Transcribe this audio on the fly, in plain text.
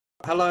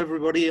Hello,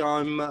 everybody.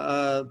 I'm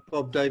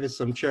Bob Davis.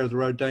 I'm chair of the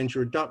Road Danger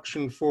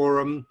Reduction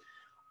Forum.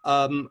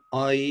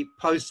 I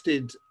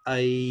posted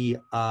a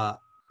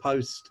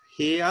post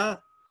here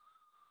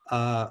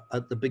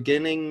at the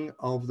beginning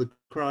of the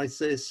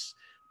crisis,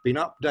 been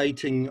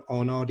updating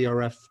on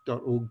rdrf.org.uk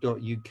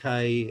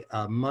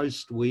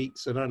most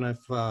weeks. I don't know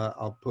if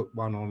I'll put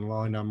one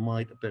online. I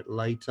might a bit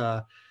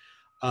later.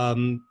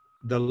 The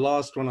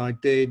last one I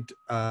did,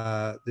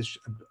 this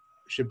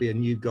should be a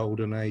new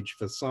golden age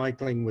for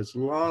cycling, was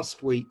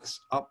last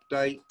week's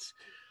update.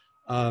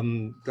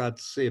 Glad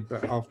to see it,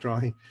 but after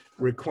I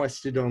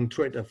requested on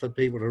Twitter for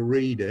people to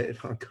read it,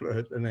 I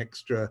got an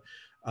extra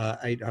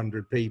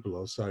 800 people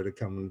or so to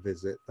come and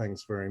visit.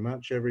 Thanks very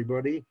much,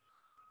 everybody.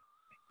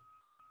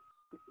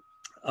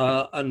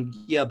 And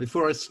yeah,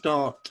 before I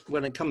start,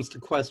 when it comes to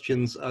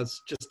questions,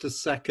 just a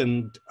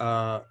second,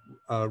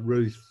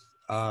 Ruth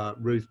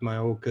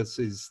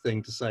Mayorkas's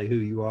thing to say who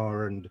you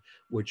are and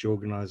which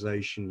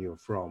organization you're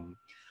from.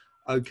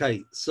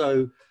 Okay,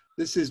 so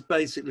this is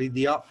basically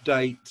the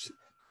update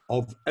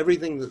of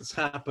everything that's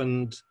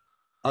happened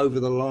over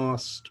the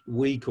last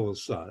week or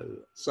so.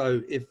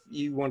 So if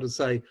you want to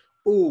say,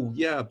 oh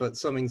yeah, but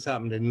something's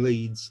happened in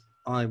Leeds,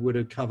 I would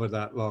have covered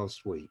that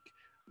last week.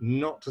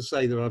 Not to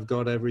say that I've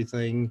got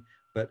everything,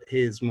 but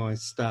here's my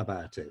stab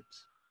at it.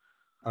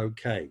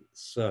 Okay,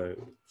 so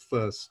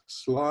first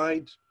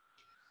slide.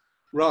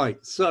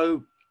 Right,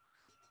 so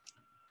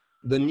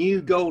the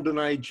new golden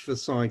age for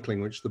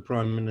cycling, which the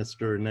Prime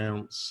Minister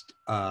announced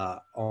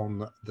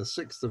on the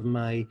 6th of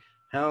May,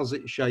 how's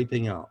it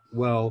shaping up?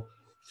 Well,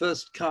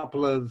 first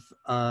couple of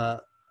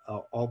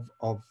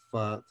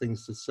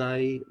things to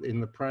say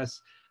in the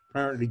press.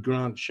 Apparently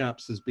Grant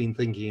Shapps has been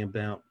thinking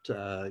about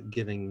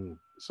giving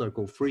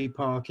so-called free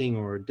parking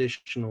or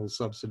additional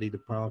subsidy to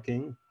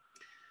parking.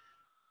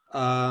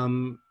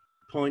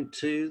 Point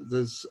two,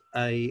 there's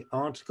an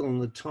article in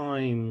the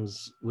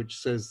Times which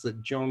says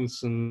that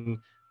Johnson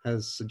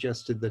has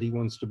suggested that he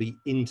wants to be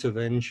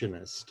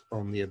interventionist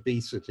on the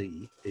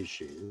obesity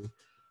issue,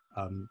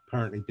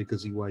 apparently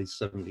because he weighs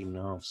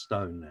 17.5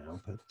 stone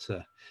now.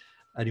 But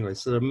anyway,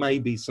 so there may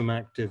be some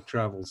active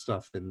travel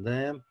stuff in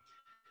there.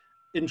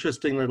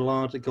 Interesting little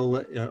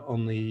article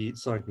on the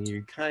Cycling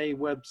UK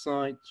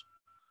website.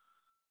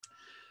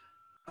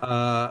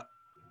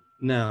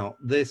 Now,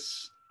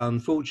 this,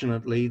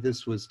 unfortunately,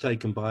 this was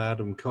taken by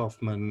Adam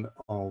Kaufman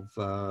of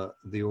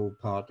the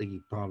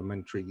All-Party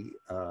Parliamentary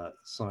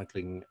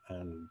Cycling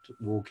and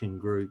Walking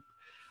Group.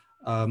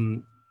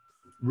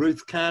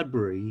 Ruth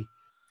Cadbury,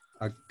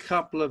 a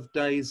couple of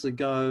days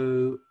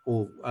ago,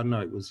 or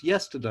no, it was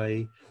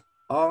yesterday,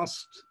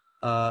 asked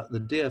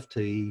the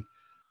DFT,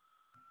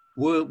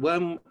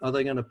 when are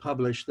they going to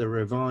publish the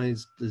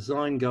revised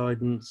design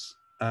guidance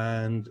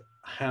and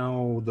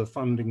how the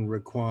funding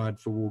required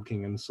for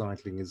walking and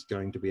cycling is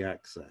going to be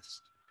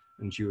accessed?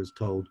 And she was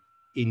told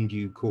in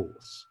due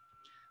course.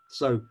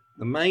 So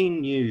the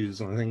main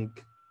news, I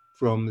think,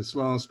 from this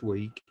last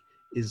week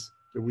is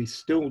that we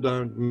still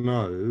don't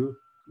know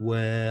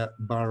where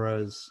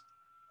boroughs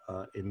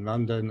in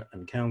London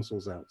and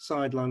councils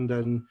outside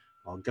London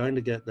are going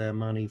to get their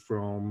money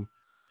from,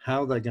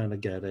 how they're going to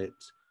get it,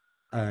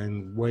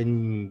 and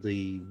when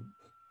the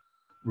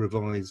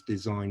revised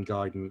design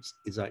guidance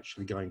is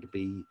actually going to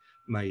be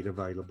made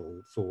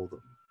available for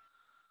them.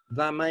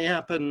 That may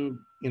happen,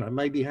 you know,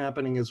 may be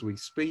happening as we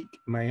speak,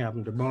 may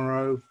happen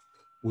tomorrow,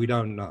 we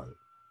don't know.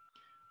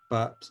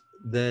 But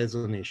there's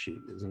an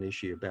issue. There's an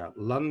issue about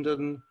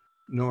London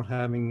not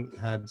having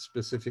had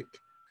specific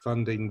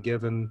funding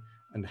given,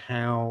 and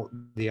how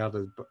the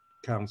other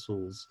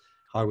councils,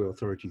 highway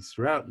authorities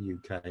throughout the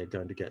UK are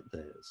going to get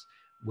theirs.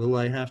 Will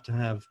they have to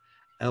have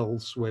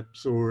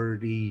LSWIPs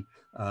already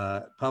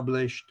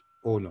published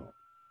or not?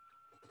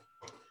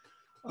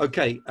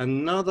 Okay,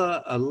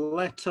 a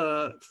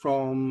letter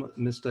from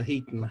Mr.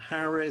 Heaton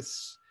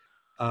Harris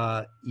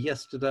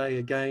yesterday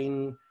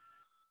again.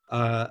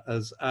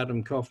 As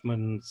Adam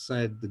Kaufman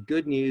said, the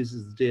good news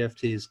is the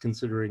DFT is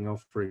considering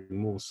offering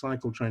more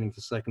cycle training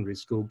for secondary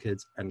school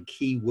kids and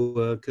key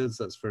workers.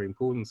 That's very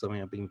important,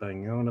 something I've been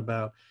banging on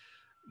about.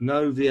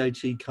 No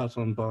VAT cut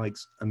on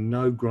bikes and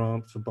no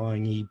grant for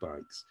buying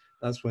e-bikes.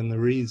 That's when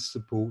there is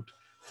support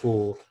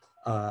for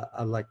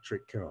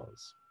electric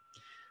cars.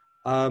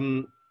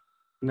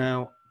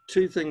 Now,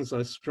 two things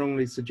I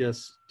strongly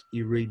suggest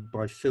you read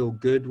by Phil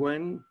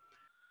Goodwin.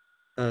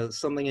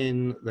 Something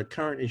in the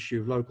current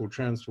issue of Local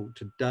Transport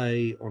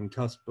Today on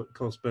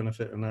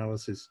cost-benefit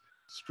analysis,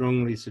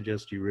 strongly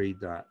suggest you read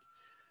that.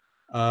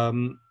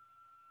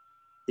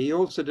 He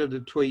also did a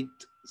tweet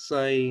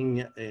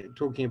saying,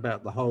 talking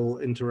about the whole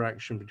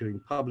interaction between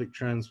public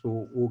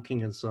transport,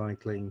 walking and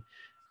cycling,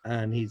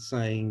 and he's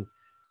saying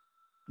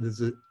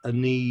there's a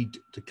need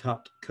to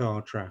cut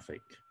car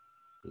traffic,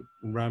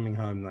 ramming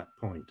home that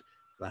point.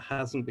 There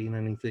hasn't been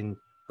anything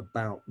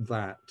about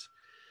that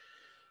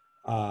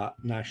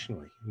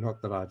nationally,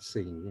 not that I've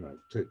seen, you know,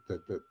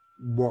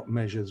 what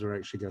measures are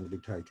actually going to be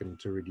taken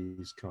to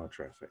reduce car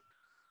traffic.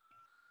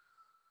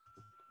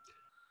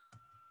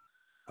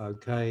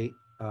 Okay,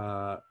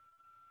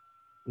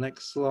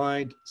 Next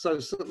slide. So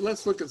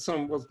let's look at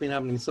what's been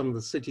happening in some of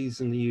the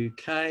cities in the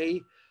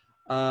UK.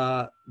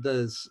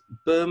 There's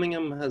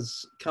Birmingham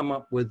has come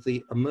up with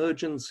the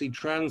emergency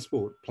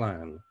transport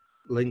plan.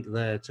 Link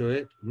there to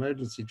it.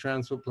 Emergency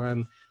transport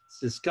plan. It's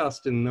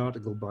discussed in an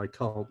article by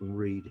Carlton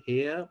Reid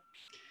here.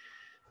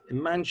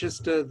 In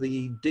Manchester,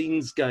 the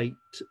Deansgate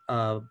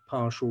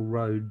partial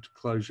road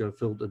closure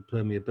filtered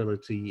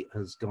permeability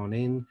has gone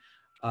in.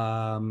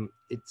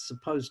 It's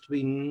supposed to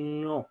be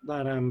not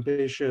that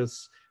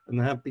ambitious, and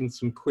there have been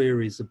some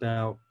queries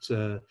about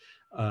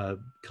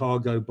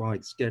cargo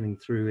bikes getting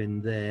through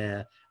in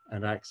there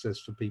and access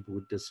for people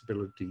with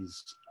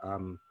disabilities.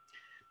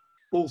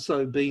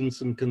 Also been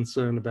some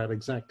concern about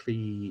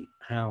exactly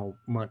how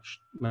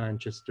much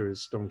Manchester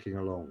is stonking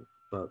along,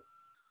 but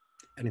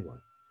anyway.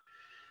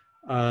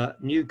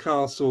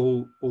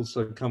 Newcastle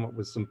also come up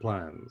with some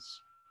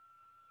plans.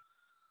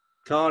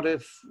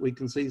 Cardiff, we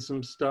can see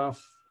some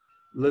stuff.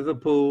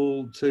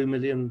 Liverpool, £2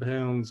 million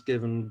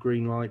given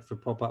green light for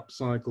pop-up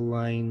cycle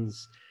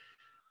lanes.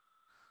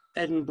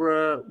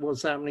 Edinburgh,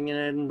 what's happening in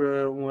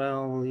Edinburgh?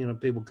 Well, you know,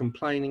 people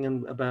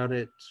complaining about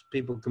it.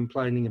 People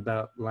complaining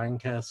about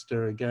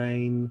Lancaster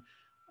again.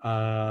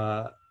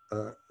 My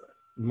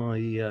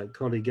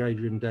colleague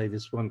Adrian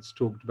Davis once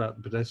talked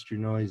about the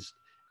pedestrianised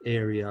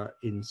area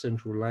in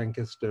central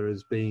Lancaster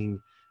as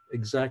being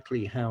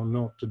exactly how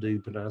not to do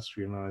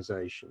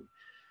pedestrianisation.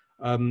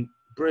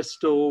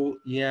 Bristol,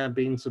 yeah,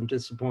 been some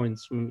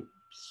disappointments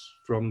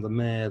from the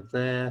mayor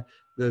there.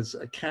 There's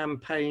a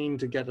campaign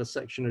to get a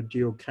section of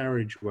dual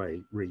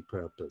carriageway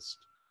repurposed.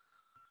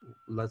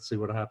 Let's see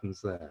what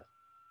happens there.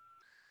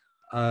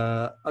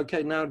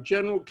 Okay, now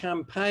general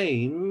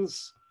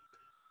campaigns.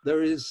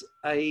 There is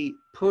a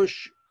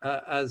push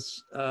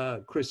as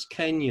Chris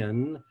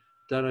Kenyon,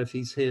 don't know if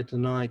he's here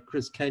tonight,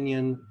 Chris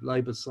Kenyon,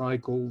 Labour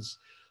Cycles,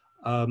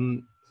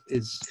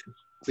 is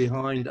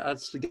behind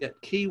us to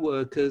get key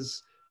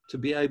workers to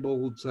be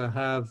able to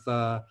have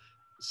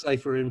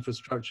safer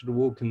infrastructure to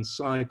walk and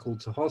cycle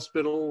to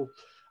hospital.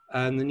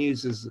 And the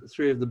news is that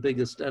 3 of the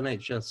biggest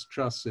NHS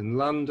trusts in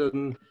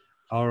London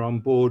are on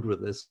board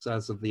with this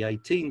as of the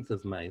 18th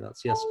of May,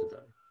 that's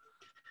yesterday.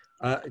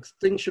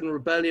 Extinction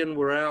Rebellion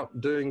were out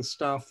doing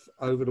stuff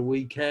over the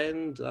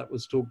weekend. That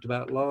was talked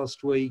about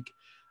last week.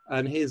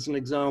 And here's an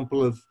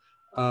example of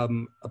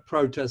a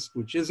protest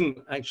which isn't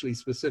actually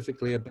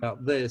specifically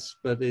about this,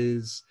 but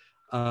is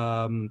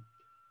a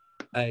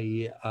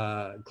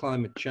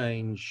climate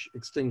change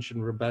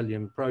Extinction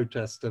Rebellion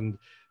protest. And,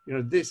 you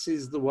know, this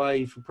is the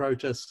way for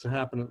protests to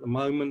happen at the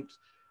moment.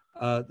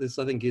 This,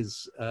 I think,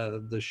 is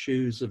the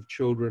shoes of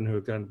children who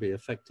are going to be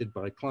affected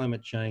by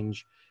climate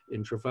change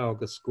in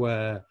Trafalgar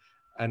Square.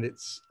 And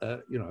it's,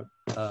 you know,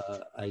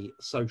 a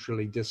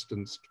socially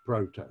distanced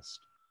protest.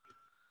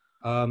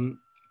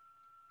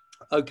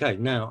 Okay,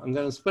 now I'm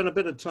going to spend a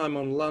bit of time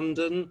on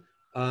London.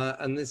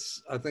 And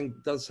this, I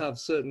think, does have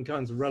certain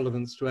kinds of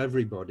relevance to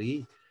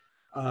everybody.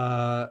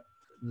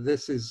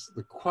 This is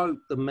the quote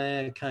the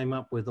mayor came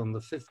up with on the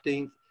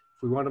 15th.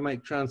 If we want to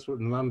make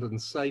transport in London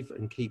safe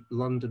and keep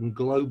London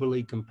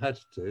globally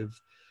competitive,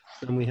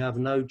 then we have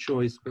no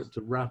choice but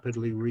to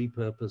rapidly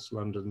repurpose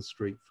London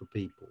Street for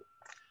people.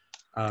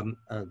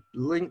 A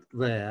link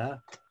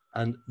there,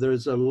 and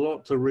there's a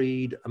lot to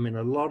read. I mean,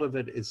 a lot of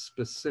it is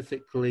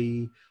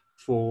specifically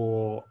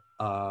for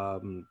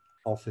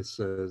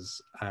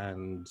officers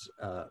and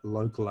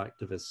local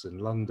activists in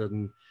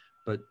London,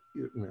 but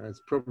you know,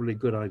 it's probably a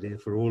good idea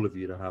for all of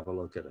you to have a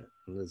look at it,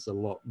 and there's a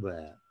lot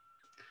there.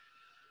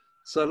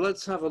 So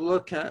let's have a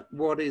look at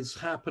what is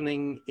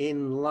happening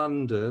in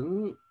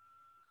London.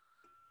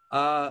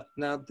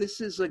 Now,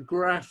 this is a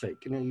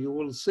graphic. You know, you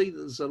will see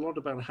there's a lot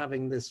about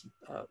having this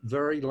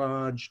very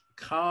large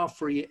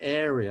car-free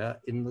area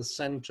in the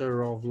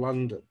center of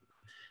London.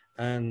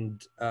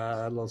 And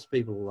lots of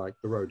people like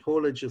the Road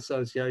Haulage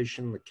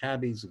Association, the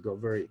cabbies have got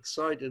very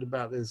excited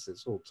about this.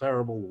 It's all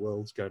terrible, the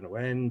world's going to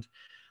end.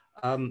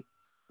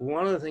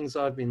 One of the things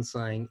I've been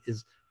saying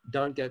is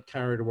don't get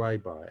carried away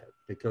by it,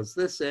 because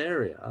this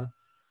area,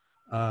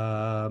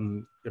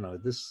 you know,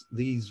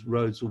 these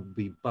roads will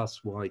be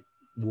bus,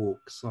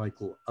 walk,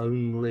 cycle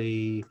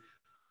only.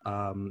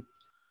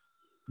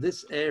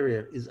 This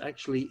area is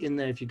actually in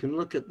there. If you can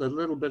look at the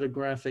little bit of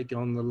graphic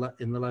on the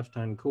in the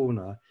left-hand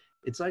corner,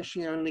 it's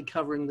actually only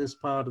covering this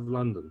part of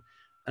London.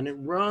 And it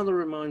rather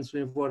reminds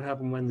me of what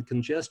happened when the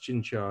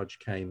congestion charge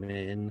came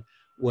in,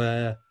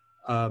 where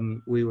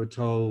we were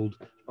told,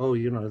 oh,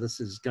 you know, this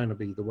is going to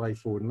be the way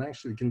forward. And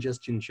actually,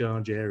 congestion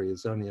charge area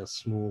is only a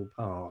small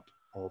part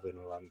of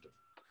inner London.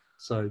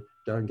 So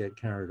don't get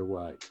carried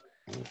away.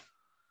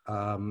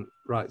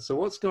 Right, so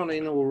what's gone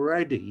in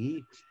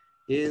already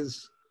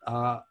is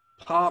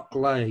Park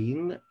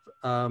Lane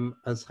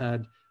has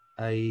had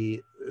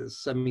a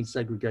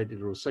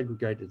semi-segregated or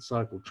segregated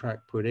cycle track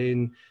put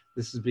in.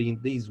 This has been,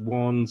 these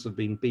wands have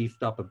been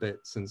beefed up a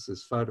bit since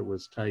this photo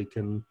was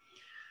taken.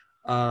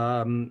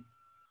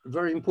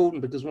 Very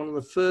important, because one of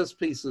the first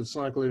pieces of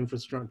cycle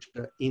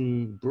infrastructure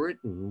in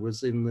Britain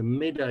was in the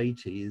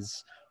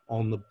mid-80s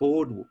on the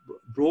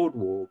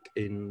Broadwalk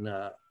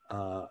in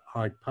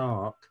Hyde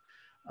Park,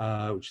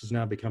 which has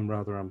now become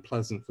rather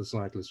unpleasant for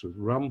cyclists with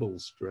rumble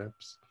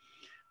strips.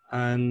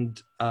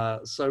 And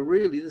so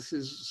really this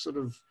is sort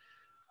of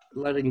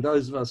letting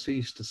those of us who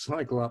used to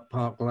cycle up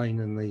Park Lane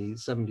in the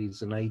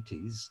 70s and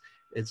 80s,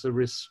 it's a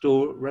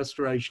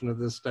restoration of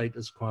the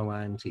status quo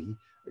ante,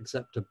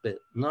 except a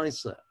bit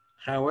nicer.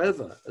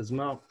 However, as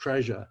Mark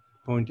Treasure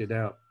pointed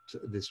out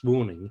this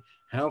morning,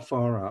 how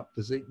far up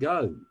does it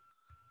go?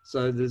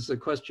 So there's a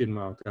question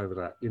mark over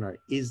that. You know,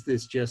 is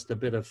this just a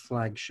bit of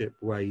flagship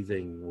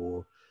waving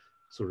or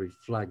sort of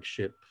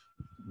flagship,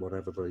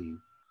 whatever the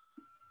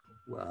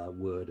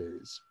word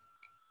is?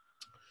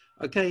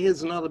 Okay,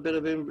 here's another bit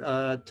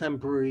of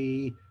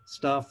temporary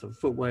stuff, a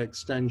footway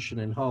extension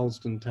in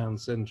Harleston Town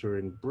Centre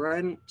in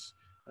Brent.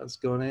 That's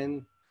gone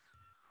in.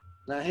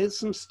 Now here's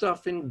some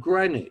stuff in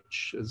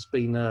Greenwich. There's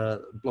been a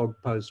blog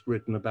post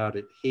written about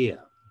it here.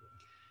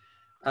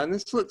 And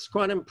this looks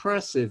quite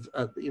impressive.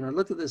 You know,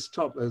 look at this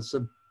top. There's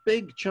a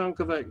big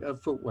chunk of a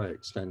footway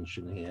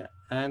extension here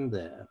and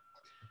there.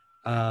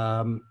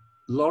 A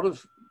lot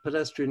of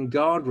pedestrian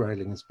guard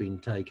railing has been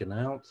taken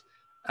out,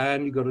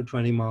 and you've got a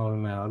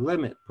 20-mile-an-hour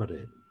limit put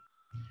in.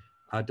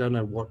 I don't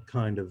know what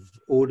kind of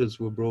orders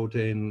were brought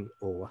in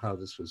or how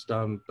this was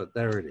done, but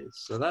there it is.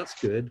 So that's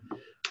good.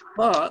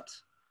 But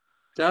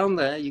down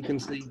there, you can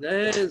see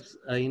there's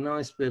a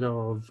nice bit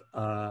of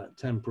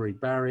temporary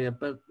barrier,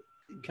 but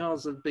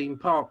cars have been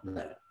parked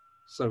there,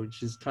 so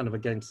which is kind of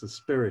against the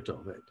spirit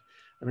of it.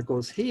 And of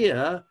course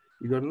here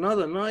you've got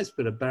another nice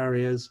bit of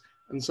barriers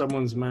and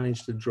someone's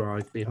managed to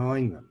drive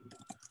behind them.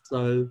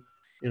 So,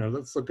 you know,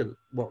 let's look at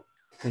what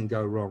can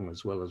go wrong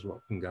as well as what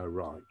can go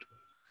right.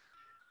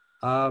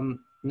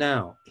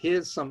 Now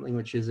here's something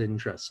which is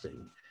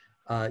interesting.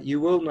 You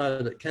will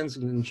know that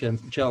Kensington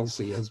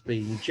Chelsea has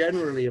been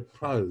generally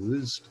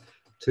opposed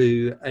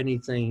to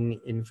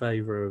anything in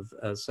favor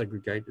of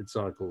segregated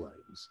cycle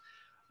lanes.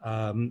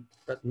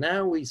 But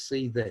now we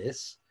see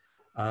this,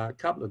 a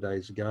couple of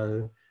days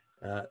ago,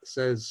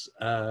 says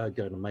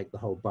going to make the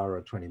whole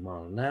borough 20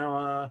 miles an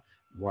hour,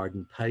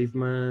 widen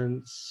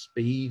pavements,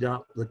 speed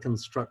up the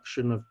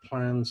construction of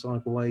planned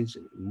cycleways,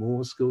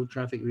 more school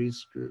traffic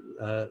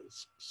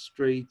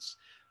streets,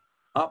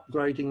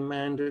 upgrading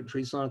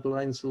mandatory cycle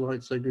lanes to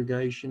light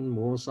segregation,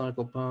 more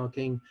cycle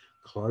parking,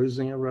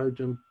 closing a road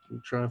to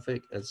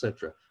traffic,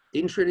 etc.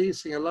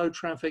 Introducing a low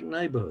traffic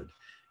neighborhood.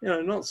 You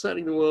know, not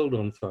setting the world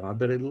on fire,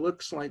 but it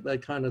looks like they're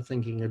kind of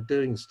thinking of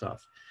doing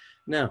stuff.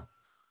 Now,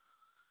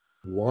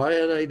 why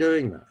are they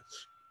doing that?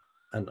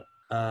 And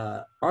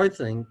I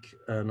think,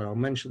 and I'll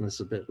mention this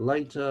a bit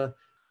later,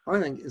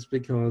 I think it's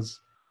because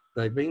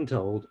they've been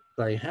told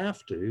they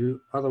have to,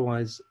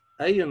 otherwise,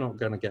 A, you're not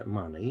going to get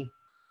money,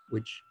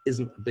 which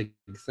isn't a big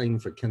thing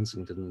for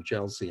Kensington and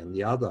Chelsea and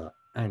the other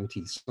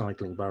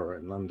anti-cycling borough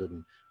in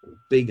London, or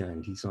big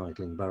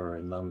anti-cycling borough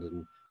in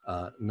London,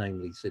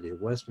 namely City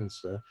of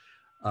Westminster,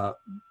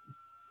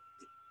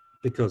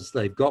 because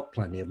they've got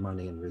plenty of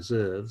money in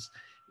reserves.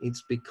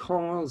 It's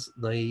because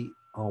they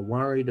are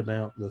worried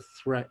about the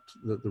threat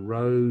that the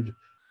road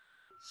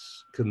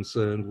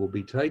concerned will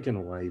be taken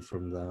away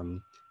from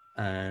them,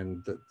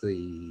 and that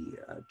the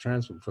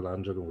Transport for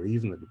London or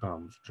even the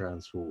Department for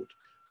Transport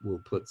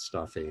will put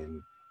stuff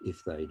in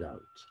if they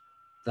don't.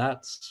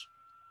 That's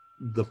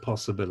the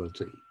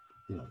possibility.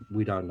 You know,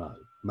 we don't know,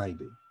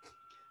 maybe.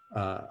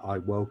 I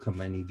welcome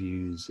any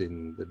views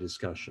in the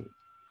discussion.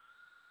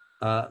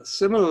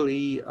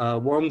 Similarly,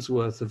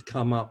 Wandsworth have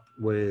come up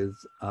with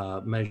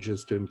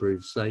measures to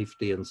improve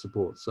safety and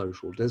support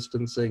social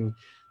distancing.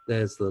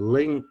 There's the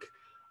link.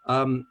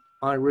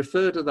 I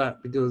refer to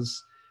that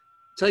because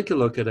take a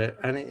look at it,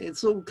 and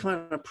it's all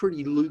kind of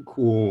pretty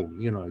lukewarm,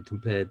 you know,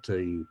 compared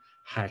to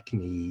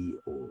Hackney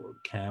or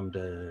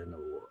Camden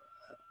or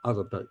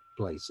other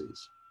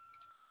places.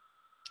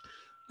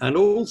 And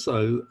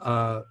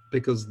also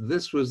because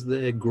this was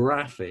their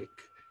graphic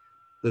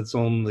that's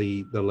on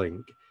the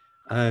link.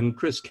 And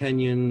Chris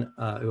Kenyon,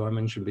 who I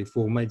mentioned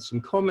before, made some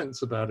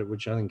comments about it,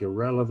 which I think are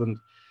relevant,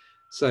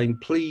 saying,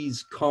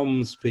 please,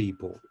 comms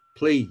people,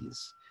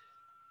 please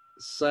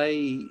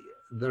say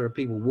there are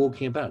people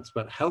walking about. It's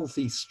about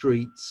healthy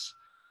streets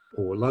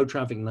or low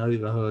traffic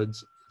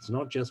neighborhoods. It's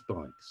not just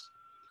bikes.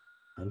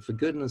 And for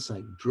goodness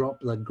sake, drop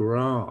the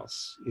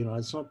grass. You know,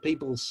 it's not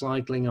people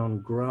cycling on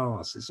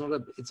grass. It's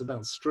not. It's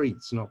about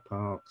streets, not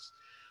parks.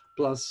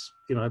 Plus,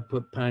 you know,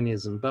 put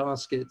panniers and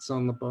baskets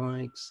on the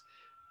bikes.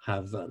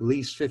 Have at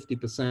least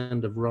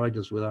 50% of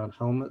riders without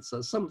helmets.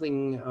 That's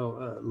something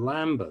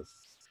Lambeth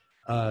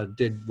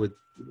did with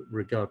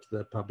regard to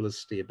their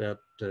publicity about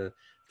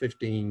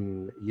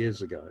 15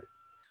 years ago.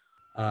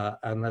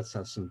 And let's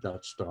have some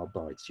Dutch-style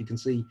bikes. You can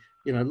see,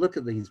 you know, look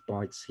at these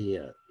bikes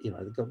here. You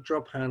know, they've got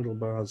drop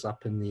handlebars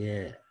up in the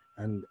air.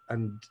 And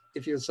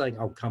if you're saying,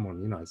 oh, come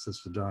on, you know, it's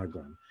just a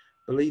diagram.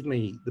 Believe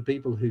me, the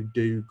people who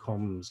do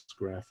comms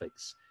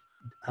graphics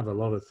have a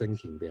lot of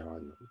thinking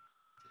behind them.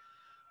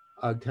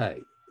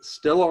 Okay,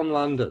 still on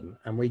London,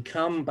 and we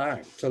come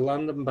back to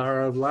London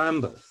Borough of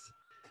Lambeth.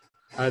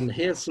 And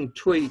here's some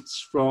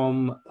tweets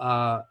from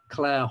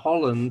Claire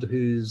Holland,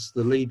 who's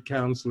the lead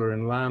councillor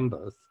in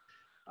Lambeth,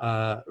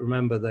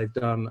 Remember, they've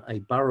done a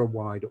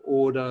borough-wide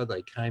order.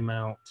 They came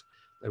out,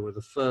 they were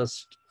the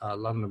first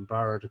London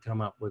borough to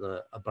come up with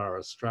a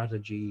borough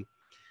strategy.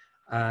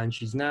 And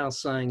she's now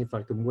saying, if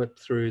I can whip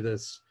through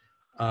this,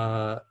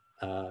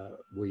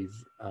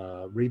 we've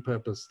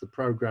repurposed the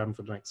programme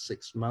for the next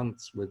 6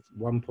 months with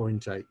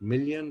 £1.8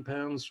 million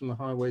from the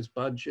highways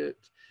budget,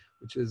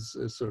 which is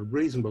a sort of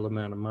reasonable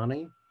amount of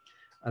money.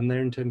 And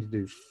they're intending to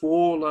do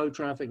 4 low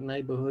traffic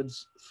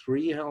neighbourhoods,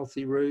 3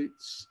 healthy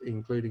routes,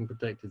 including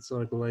protected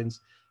cycle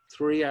lanes,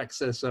 3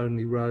 access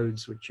only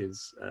roads, which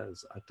is,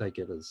 as I take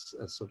it, as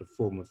a sort of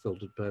form of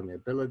filtered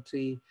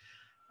permeability,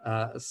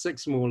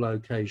 6 more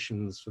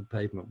locations for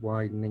pavement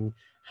widening.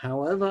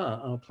 However,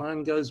 our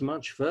plan goes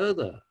much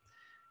further.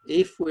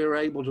 If we're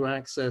able to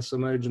access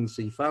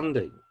emergency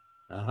funding,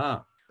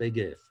 big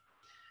if,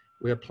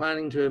 we're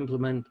planning to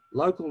implement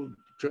local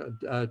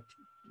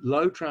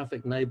low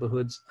traffic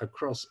neighbourhoods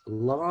across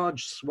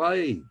large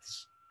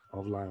swathes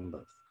of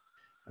Lambeth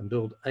and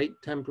build 8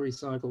 temporary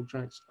cycle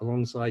tracks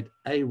alongside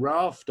a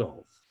raft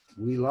of,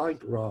 we like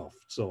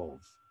rafts of,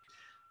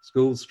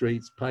 school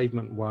streets,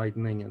 pavement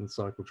widening and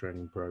cycle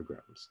training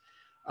programs.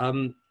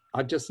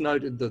 I just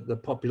noted that the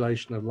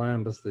population of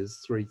Lambeth is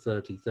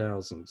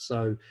 330,000.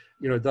 So,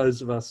 you know,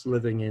 those of us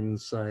living in,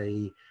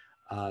 say,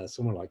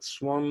 somewhere like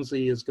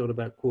Swansea has got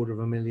about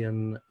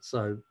 250,000.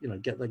 So, you know,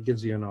 that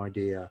gives you an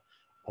idea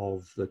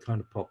of the kind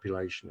of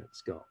population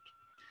it's got.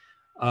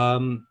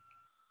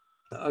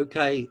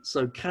 Okay,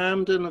 so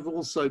Camden have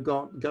also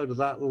got, go to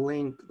that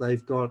link,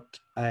 they've got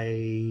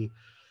a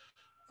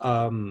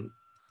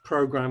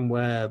program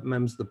where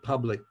members of the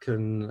public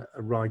can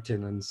write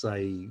in and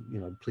say, you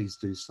know, please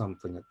do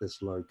something at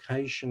this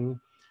location.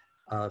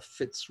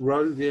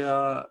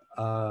 Fitzrovia,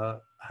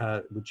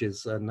 which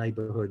is a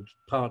neighbourhood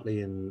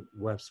partly in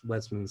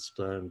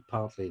Westminster and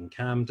partly in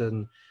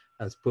Camden,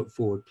 has put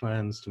forward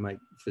plans to make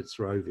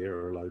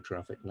Fitzrovia a low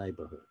traffic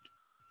neighbourhood.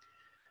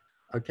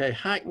 Okay,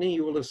 Hackney,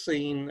 you will have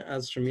seen,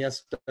 as from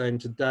yesterday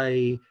and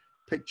today,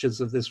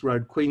 pictures of this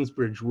road,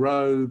 Queensbridge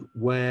Road,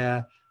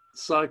 where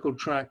cycle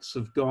tracks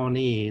have gone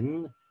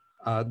in.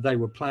 They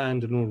were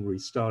planned and already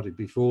started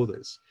before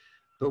this.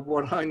 But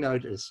what I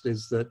noticed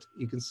is that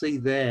you can see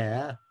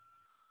there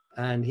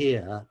and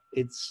here,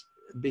 it's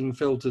being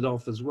filtered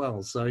off as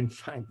well. So in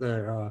fact,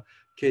 there are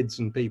kids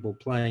and people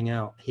playing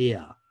out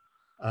here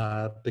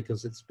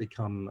because it's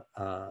become,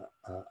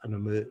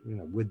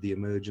 with the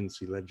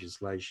emergency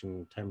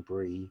legislation,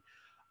 temporary,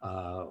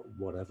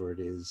 whatever it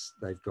is,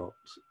 they've got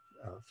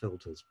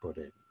filters put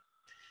in.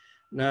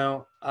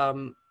 Now,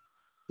 a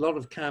lot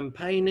of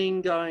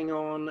campaigning going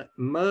on.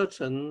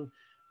 Merton,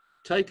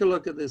 take a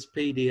look at this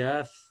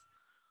PDF.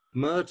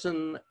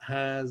 Merton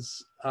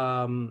has,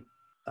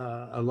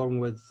 along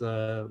with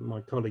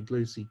my colleague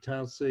Lucy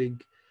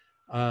Tausig,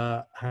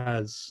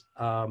 has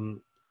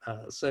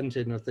sent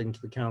in a thing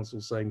to the council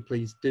saying,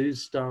 please do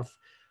stuff.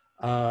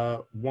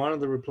 One of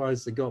the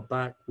replies they got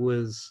back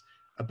was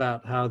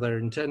about how they're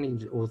intending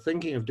to, or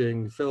thinking of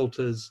doing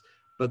filters,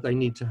 but they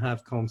need to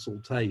have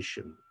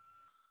consultation.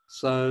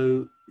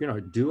 So, you know,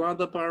 do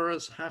other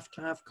boroughs have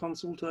to have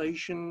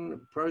consultation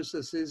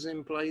processes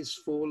in place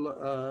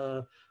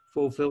for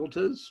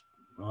filters?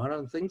 I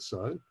don't think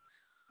so.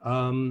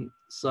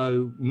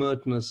 So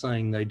Merton are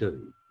saying they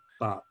do,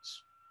 but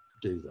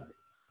do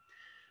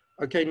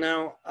they? Okay,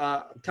 now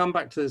come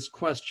back to this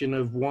question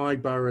of why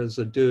boroughs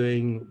are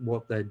doing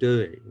what they're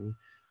doing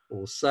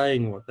or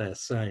saying what they're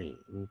saying.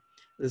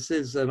 This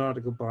is an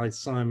article by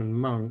Simon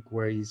Monk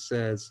where he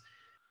says,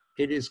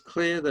 it is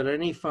clear that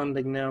any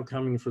funding now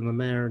coming from the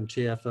Mayor and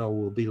TfL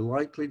will be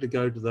likely to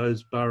go to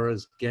those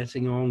boroughs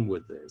getting on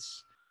with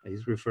this.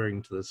 He's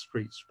referring to the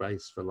Street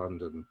Space for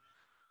London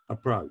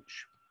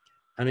approach.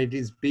 And it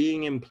is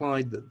being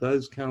implied that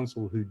those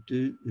councils who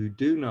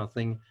do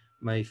nothing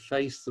may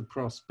face the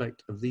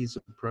prospect of these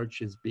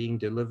approaches being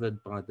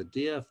delivered by the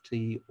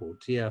DfT or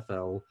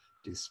TfL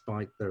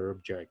despite their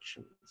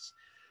objections.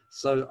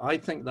 So I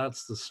think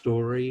that's the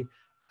story.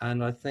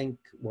 And I think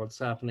what's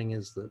happening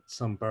is that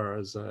some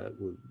boroughs,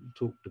 we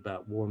talked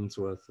about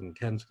Wandsworth and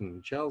Kensington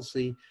and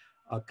Chelsea,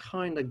 are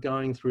kind of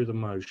going through the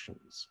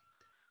motions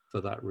for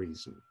that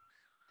reason.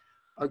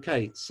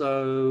 Okay,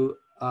 so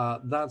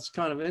that's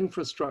kind of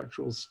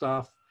infrastructural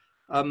stuff.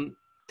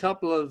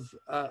 Couple of,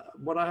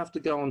 what I have to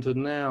go on to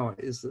now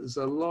is there's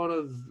a lot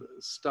of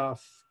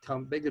stuff,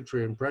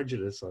 bigotry and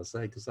prejudice, I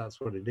say, because that's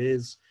what it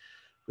is.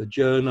 The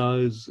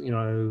journos, you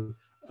know,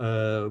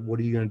 what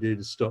are you going to do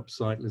to stop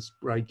cyclists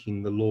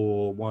breaking the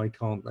law? Why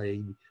can't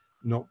they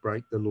not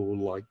break the law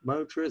like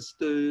motorists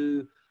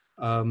do?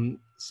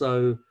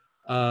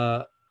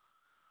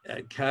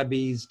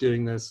 Cabbies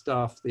doing their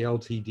stuff, the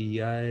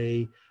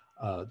LTDA,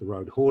 the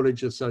Road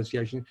Haulage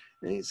Association.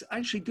 And it's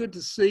actually good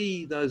to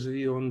see those of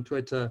you on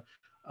Twitter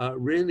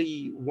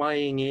really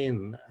weighing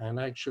in and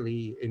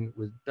actually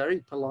with very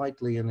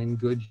politely and in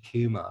good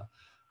humor,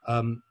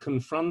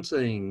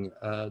 confronting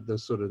the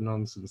sort of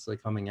nonsense they're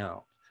coming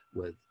out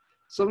with.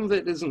 Some of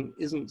it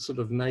isn't sort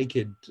of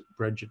naked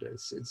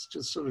prejudice. It's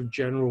just sort of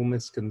general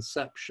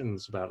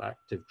misconceptions about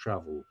active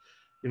travel.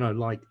 you know,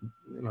 like,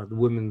 you know, the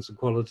Women's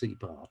Equality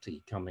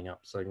Party coming up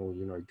saying, oh,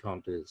 you know, you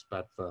can't do it, it's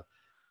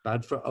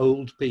bad for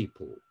old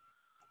people.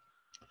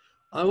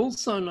 I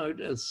also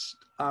noticed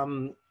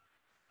some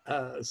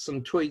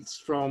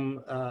tweets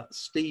from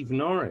Steve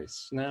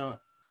Norris. Now,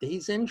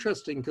 he's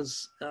interesting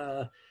because,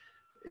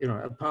 you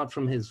know, apart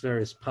from his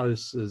various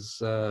posts as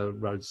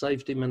road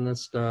safety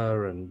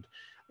minister and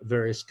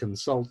various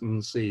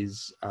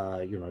consultancies,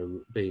 you know,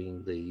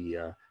 being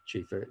the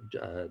chief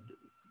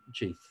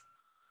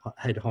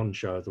head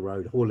honcho of the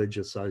Road Haulage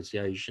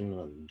Association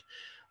and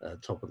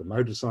top of the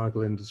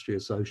Motorcycle Industry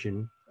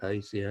Association,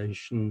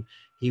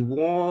 he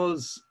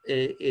was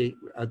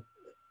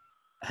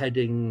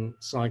heading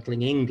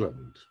Cycling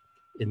England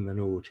in the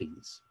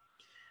noughties.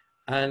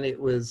 And it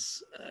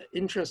was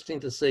interesting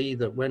to see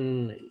that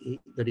when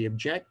he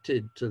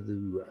objected to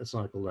the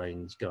cycle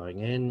lanes going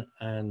in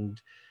and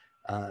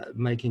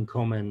making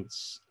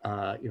comments,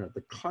 you know,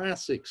 the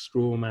classic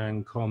straw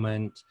man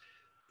comment,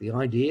 the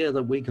idea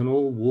that we can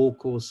all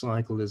walk or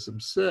cycle is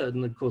absurd.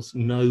 And of course,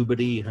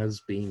 nobody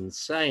has been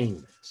saying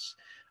this.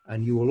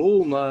 And you will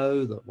all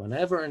know that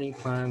whenever any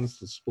plans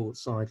for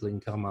sports cycling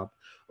come up,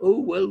 oh,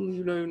 well,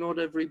 you know, not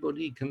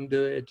everybody can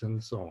do it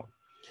and so on.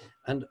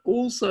 And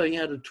also he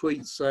had a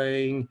tweet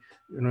saying,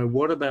 you know,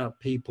 what about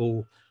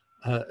people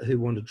who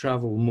want to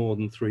travel more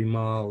than 3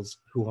 miles,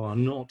 who are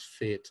not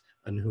fit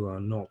and who are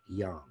not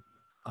young?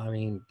 I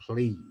mean,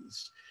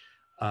 please.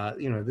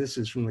 You know, this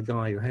is from the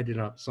guy who headed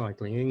up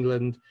Cycling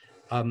England.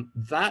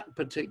 That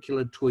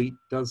particular tweet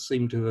does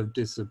seem to have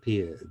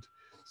disappeared.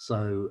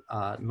 So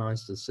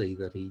nice to see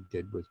that he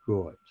did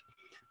withdraw it.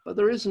 But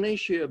there is an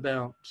issue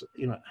about,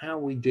 you know, how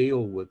we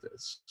deal with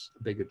this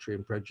bigotry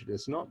and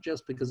prejudice, not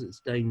just because it's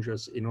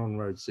dangerous in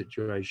on-road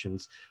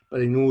situations, but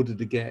in order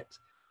to get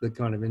the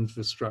kind of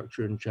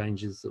infrastructure and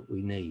changes that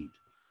we need.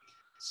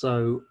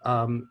 So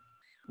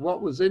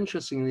what was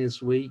interesting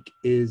this week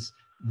is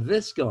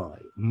this guy,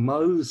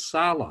 Mo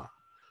Salah,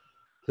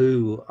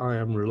 who I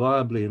am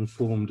reliably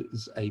informed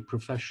is a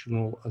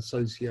professional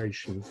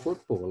association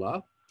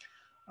footballer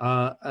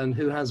and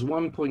who has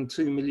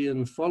 1.2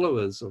 million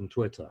followers on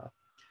Twitter,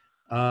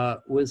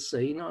 was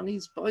seen on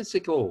his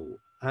bicycle.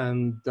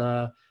 And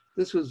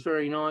this was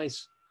very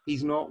nice.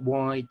 He's not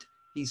white,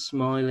 he's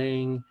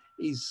smiling,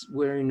 he's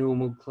wearing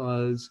normal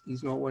clothes,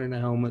 he's not wearing a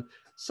helmet.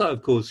 So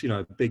of course, you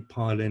know, big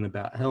pile in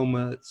about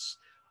helmets.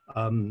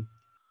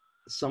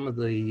 Some of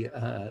the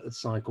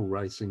cycle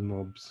racing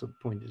mobs have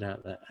pointed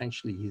out that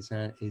actually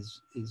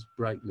his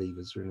brake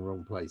levers are in the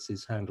wrong place.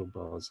 His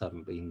handlebars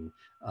haven't been,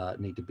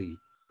 need to be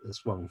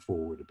swung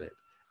forward a bit.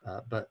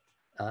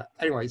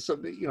 Anyway, so,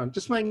 you know,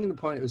 just making the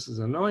point, this is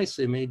a nice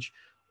image.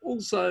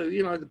 Also,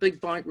 you know, the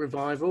big bike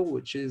revival,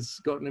 which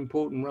has got an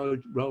important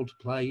role to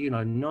play, you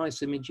know,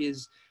 nice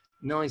images,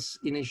 nice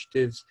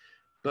initiatives.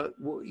 But,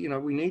 you know,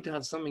 we need to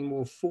have something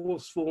more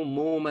forceful,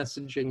 more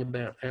messaging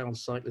about how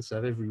cyclists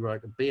have every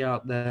right to be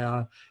out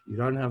there. You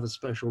don't have a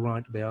special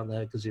right to be out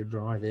there because you're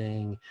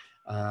driving.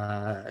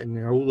 And,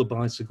 you know, all the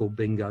bicycle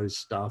bingo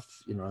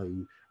stuff, you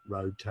know,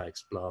 road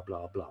tax, blah,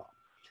 blah, blah.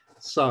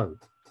 So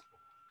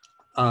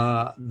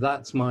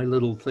that's my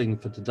little thing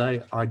for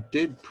today. I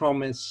did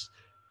promise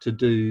to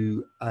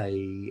do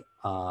a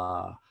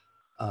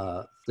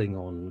thing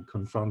on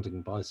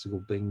confronting bicycle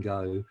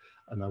bingo,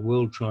 and I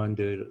will try and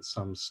do it at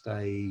some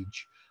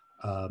stage.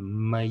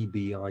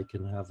 Maybe I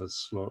can have a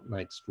slot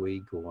next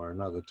week or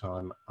another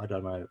time. I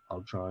don't know.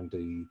 I'll try and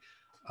do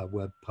a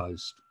web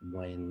post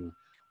when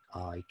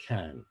I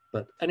can.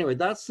 But anyway,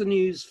 that's the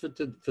news for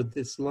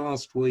this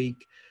last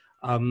week.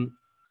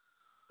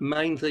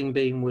 Main thing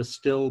being we're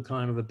still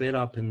kind of a bit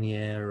up in the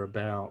air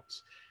about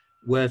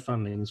where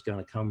funding is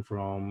going to come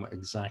from,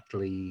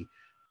 exactly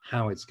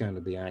how it's going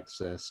to be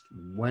accessed,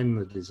 when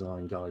the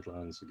design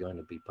guidelines are going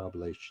to be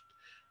published,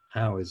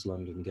 how is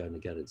London going to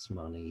get its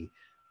money.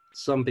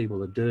 Some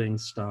people are doing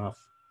stuff,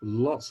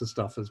 lots of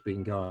stuff has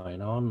been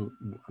going on.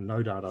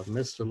 No doubt I've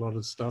missed a lot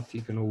of stuff.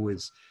 You can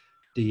always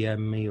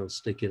DM me or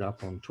stick it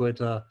up on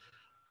Twitter,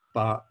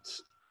 but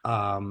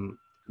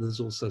there's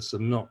also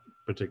some not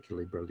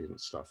particularly brilliant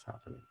stuff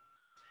happening.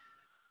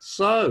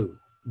 So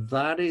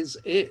that is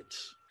it.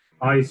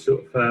 I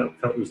sort of felt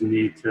there was a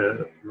need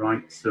to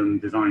write some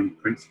design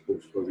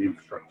principles for the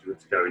infrastructure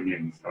that's going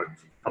in. So I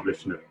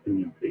published an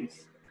opinion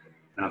piece.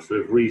 And I sort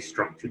of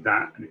restructured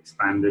that and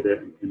expanded it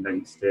and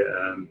condensed it.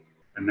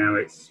 And now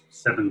it's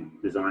 7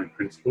 design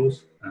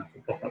principles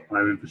for pop-up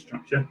hire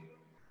infrastructure.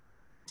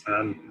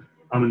 I'm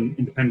an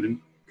independent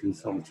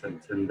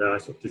consultant, and I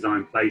sort of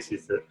design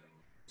places that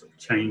sort of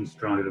change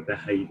driver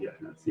behaviour.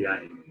 That's the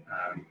aim.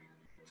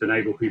 To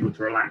enable people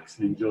to relax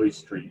and enjoy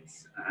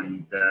streets,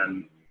 and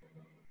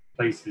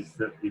places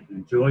that people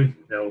enjoy,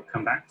 they'll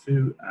come back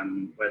to,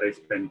 and where they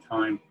spend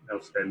time,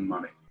 they'll spend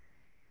money.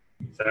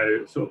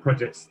 So sort of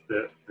projects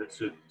that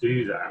sort of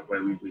do that,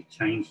 where we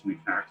change the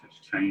character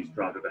to change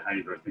driver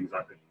behaviour, are things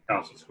like the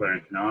Castle Square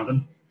in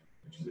Carnarvon,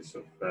 which is a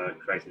sort of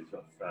created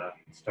sort of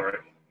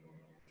historic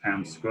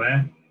town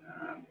square,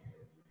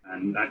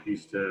 and that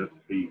used to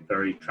be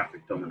very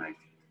traffic dominated.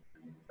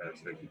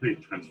 So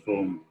completely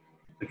transformed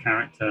the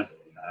character,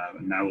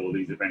 and now all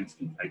these events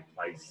can take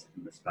place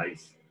in the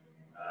space,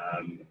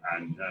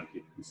 and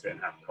people can sit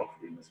and have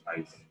coffee in the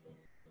space.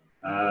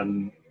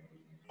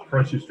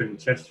 Coronation Street in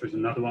Chester is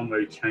another one where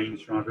we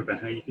changed driver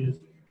behaviours.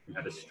 We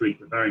had a street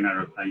with very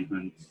narrow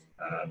pavements.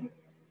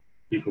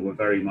 People were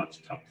very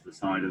much tucked to the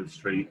side of the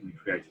street and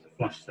created a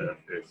flush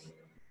surface.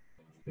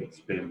 It's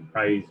been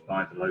praised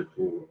by the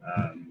local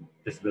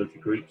disability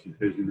groups,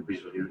 including the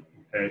visually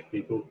impaired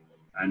people,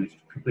 and it's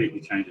completely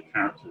changed the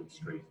character of the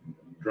street.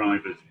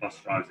 Drivers, bus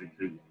drivers,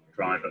 include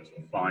drive up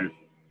to 5 to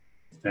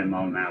 10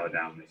 mile an hour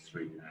down this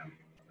street now.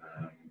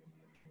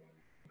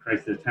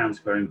 Created a town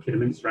square in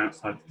Kidderminster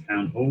outside the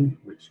town hall,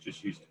 which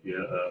just used to be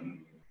a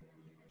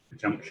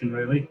junction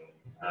really,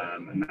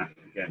 and that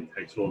again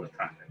takes all the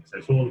traffic. So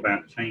it's all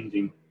about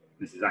changing.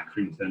 This is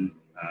Accrington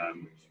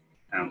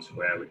town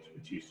square,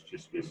 which used to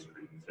just be a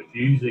street. So it's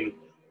using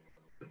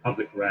the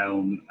public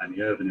realm and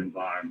the urban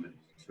environment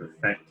to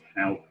affect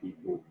how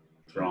people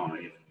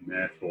drive, and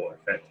therefore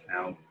affect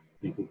how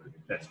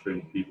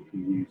pedestrians, people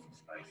can use the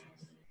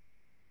spaces.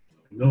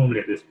 Normally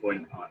at this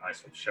point, I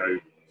sort of show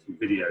some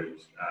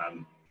videos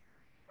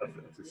of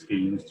the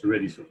schemes to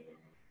really sort of,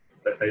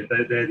 but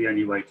they're the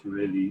only way to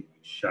really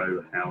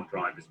show how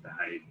drivers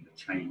behave and the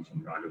change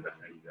in driver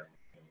behaviour.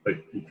 But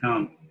you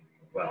can't,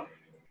 well,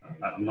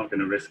 I'm not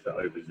going to risk that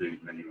over Zoom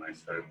anyway,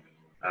 so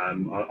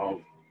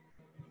I'll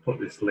put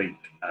this link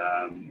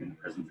in the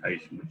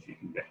presentation which you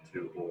can get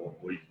to, or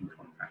you can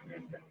contact me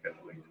and get the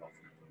link off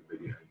the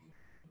video.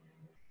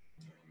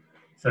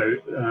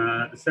 So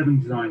the 7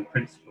 design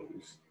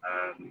principles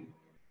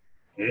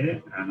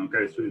here, and I'll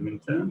go through them in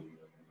turn.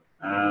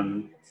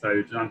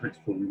 So design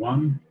principle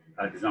 1,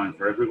 design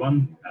for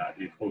everyone.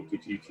 The equality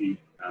duty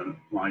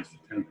applies to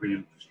temporary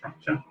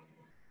infrastructure,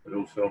 but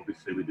also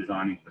obviously we're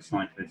designing for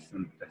cyclists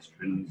and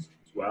pedestrians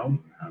as well,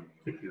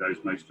 particularly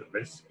those most at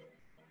risk.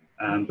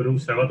 But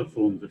also other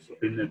forms of, sort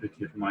of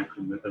innovative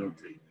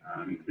micro-mobility,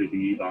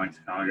 including e-bikes,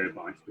 cargo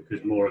bikes,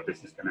 because more of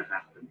this is going to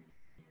happen,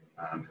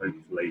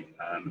 hopefully,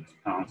 as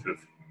part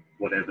of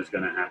whatever's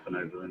going to happen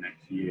over the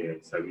next year.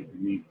 So we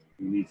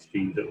need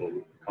schemes that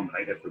will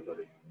accommodate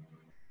everybody.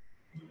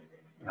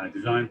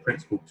 Design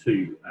principle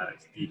 2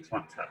 is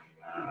declutter,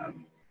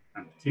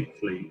 and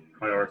particularly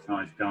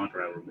prioritise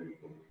guardrail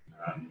removal.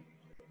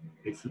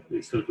 It's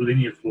sort of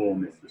linear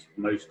form is the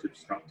most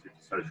obstructive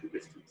to social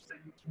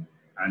distancing,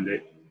 and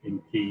it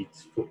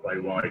impedes footway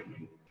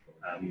widening.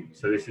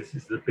 So this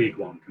is a big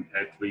one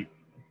compared to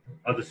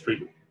other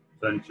street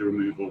furniture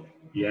removal,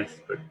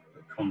 yes, but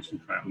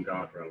concentrate on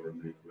guardrail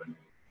removal. And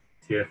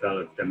TfL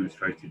have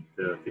demonstrated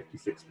the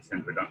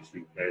 56% reduction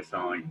in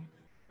KSI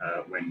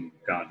when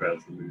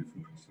guardrails removed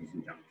from crossings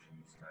and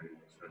junctions. So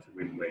it's a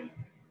win-win.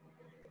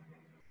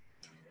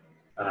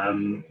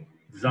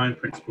 Design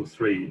principle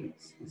 3,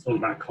 it's all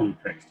about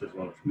context as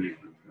well as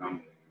movement. I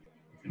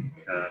think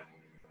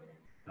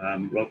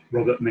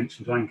Robert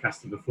mentioned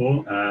Lancaster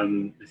before.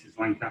 This is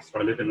Lancaster.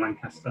 I live in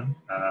Lancaster.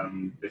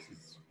 This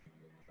is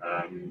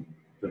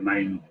the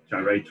main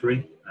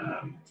gyratory.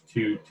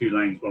 Two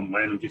lanes one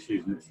way, and I'm just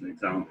using this as an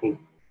example.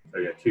 So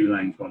yeah, 2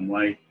 lanes one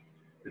way.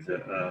 There's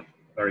a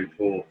very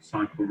poor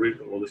cycle route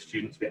that all the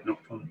students get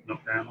knocked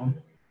down on.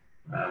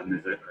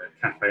 There's a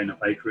cafe and a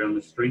bakery on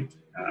the street,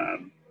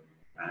 and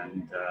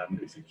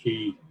it's a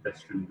key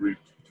pedestrian route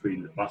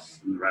between the bus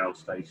and the rail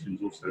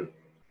stations. Also,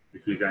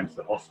 if you're going to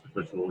the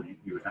hospital at all,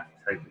 you would have to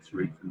take this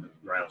route from the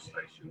rail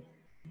station.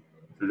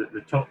 So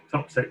the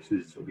top section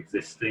is sort of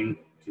existing,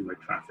 2-way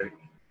traffic,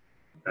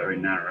 very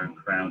narrow and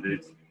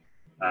crowded.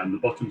 The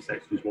bottom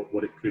section is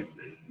what it could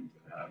be.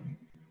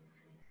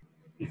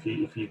 If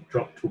you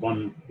drop to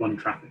one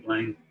traffic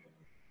lane,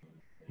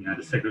 you had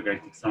a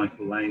segregated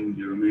cycle lane,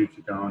 you remove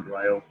the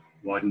guardrail,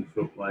 widen the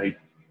footway,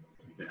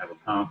 you can have a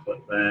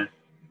parklet there,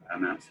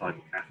 outside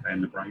the cafe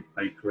and the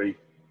bakery,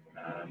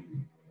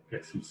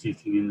 get some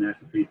seating in there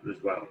for people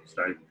as well.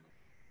 So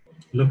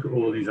look at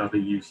all these other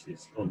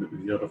uses, or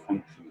the other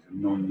functions,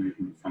 and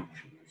non-movement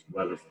functions, as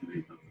well as the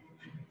movement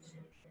functions.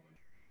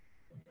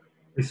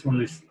 This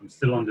one is, I'm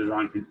still on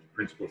design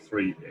principle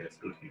 3 here,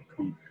 so looking at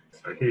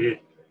context. So here,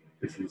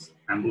 this is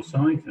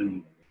Ambleside,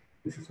 and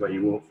this is where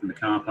you walk from the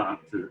car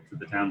park to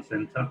the town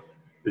centre.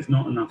 There's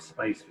not enough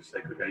space for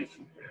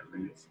segregation here. I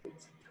mean, it's a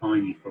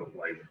tiny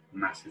footway with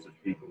masses of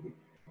people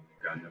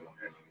going along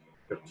it.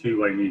 Got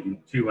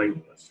two-way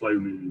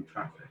slow-moving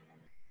traffic.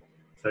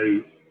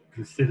 So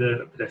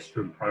consider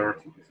pedestrian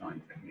priority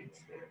design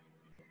techniques here.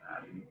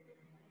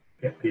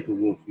 Get people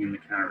walking in the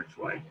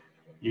carriageway.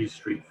 Use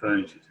street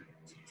furniture to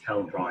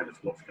tell drivers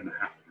what's going to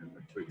happen and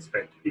to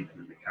expect people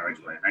in the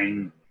carriageway.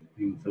 Aim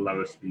to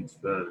lower speeds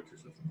further to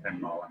sort of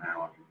 10 mile an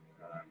hour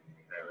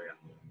area.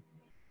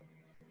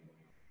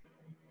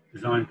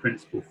 Design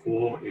principle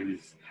 4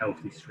 is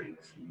healthy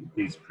streets.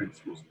 These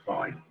principles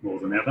apply more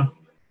than ever.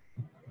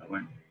 I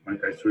won't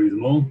go through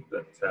them all,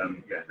 but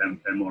yeah,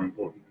 they're more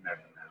important than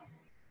ever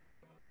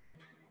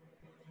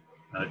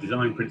now.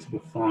 Design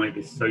principle 5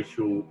 is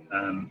social,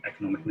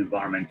 economic and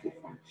environmental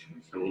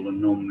functions, so all the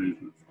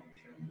non-movement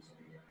functions.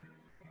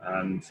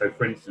 So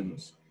for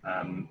instance,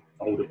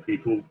 older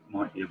people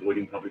might be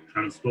avoiding public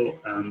transport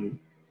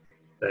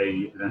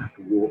they then have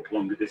to walk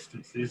longer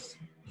distances,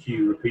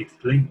 queue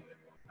repeatedly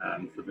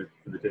for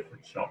the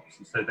different shops,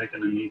 and so they're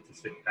going to need to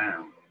sit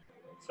down.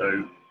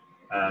 So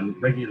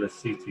regular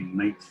seating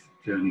makes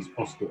journeys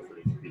possible for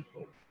these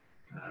people,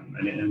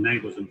 and it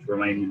enables them to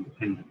remain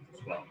independent as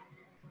well.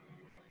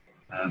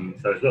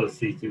 So as well as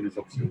seating, there's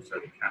obviously also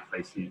the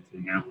cafe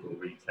seating, outdoor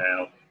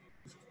retail,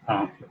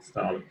 parklet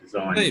style of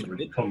design,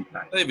 really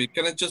compact. David,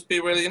 can it just be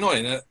really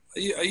annoying? Are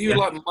you Yeah.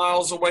 like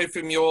miles away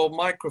from your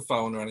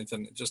microphone or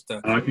anything? Just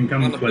I can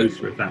come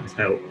closer if that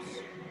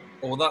helps.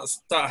 Oh,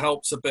 that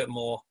helps a bit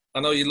more. I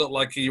know you look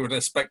like you're in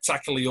a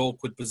spectacularly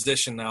awkward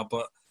position now,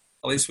 but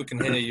at least we can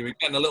hear you. You're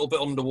getting a little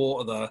bit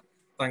underwater there.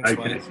 Thanks,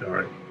 okay, mate.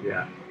 Sorry.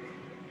 Yeah.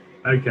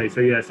 Okay,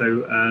 so yeah,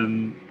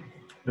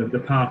 the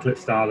parklet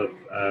style of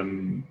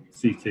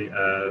seating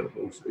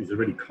is a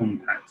really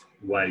compact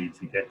way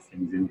to get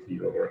things into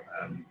your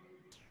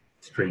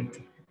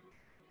street.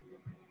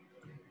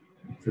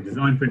 So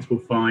design principle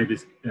 5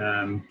 is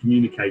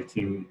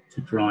communicating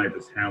to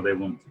drivers how they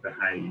want to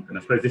behave. And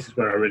I suppose this is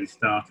where I really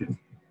started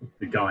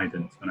the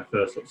guidance, when I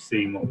first sort of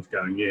seen what was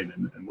going in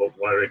and what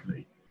worried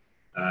me.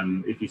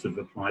 If you sort of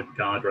applied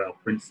the guardrail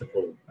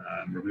principle,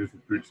 removal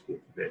principle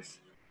to this,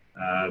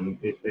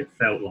 it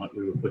felt like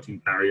we were putting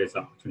barriers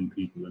up between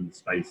people and the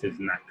spaces,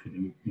 and that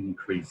could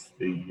increase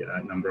the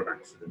number of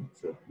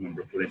accidents or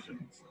number of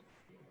collisions.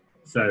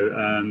 So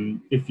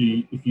if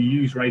you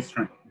use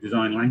racetrack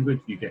design language,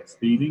 you get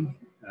speeding.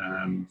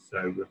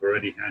 So we've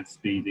already had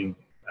speeding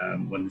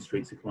when the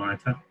streets are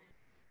quieter.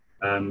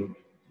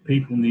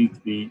 People need to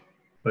be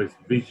both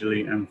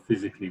visually and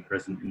physically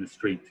present in the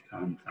street to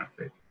calm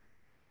traffic.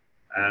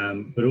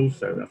 But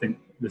also, I think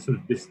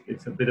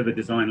it's a bit of a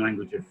design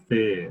language of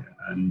fear,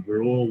 and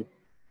we're all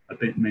a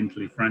bit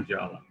mentally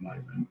fragile at the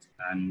moment,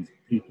 and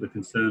people are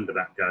concerned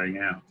about going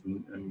out,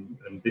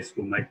 and this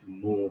will make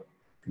them more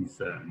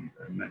concerned,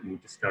 and that will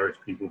discourage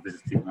people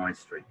visiting high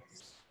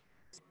streets.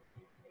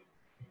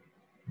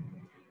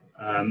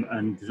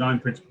 And design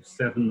principle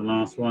 7, the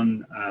last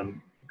one,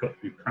 got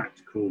to be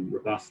practical,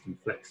 robust and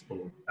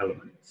flexible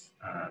elements.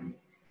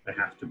 They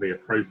have to be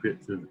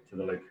appropriate to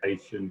the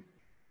location.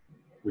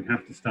 We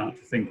have to start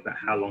to think about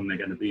how long they're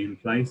going to be in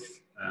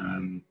place.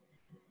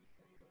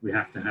 We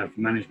have to have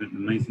management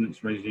and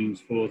maintenance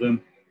regimes for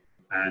them.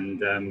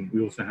 And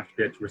we also have to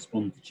be able to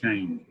respond to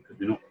change, because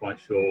we're not quite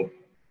sure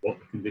what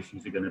the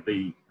conditions are going to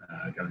be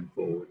going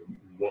forward and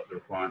what the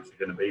requirements are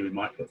going to be. We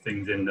might put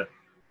things in that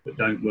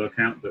don't work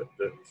out,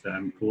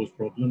 that cause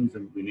problems,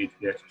 and we need to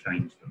be able to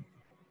change them.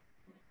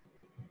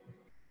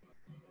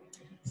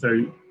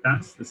 So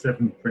that's the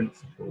 7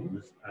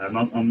 principles.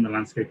 I'm the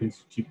Landscape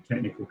Institute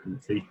Technical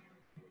Committee,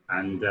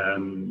 and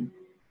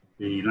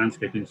the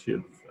Landscape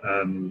Institute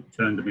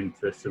turned them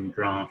into some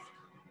draft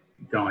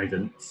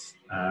guidance,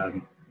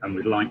 and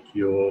we'd like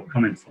your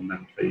comments on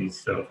that, please.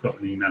 So I've got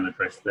an email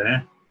address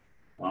there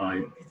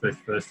by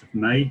 31st of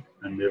May,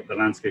 and the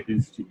Landscape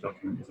Institute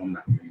document is on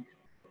that link.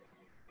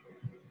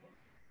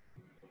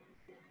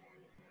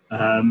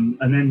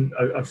 And then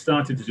I've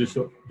started to just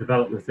sort of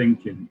develop the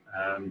thinking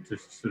to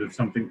sort of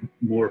something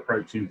more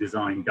approaching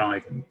design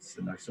guidance,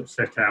 and I sort of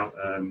set out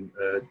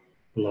a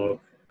blog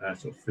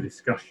sort of for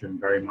discussion,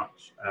 very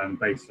much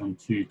based on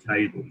 2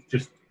 tables,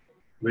 just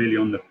really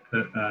on the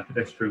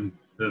pedestrian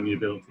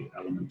permeability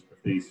element of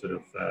these sort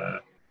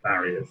of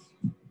barriers.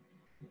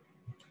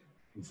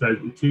 And so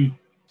the 2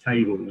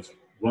 tables,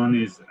 one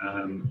is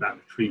about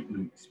the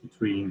treatments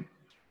between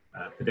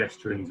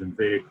pedestrians and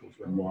vehicles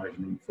when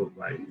widening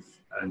footways,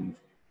 and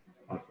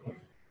I've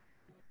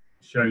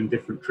shown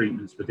different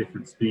treatments for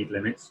different speed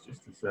limits,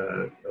 just as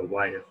a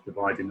way of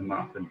dividing them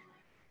up. And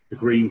the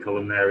green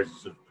column there is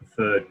sort of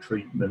preferred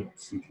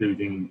treatments,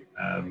 including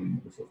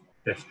the sort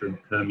of pedestrian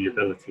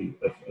permeability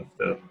of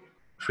the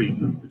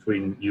treatment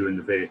between you and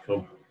the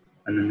vehicle.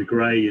 And then the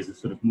grey is a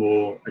sort of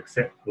more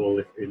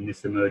acceptable in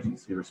this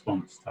emergency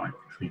response type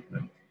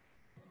treatment.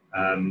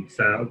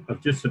 So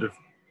I've just sort of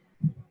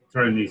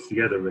thrown these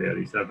together,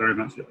 really. So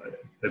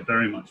they're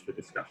very much for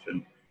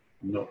discussion,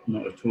 not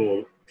at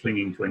all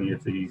clinging to any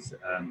of these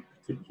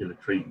particular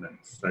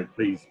treatments. So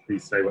please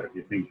say whatever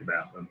you think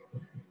about them.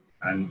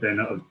 And then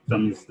I've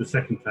done the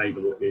second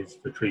table is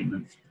for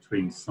treatments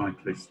between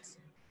cyclists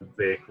and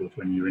vehicles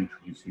when you're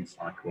introducing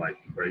cycleway,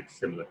 a very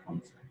similar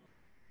concept.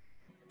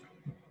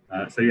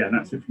 So yeah,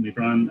 that's it from me,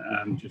 Brian.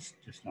 Just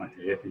like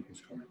to hear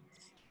people's comments.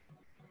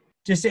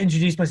 Just to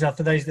introduce myself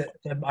for those that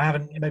I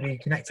haven't maybe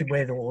connected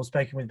with or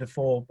spoken with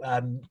before,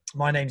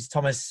 my name's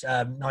Thomas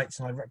Knights,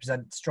 and I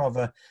represent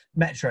Strava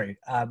Metro,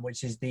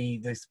 which is the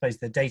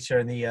data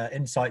and the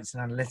insights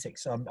and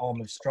analytics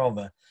arm of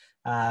Strava.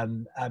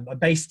 I'm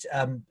based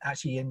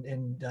actually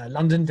in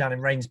London, down in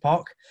Rains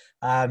Park,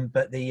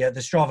 but the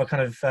Strava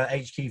kind of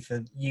HQ for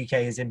UK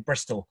is in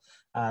Bristol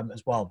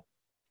as well.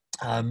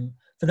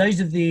 For those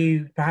of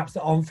you perhaps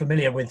that aren't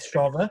familiar with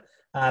Strava,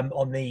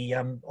 on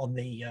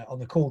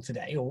the call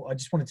today, or I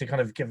just wanted to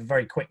kind of give a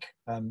very quick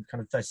kind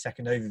of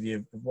 30-second overview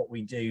of what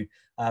we do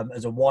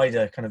as a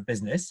wider kind of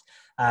business.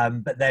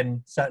 But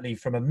then certainly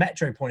from a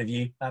Metro point of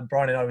view,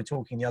 Brian and I were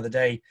talking the other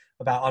day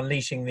about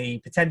unleashing the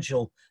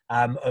potential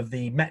of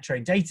the Metro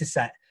data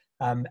set,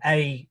 in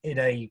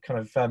a kind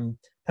of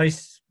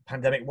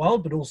post-pandemic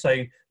world, but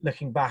also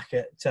looking back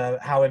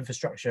at how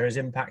infrastructure has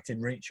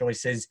impacted route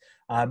choices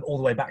all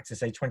the way back to,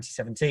 say,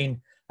 2017,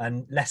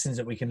 and lessons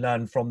that we can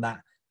learn from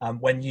that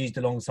when used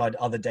alongside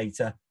other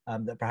data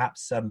that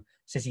perhaps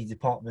city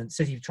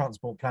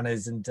transport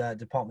planners and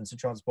departments of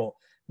transport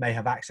may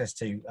have access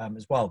to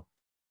as well.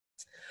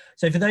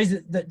 So for those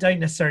that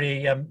don't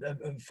necessarily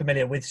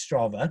familiar with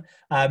Strava,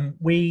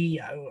 we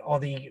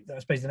are I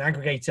suppose, an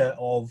aggregator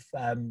of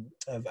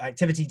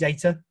activity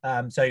data.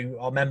 So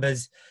our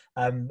members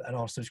and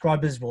our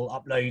subscribers will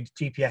upload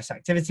GPS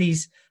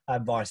activities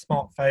via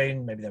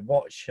smartphone, maybe their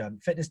watch,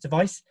 fitness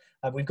device.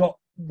 We've got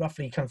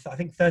roughly kind of, I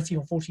think, 13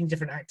 or 14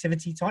 different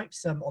activity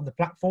types on the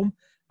platform.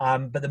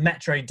 But the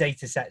Metro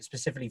data set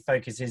specifically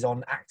focuses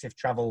on active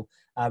travel,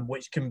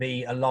 which can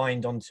be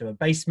aligned onto a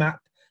base map.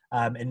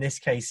 In this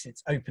case,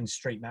 it's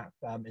OpenStreetMap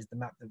is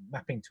the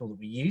mapping tool that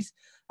we use.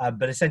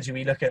 But essentially,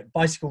 we look at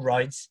bicycle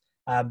rides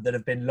that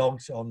have been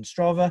logged on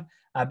Strava,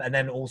 and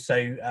then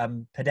also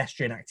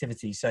pedestrian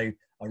activity. So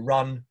a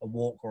run, a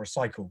walk, or a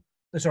cycle.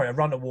 Sorry, a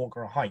run, a walk,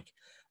 or a hike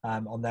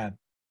on there.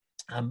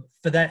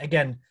 For that,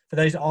 again, for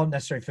those that aren't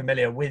necessarily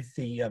familiar with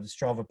the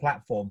Strava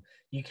platform,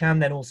 you can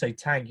then also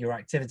tag your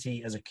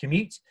activity as a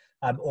commute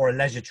or a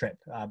leisure trip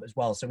as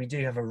well. So we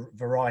do have a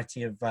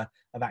variety of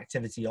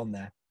activity on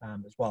there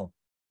as well.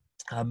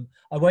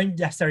 I won't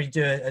necessarily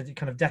do a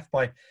kind of death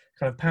by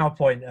kind of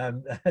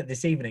PowerPoint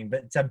this evening,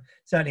 but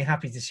certainly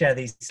happy to share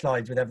these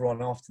slides with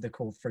everyone after the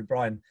call through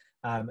Brian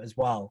as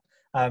well.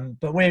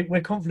 But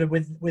we're confident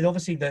with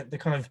obviously the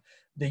kind of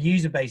the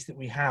user base that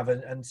we have,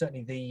 and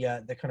certainly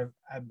the kind of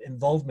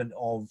involvement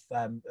of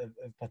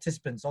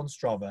participants on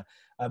Strava,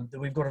 that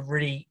we've got a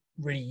really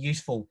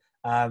useful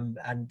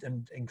and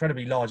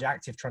incredibly large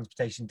active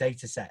transportation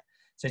data set.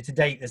 So to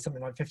date, there's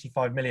something like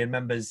 55 million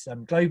members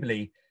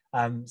globally.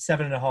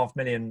 7.5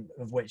 million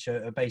of which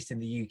are based in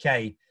the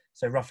UK.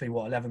 So roughly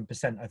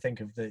 11% I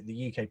think of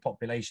the UK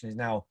population is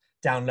now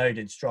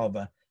downloaded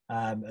Strava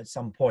at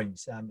some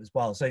point as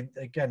well. So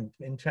again,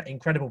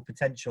 incredible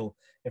potential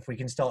if we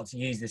can start to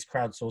use this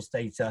crowdsourced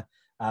data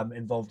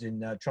involved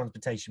in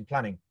transportation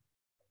planning.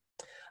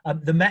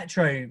 The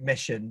Metro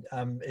mission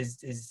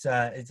is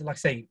like I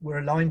say, we're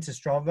aligned to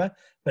Strava,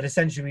 but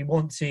essentially we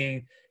want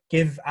to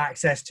give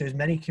access to as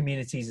many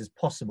communities as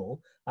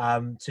possible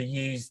to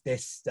use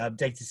this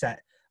data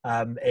set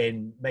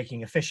in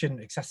making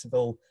efficient,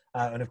 accessible,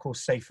 and of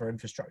course safer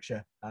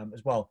infrastructure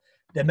as well.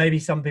 There may be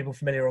some people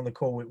familiar on the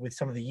call with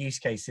some of the use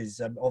cases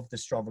of the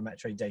Strava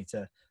Metro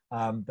data,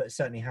 but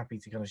certainly happy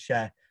to kind of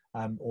share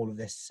all of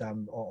this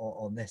on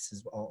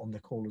the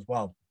call as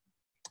well.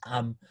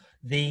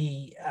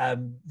 The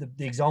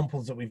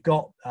examples that we've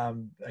got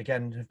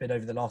again have been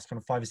over the last kind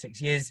of 5 or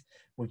 6 years.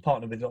 We've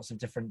partnered with lots of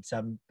different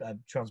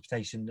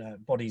transportation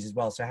bodies as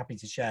well, so happy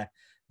to share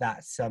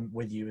that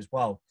with you as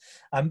well.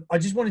 I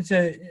just wanted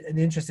to, in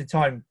the interest of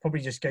time,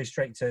 probably just go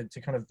straight to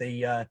kind of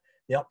the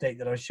update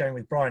that I was sharing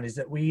with Brian, is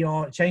that we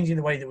are changing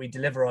the way that we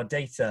deliver our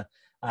data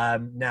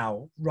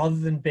now. Rather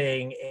than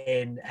being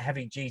in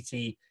heavy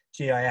duty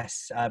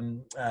GIS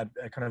kind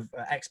of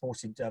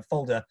exported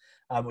folder,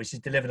 which is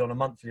delivered on a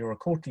monthly or a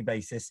quarterly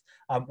basis,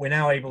 we're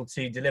now able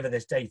to deliver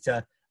this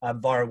data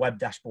via a web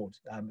dashboard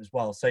as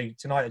well. So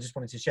tonight I just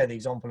wanted to share the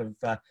example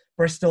of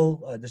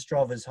Bristol, the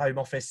Strava's home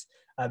office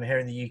here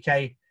in the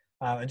UK,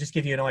 and just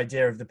give you an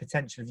idea of the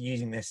potential of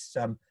using this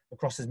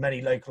across as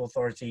many local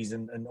authorities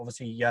and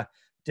obviously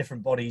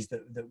different bodies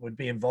that would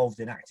be involved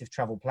in active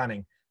travel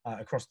planning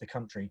across the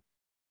country.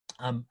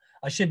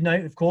 I should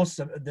note, of course,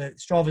 that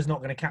Strava is not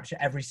going to capture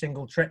every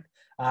single trip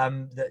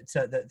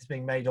that's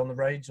being made on the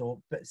roads,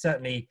 but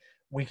certainly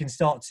we can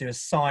start to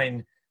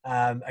assign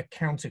a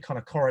counter kind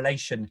of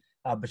correlation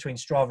between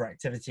Strava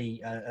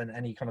activity and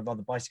any kind of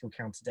other bicycle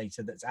counter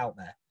data that's out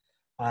there.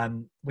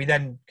 We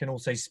then can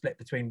also split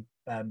between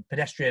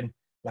pedestrian,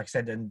 like I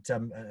said, and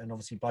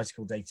obviously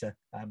bicycle data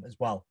as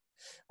well.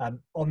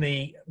 On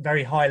the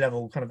very high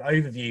level kind of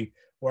overview,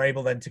 we're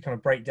able then to kind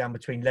of break down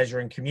between leisure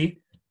and commute.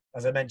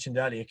 As I mentioned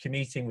earlier,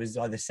 commuting was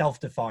either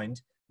self-defined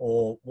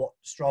or what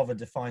Strava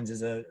defines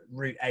as a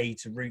route A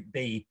to route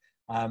B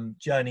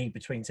journey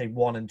between, say,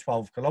 1 and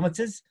 12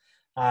 kilometers.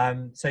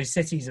 So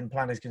cities and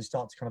planners can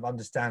start to kind of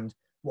understand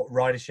what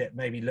ridership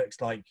maybe looks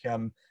like,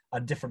 and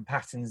different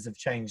patterns have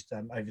changed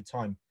over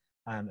time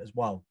as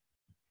well.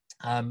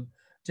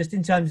 Just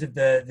in terms of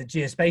the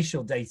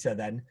geospatial data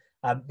then,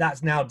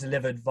 that's now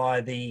delivered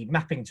via the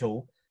mapping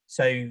tool.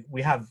 So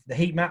we have the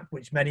heat map,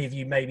 which many of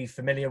you may be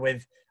familiar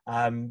with.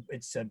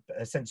 It's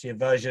essentially a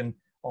version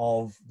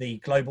of the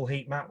global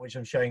heat map, which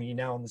I'm showing you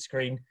now on the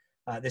screen.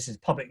 This is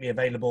publicly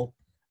available,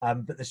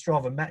 but the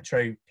Strava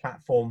Metro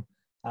platform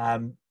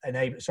the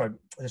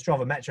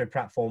Strava Metro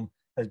platform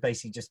has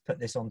basically just put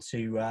this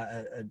onto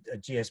a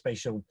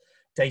geospatial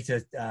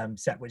data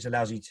set which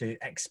allows you to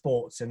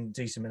export and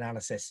do some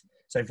analysis.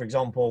 So for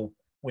example,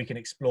 we can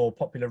explore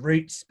popular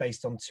routes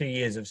based on 2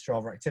 years of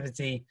Strava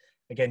activity.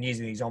 Again,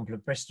 using the example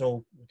of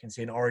Bristol, we can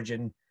see an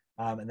origin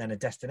and then a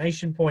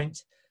destination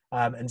point,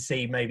 and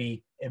see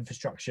maybe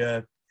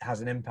infrastructure has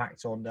an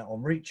impact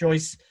on route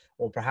choice,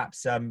 or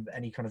perhaps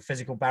any kind of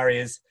physical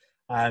barriers.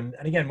 And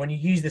again, when you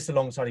use this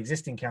alongside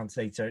existing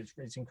counter data,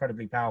 it's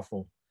incredibly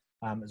powerful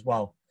as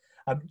well.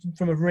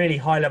 From a really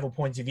high level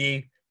point of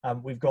view,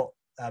 we've got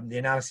the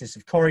analysis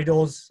of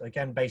corridors,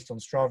 again, based on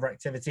Strava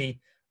activity.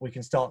 We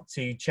can start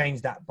to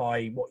change that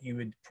by what you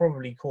would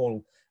probably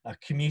call a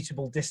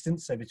commutable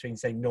distance, so between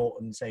say 0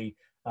 and say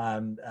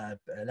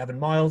 11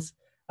 miles,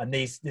 and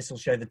this will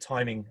show the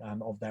timing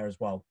of there as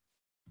well.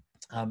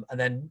 And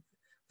then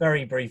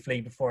very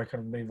briefly, before I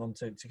kind of move on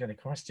to kind of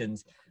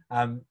questions,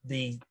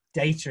 the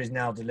data is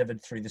now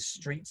delivered through the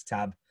Streets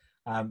tab,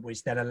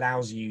 which then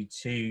allows you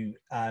to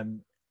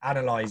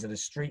analyze at a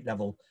street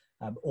level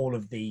all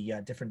of the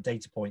different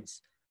data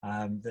points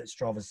that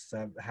Strava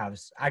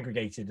has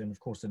aggregated and of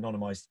course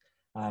anonymized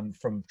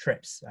from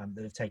trips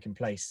that have taken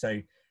place. So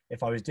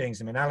if I was doing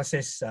some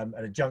analysis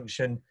at a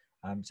junction,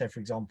 so for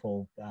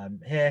example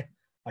here,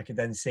 I could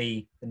then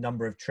see the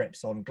number of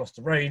trips on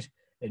Gloucester Road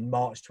in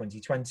March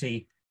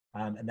 2020,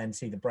 and then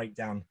see the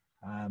breakdown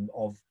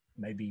of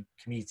maybe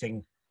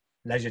commuting,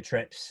 leisure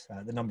trips,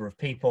 the number of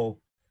people,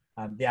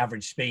 the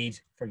average speed,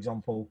 for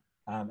example,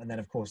 and then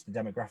of course the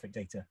demographic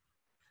data.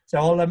 So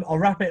I'll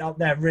wrap it up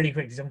there really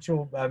quickly. I'm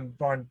sure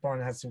Brian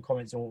has some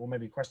comments or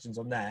maybe questions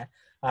on there.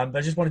 But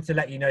I just wanted to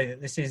let you know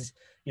that this is,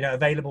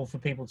 available for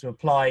people to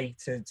apply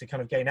to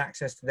kind of gain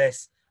access to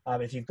this.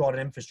 If you've got an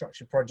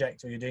infrastructure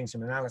project or you're doing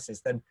some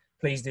analysis, then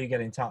please do get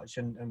in touch,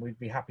 and we'd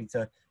be happy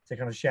to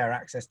kind of share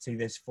access to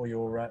this for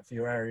your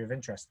area of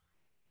interest.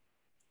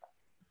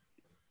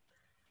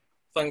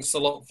 Thanks a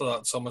lot for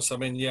that, Thomas. I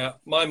mean, yeah,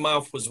 my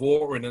mouth was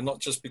watering, and not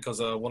just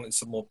because I wanted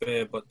some more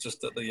beer, but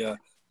just at the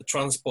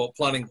transport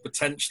planning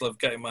potential of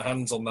getting my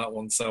hands on that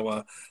one.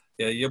 So,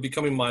 yeah, you're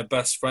becoming my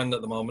best friend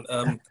at the moment.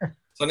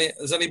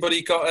 Has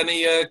anybody got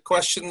any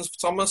questions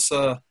for Thomas?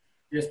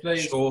 Yes,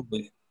 please.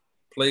 Surely.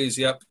 Please,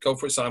 yep, go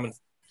for it, Simon.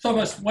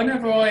 Thomas,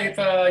 whenever I've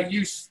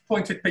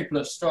pointed people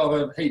at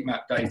Strava heat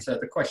map data,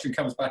 the question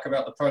comes back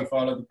about the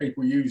profile of the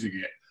people using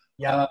it.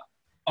 Yeah.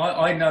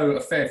 I know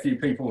a fair few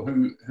people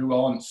who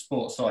aren't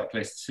sports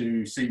cyclists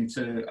who seem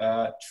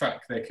to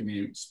track their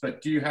commutes,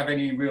 but do you have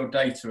any real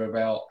data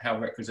about how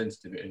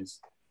representative it is?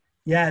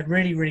 Yeah,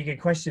 really, really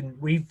good question.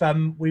 We've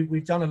done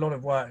a lot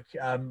of work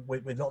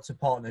with lots of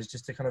partners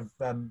just to kind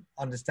of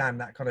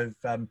understand that kind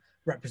of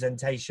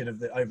representation of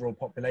the overall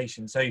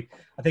population. So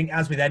I think,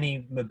 as with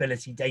any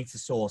mobility data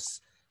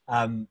source,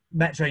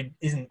 Metro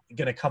isn't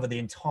going to cover the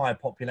entire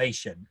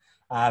population.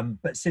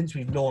 But since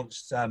we've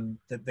launched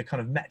the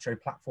kind of Metro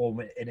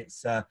platform in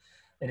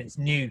its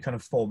new kind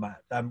of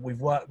format,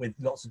 we've worked with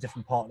lots of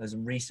different partners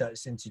and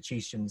research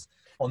institutions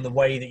on the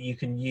way that you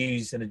can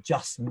use and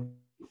adjust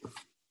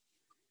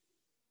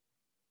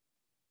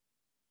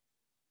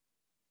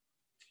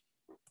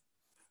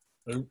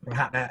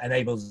perhaps that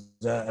enables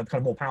a kind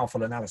of more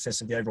powerful analysis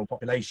of the overall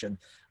population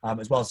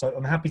as well. So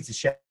I'm happy to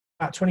share.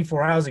 About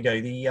 24 hours ago,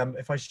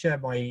 if I share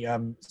my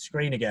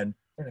screen again,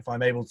 I don't know if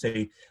I'm able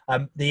to,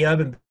 the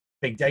Urban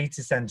Big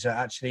Data Center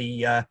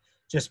actually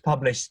just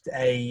published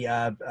a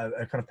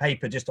kind of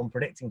paper just on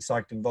predicting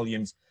cycling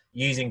volumes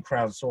using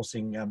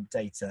crowdsourcing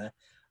data,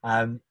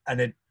 and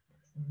it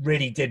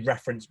really did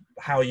reference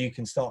how you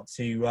can start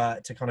to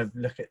kind of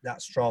look at that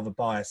Strava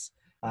bias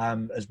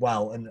as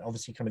well, and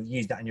obviously kind of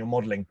use that in your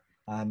modelling.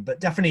 But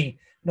definitely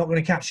not going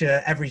to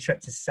capture every trip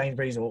to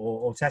Sainsbury's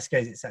or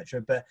Tesco's,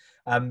 etc. But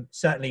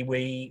certainly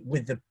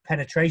with the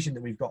penetration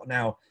that we've got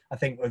now, I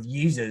think of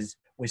users,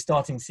 we're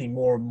starting to see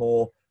more and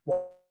more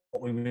what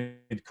we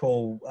would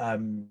call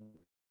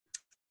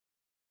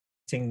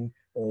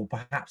or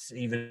perhaps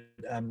even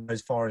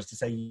as far as to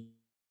say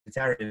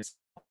areas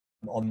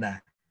on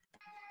there.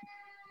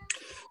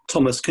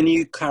 Thomas, can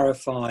you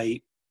clarify,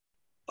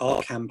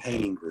 are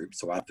campaigning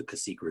groups or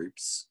advocacy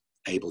groups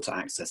able to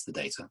access the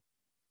data?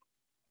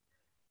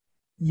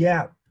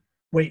 Yeah,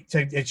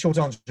 so the short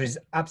answer is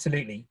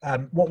absolutely.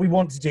 What we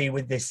want to do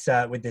with this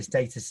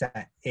data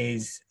set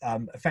is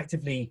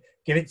effectively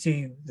give it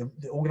to the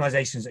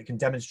organisations that can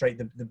demonstrate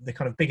the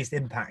kind of biggest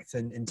impact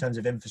in terms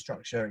of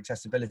infrastructure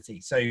accessibility.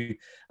 So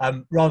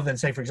rather than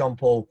say, for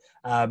example,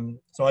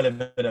 so I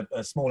live in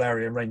a small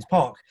area in Rains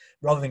Park,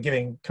 rather than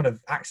giving kind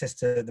of access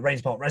to the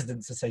Rains Park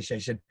Residents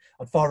Association,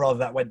 I'd far rather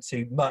that went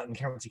to Merton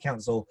County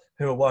Council,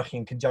 who are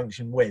working in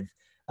conjunction with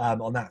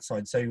on that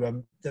side.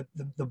 So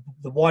the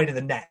wider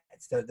the net,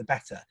 the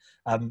better.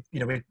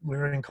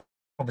 We're in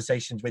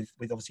conversations with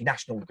obviously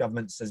national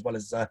governments as well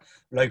as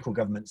local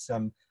governments,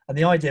 and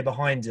the idea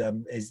behind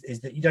is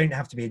that you don't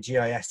have to be a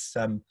GIS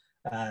kind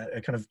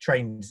of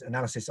trained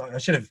analysis. I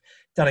should have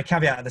done a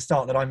caveat at the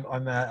start that I'm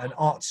an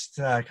arts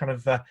kind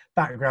of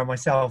background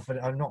myself, and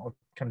I'm not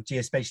kind of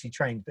geospatially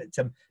trained, but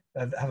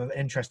have an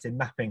interest in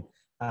mapping.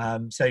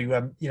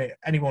 So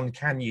anyone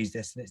can use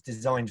this, and it's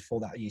designed for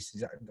that use.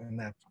 Exactly.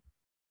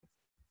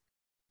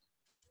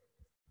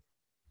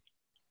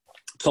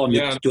 Tom,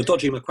 Yeah. you're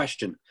dodging my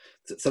question.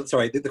 So,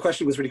 sorry, the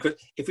question was really quick.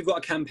 If we've got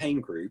a campaign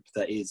group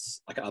that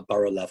is like at a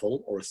borough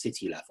level or a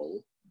city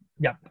level,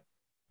 Yeah.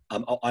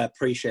 I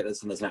appreciate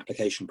there's an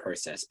application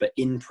process, but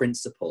in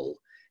principle,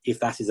 if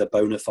that is a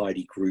bona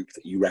fide group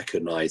that you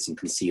recognise and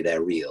can see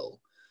they're real,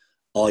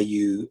 do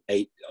you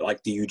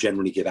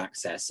generally give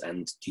access,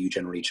 and do you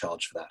generally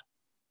charge for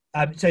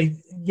that? So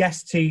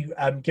yes to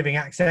giving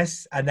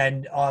access, and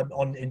then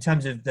in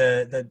terms of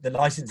the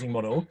licensing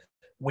model,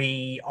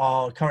 we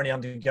are currently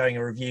undergoing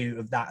a review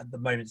of that at the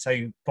moment.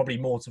 So probably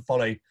more to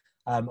follow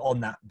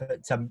on that.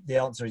 But the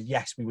answer is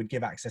yes, we would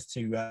give access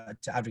to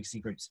advocacy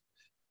groups.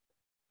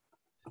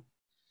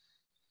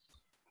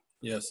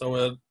 Yeah.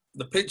 So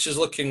the picture's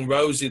looking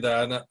rosy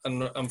there,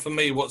 and for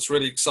me, what's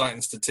really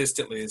exciting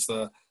statistically is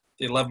the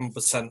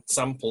 11%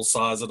 sample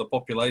size of the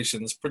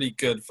population is pretty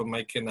good for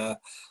making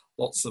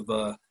lots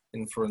of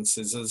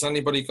inferences. Has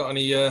anybody got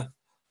any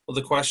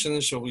other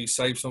questions? Shall we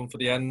save some for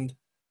the end?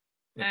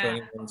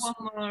 One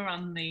more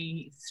on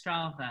the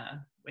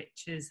Strava,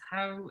 which is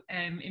how,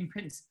 in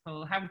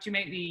principle, how would you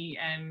make the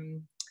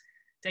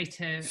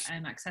data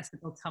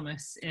accessible,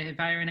 Thomas,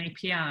 via an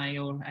API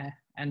or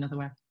another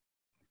way?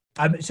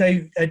 So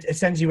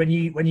essentially,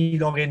 when you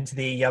log into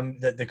the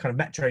kind of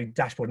Metro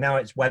dashboard, now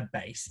it's web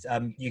based.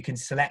 You can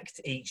select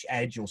each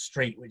edge or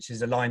street which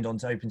is aligned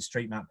onto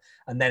OpenStreetMap,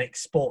 and then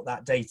export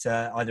that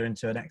data either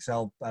into an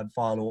Excel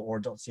file or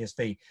a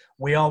 .csv.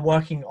 We are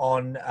working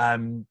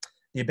on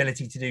the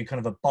ability to do kind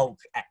of a bulk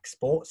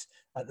export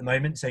at the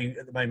moment. So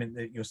at the moment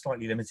you're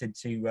slightly limited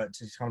to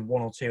kind of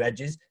one or two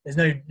edges.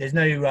 There's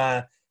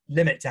no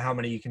limit to how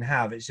many you can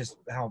have. It's just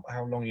how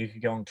long you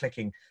could go on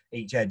clicking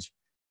each edge.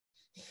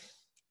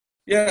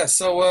 Yeah,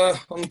 so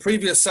on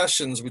previous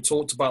sessions we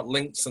talked about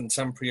links and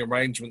temporary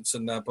arrangements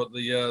in there, but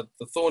the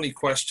thorny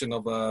question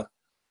of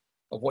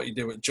what you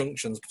do at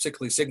junctions,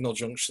 particularly signal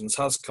junctions,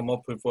 has come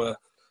up with where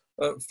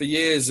for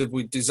years if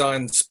we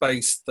designed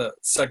space that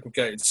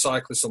segregated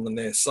cyclists on the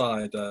near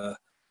side,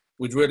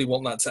 we'd really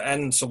want that to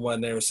end somewhere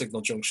near a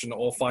signal junction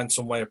or find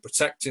some way of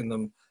protecting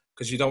them,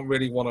 because you don't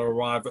really want to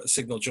arrive at a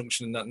signal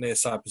junction in that near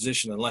side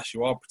position unless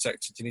you are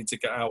protected. You need to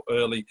get out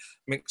early,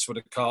 mix with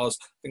the cars,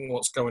 think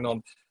what's going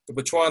on.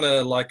 We're trying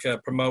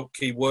to promote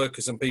key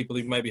workers and people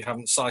who maybe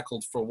haven't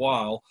cycled for a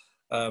while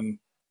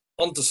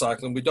onto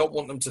cycling. We don't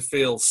want them to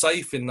feel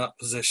safe in that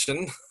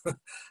position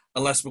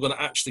unless we're going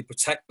to actually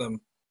protect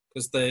them,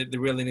 because they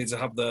really need to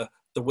have the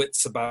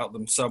wits about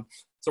them. So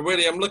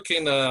really, I'm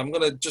looking. I'm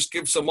going to just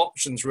give some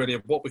options really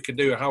of what we can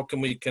do. How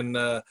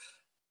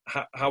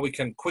we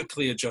can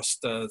quickly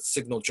adjust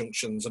signal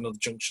junctions and other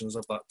junctions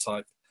of that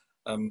type.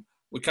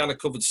 We kind of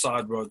covered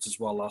side roads as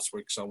well last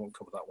week, so I won't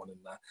cover that one in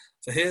there.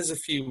 So here's a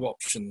few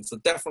options. So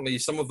definitely,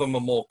 some of them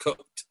are more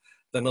cooked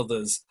than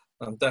others.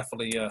 I'm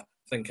definitely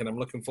I'm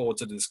looking forward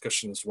to the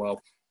discussion as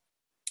well.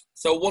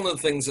 So one of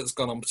the things that's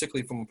gone on,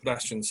 particularly from a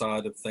pedestrian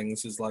side of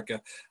things, is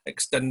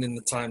extending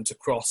the time to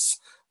cross,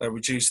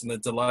 reducing the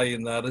delay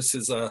in there. This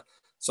is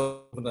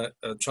something that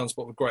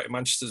Transport for Greater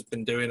Manchester has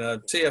been doing.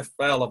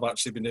 TfL have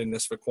actually been doing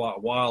this for quite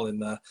a while in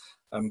there.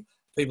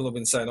 People have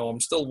been saying, oh, I'm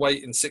still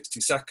waiting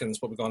 60 seconds,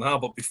 but we're going,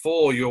 but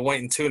before you were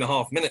waiting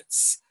 2.5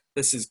 minutes.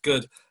 This is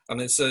good.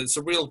 And it's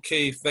a real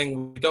key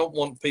thing. We don't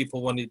want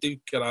people, when you do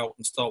get out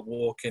and start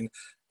walking,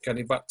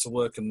 getting back to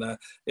work in there,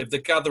 if they're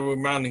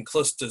gathering around in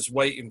clusters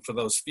waiting for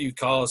those few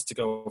cars to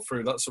go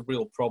through, that's a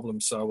real problem.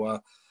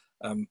 So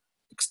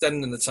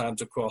extending the time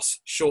to cross,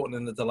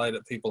 shortening the delay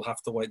that people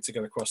have to wait to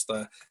get across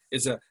there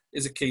is a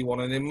key one.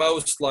 And in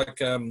most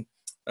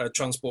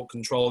transport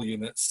control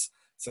units,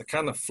 it's a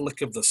kind of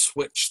flick of the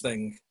switch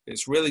thing.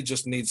 It really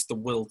just needs the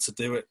will to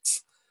do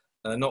it.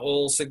 Not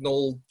all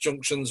signal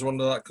junctions are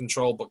under that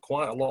control, but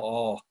quite a lot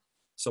are.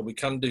 So we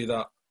can do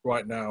that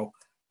right now.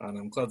 And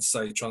I'm glad to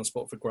say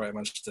Transport for Greater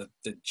Manchester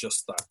did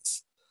just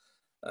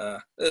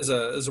that. There's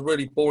a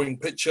really boring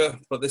picture,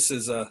 but this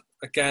is,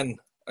 again,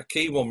 a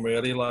key one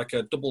really, like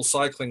a double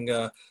cycling.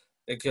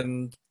 It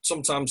can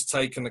sometimes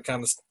take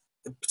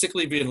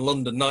particularly if you're in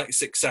London,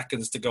 96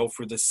 seconds to go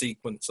through this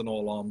sequence on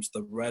all arms,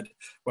 the red,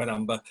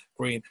 amber,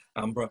 green,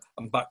 amber,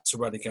 and back to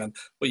red again.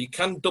 But you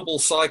can double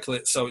cycle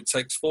it, so it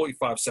takes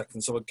 45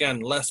 seconds. So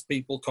again, less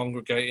people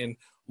congregating,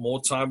 more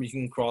time you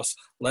can cross,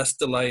 less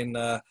delay in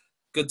there.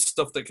 Good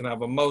stuff that can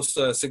have, and most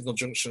signal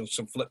junctions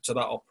can flip to that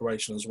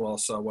operation as well.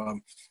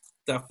 So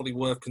definitely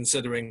worth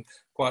considering.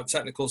 Quite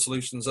technical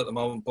solutions at the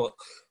moment, but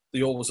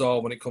they always are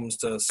when it comes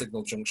to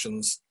signal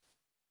junctions.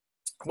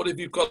 What if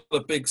you've got a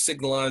big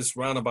signalised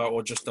roundabout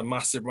or just a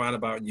massive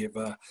roundabout and you've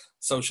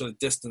socially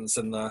distanced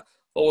in there?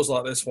 Always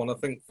like this one. I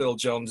think Phil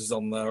Jones is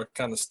on there. I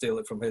kind of steal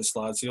it from his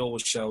slides. He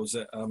always shows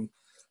it.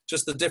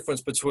 Just the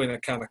difference between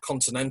a kind of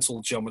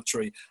continental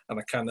geometry and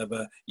a kind of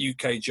a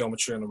UK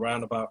geometry on a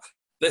roundabout.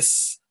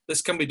 This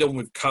can be done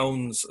with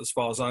cones as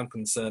far as I'm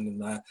concerned in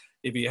there.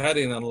 If you're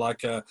heading on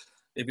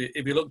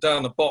if you look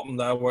down the bottom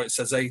there where it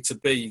says A to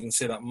B, you can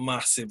see that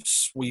massive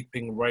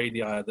sweeping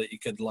radii that you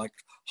could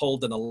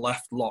hold in a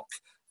left lock,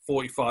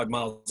 45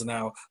 miles an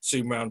hour,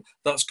 zoom around.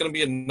 That's going to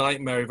be a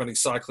nightmare if any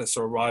cyclists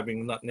are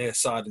arriving on that near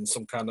side in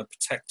some kind of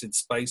protected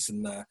space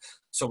in there.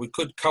 So we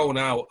could cone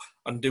out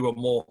and do a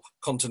more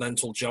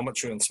continental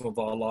geometry on some of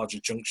our larger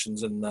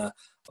junctions in there.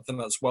 I think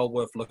that's well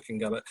worth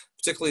looking at it,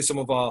 particularly some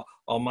of our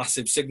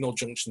massive signal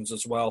junctions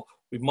as well.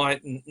 We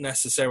mightn't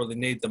necessarily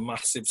need the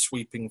massive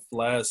sweeping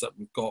flares that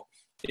we've got,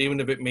 even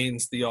if it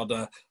means the odd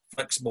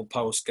flexible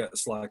post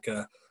gets like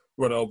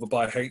run over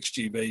by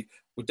HGV.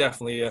 We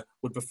definitely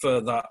would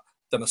prefer that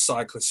than a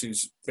cyclist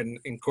who's been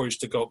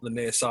encouraged to go up the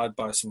near side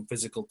by some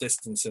physical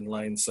distance in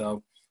lane.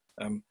 So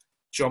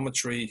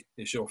geometry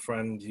is your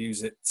friend,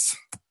 use it.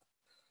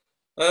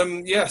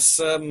 Yes,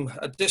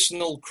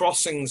 additional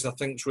crossings I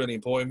think is really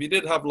important. If you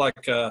did have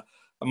like a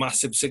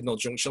massive signal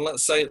junction,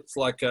 let's say it's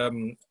like a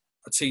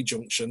T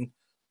junction,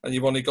 and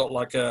you've only got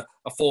like a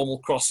formal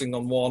crossing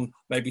on one,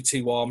 maybe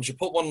two arms, you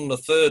put one on the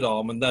third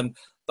arm, and then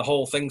the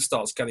whole thing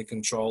starts getting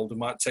controlled. It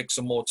might take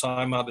some more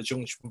time out of the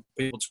junction for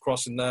people to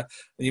cross in there.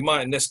 And you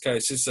might, in this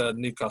case, this is a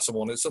Newcastle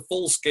one. It's a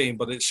full scheme,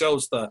 but it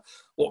shows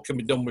what can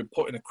be done with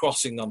putting a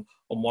crossing on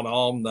one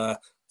arm there.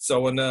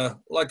 So, and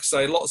like I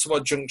say, lots of our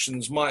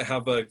junctions might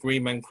have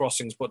green men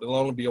crossings, but they'll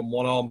only be on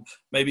one arm.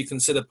 Maybe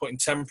consider putting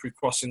temporary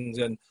crossings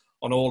in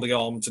on all the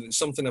arms. And it's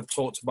something I've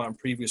talked about in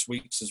previous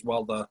weeks as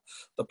well.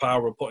 The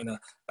power of putting a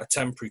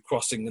temporary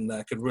crossing in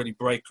there could really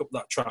break up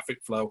that traffic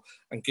flow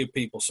and give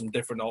people some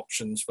different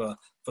options for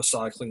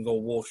cycling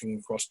or walking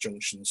across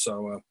junctions.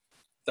 So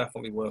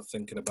definitely worth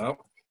thinking about.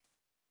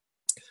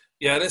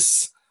 Yeah,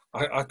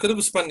 I could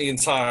have spent the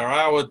entire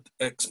hour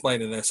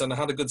explaining this, and I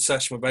had a good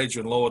session with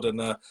Adrian Lord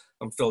and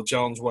Phil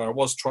Jones where I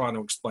was trying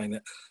to explain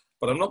it,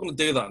 but I'm not going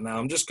to do that now.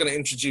 I'm just going to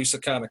introduce a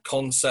kind of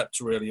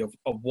concept really of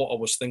what I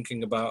was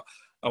thinking about.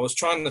 I was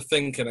trying to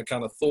think in a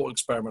kind of thought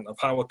experiment of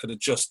how I could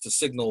adjust the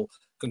signal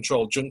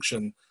control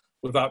junction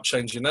without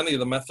changing any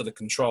of the method of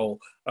control,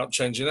 without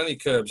changing any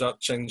curbs, without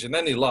changing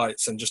any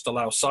lights, and just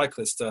allow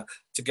cyclists to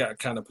get a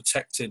kind of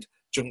protected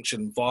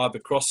junction vibe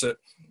across it.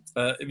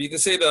 If you can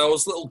see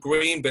those little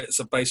green bits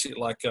are basically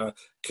like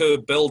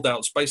curb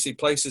build-outs, basically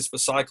places for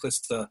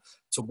cyclists to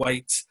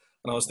wait.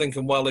 And I was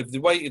thinking, well, if they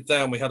waited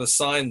there and we had a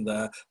sign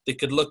there, they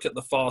could look at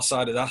the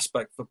far-sided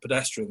aspect for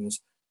pedestrians,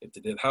 if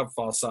they did have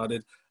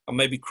far-sided, and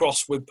maybe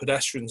cross with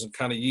pedestrians and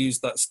kind of use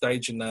that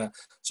stage in there.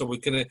 So we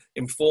can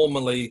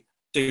informally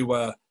do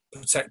a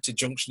protected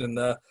junction in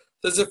there.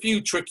 There's a few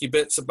tricky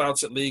bits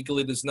about it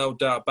legally, there's no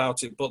doubt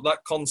about it, but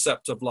that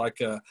concept of like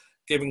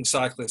giving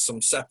cyclists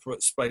some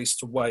separate space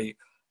to wait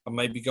and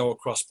maybe go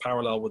across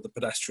parallel with the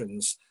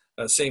pedestrians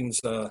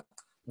seems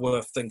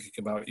worth thinking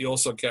about. You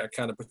also get a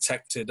kind of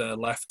protected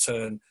left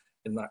turn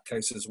in that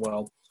case as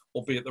well,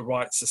 albeit the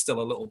rights are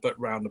still a little bit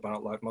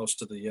roundabout like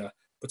most of the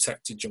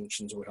protected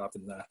junctions we have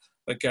in there.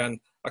 Again,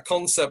 a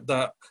concept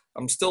that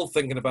I'm still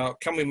thinking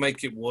about, can we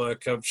make it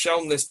work? I've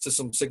shown this to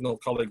some signal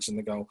colleagues and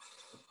they go,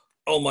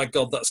 oh my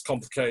God, that's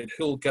complicated,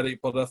 who'll get it?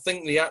 But I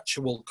think the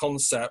actual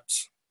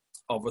concept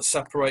of a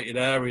separated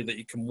area that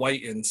you can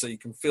wait in so you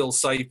can feel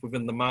safe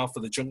within the mouth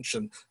of the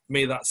junction, for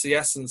me, that's the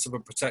essence of a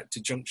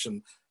protected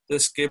junction.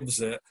 This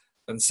gives it.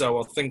 And so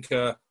I think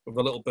with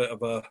a little bit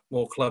of a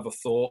more clever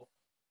thought,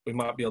 we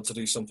might be able to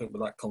do something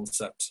with that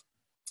concept.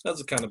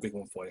 That's a kind of big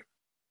one for you.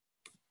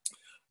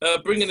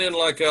 Bringing in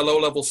like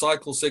low-level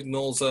cycle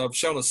signals. I've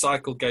shown a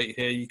cycle gate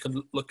here. You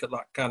can look at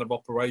that kind of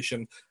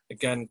operation.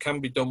 Again,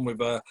 can be done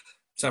with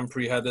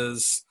temporary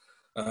headers,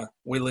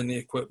 wheeling the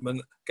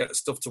equipment, get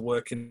stuff to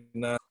work in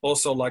there.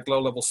 Also, like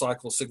low-level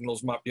cycle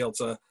signals might be able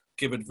to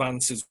give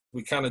advances.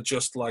 We can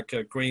adjust like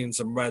greens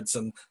and reds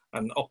and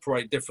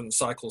operate different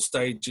cycle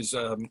stages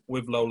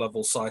with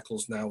low-level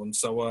cycles now. And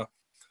so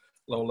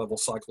low-level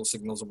cycle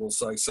signals, I will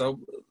say. So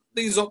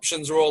these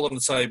options are all on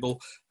the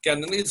table.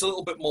 Again, it needs a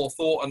little bit more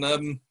thought.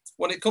 And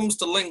when it comes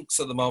to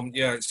links at the moment,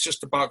 yeah, it's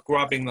just about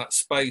grabbing that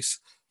space.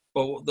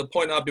 But the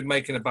point I've been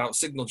making about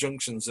signal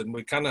junctions, and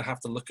we kind of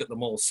have to look at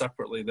them all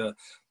separately.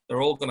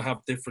 They're all going to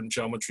have different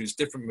geometries,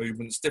 different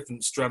movements,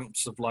 different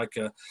strengths of like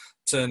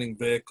turning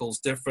vehicles,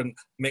 different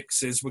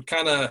mixes. We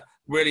kind of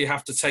really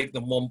have to take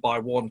them one by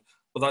one.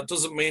 But that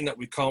doesn't mean that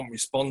we can't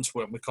respond to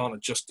it and we can't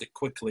adjust it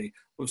quickly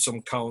with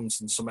some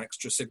cones and some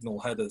extra signal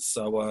headers.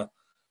 So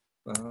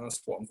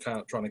that's what I'm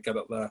kind of trying to get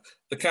at there.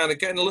 They're kind of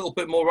getting a little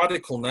bit more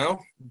radical now,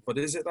 but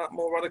is it that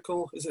more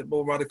radical? Is it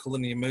more radical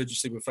than the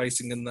emergency we're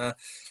facing in there?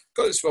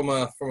 Got this from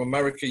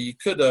America. You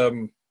could,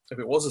 if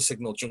it was a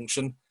signal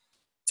junction,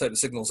 take the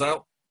signals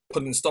out,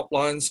 put in stop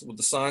lines with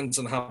the signs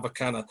and have a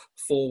kind of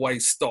four-way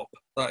stop.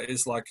 That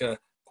is like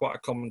quite a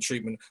common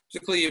treatment.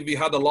 Particularly if you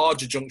had a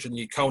larger junction,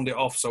 you coned it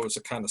off so it's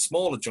a kind of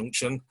smaller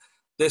junction.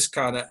 This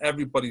kind of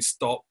everybody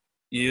stop,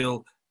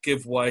 yield,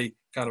 give way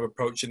kind of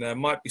approach in there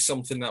might be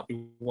something that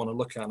we want to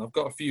look at. And I've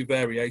got a few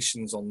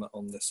variations on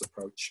this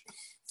approach.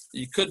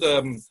 You could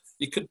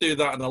do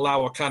that and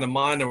allow a kind of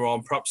minor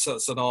arm, perhaps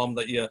that's an arm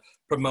that you're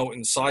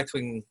promoting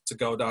cycling to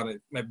go down.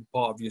 It may be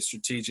part of your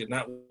strategic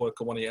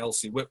network or one of your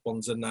LC whip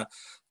ones in there,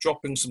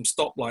 dropping some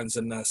stop lines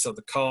in there so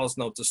the cars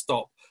know to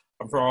stop,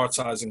 and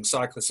prioritising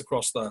cyclists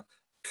across there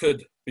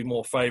could be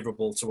more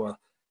favourable to a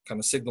kind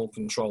of signal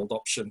controlled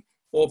option.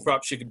 Or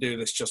perhaps you could do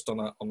this just on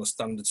a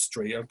standard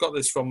street. I've got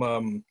this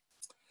from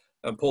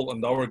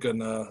Portland, Oregon.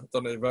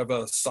 Don't know if you've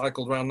ever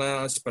cycled around there.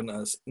 I spent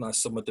a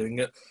nice summer doing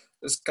it.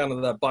 It's kind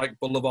of their bike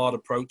boulevard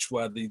approach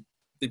where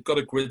they've got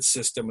a grid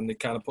system and they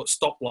kind of put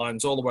stop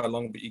lines all the way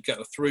along, but you get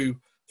a through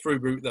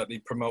route that they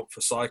promote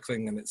for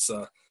cycling, and it's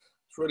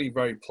really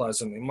very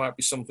pleasant. It might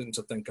be something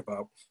to think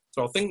about.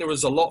 So I think there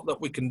is a lot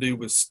that we can do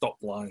with stop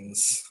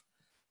lines.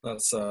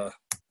 That's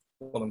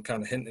what I'm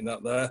kind of hinting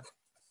at there.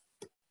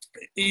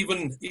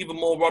 Even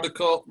more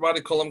radical.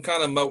 I'm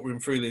kind of motoring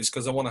through these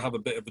because I want to have a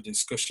bit of a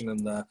discussion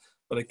in there.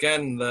 But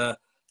again, that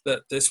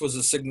this was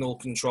a signal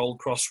controlled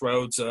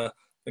crossroads. I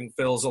think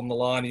Phil's on the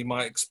line. He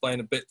might explain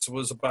a bit to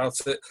us about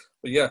it.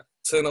 But yeah,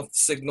 turn off the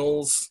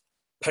signals,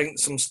 paint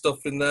some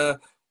stuff in there,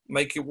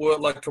 make it work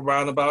like a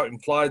roundabout,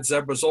 implied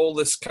zebras. All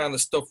this kind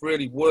of stuff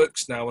really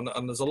works now,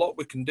 and there's a lot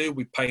we can do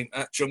with paint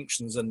at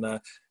junctions in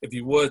there. If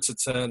you were to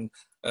turn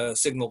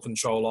signal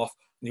control off,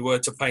 and you were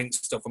to paint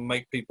stuff and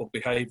make people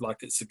behave like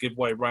it's a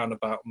giveaway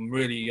roundabout, and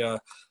really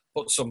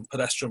put some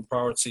pedestrian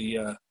priority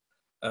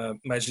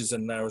measures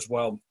in there as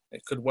well,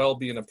 it could well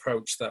be an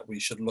approach that we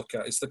should look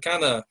at. It's the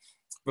kind of,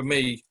 for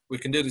me, we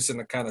can do this in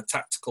a kind of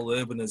tactical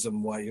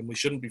urbanism way, and we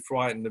shouldn't be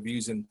frightened of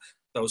using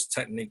those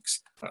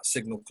techniques at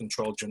signal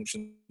control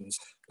junctions,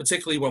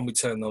 particularly when we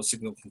turn those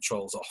signal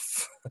controls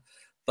off.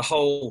 The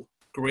whole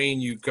green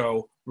you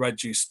go,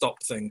 red you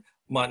stop thing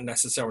might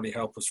necessarily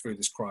help us through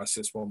this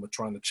crisis when we're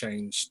trying to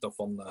change stuff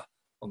on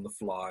the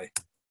fly.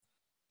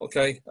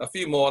 Okay, a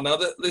few more. Now,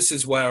 this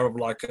is where I've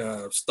like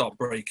start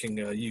breaking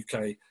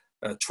UK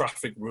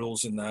traffic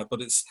rules in there,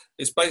 but it's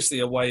basically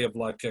a way of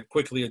like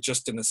quickly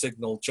adjusting a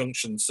signal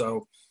junction.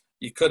 So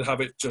you could have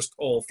it just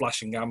all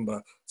flashing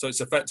amber. So it's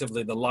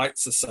effectively the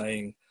lights are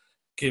saying,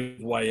 give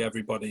way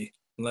everybody.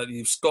 And that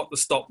you've got the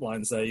stop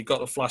lines there, you've got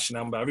the flashing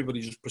amber,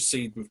 everybody just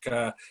proceed with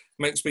care. It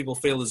makes people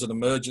feel there's an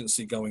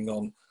emergency going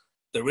on.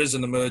 There is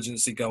an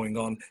emergency going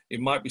on.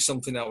 It might be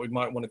something that we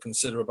might want to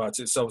consider about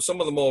it. So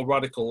some of the more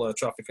radical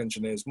traffic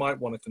engineers might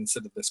want to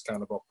consider this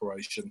kind of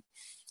operation.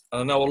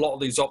 And I know a lot of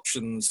these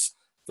options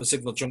for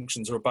signal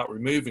junctions are about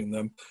removing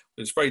them,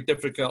 but it's very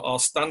difficult. Our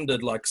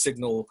standard like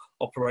signal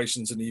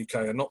operations in the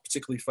UK are not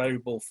particularly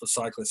favourable for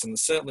cyclists, and they're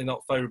certainly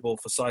not favourable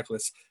for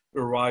cyclists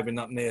who arrive in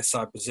that near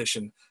side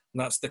position.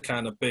 And that's the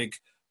kind of big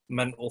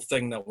mental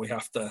thing that we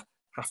have to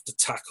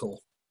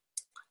tackle,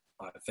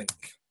 I think.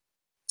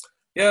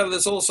 Yeah,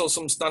 there's also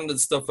some standard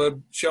stuff.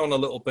 I've shown a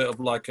little bit of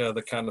like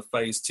the kind of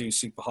phase 2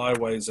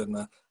 superhighways and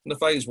the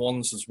phase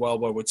 1s as well,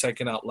 where we're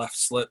taking out left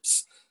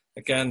slips.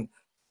 Again,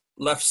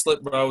 left slip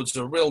roads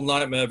are a real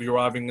nightmare if you're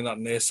arriving in that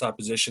near side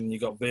position.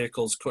 You've got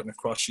vehicles cutting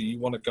across you. You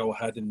want to go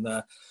ahead in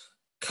there,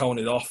 cone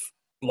it off,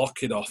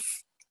 block it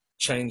off,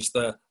 change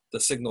the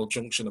signal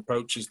junction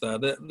approaches there.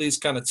 These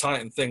kind of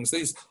tighten things.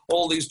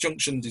 All these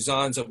junction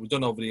designs that we've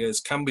done over the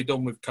years can be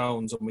done with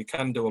cones, and we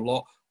can do a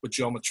lot with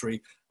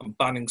geometry and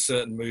banning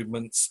certain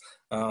movements.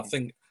 I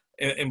think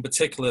in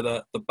particular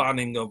the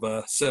banning of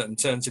certain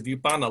turns. If you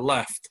ban a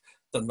left,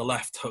 then the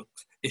left hook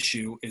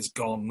issue is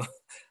gone.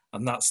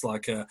 And that's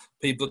like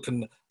people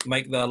can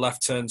make their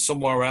left turn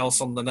somewhere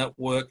else on the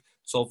network.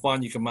 So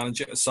fine, you can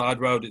manage it a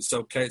side road. It's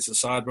okay. It's a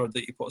side road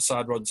that you put a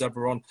side road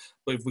zebra on.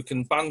 But if we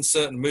can ban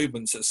certain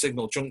movements at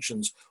signal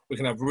junctions, we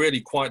can have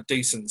really quite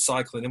decent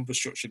cycling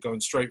infrastructure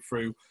going straight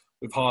through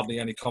with hardly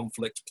any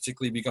conflict,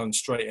 particularly if you're going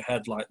straight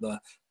ahead like the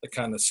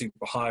kind of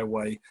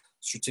superhighway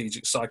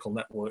strategic cycle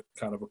network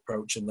kind of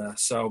approach in there.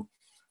 So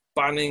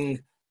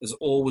banning has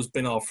always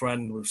been our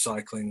friend with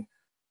cycling.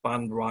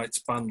 Banned rights,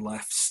 banned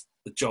lefts,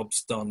 the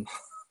job's done.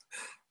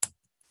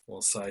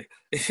 We'll say.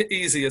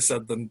 Easier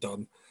said than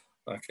done.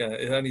 Like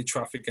any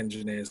traffic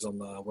engineers on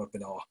the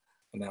webinar are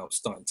now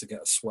starting to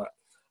get a sweat.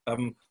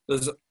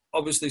 There's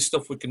obviously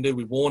stuff we can do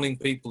with warning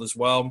people as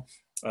well.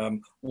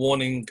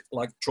 Warning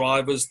like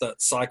drivers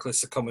that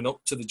cyclists are coming up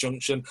to the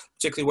junction,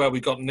 particularly where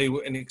we've got new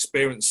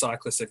inexperienced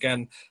cyclists.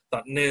 Again,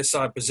 that near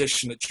side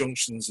position at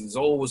junctions is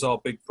always our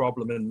big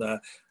problem in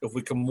there. If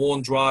we can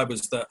warn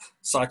drivers that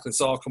cyclists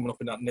are coming up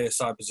in that near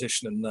side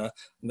position, and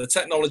the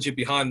technology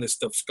behind this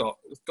stuff's got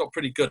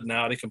pretty good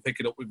now. They can pick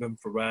it up with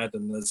infrared,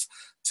 and there's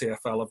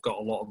TfL have got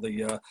a lot of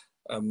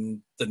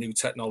the new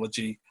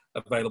technology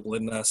available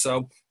in there.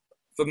 So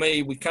for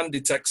me, we can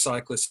detect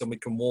cyclists and we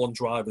can warn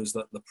drivers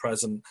that they're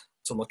present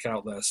to look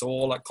out there. So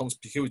all that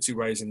conspicuity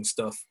raising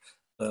stuff,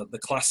 the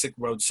classic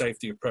road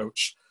safety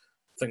approach,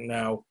 I think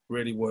now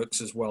really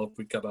works as well if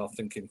we get our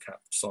thinking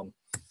caps on.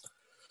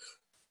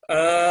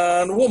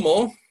 And one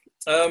more,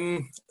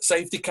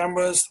 safety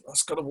cameras,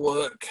 that's got to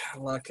work,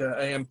 like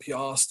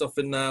AMPR stuff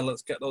in there.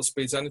 Let's get those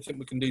speeds, anything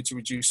we can do to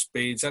reduce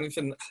speeds,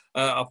 anything.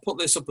 I'll put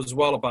this up as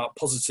well about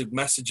positive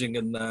messaging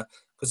in there,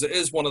 because it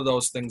is one of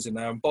those things in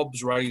there, and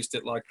Bob's raised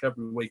it like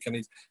every week,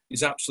 and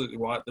he's absolutely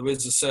right. There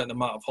is a certain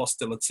amount of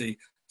hostility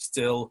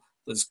still.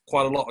 There's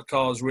quite a lot of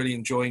cars really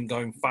enjoying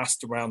going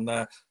fast around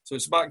there. So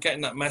it's about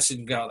getting that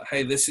message out,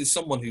 hey, this is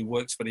someone who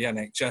works for the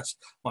NHS,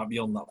 might be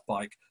on that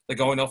bike. They're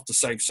going off to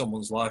save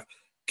someone's life.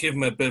 Give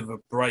them a bit of a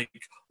break.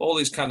 All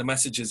these kind of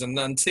messages. And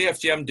then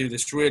TFGM do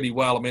this really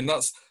well. I mean,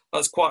 that's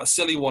quite a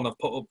silly one I've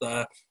put up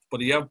there.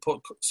 but he have put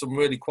some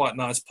really quite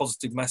nice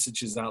positive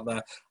messages out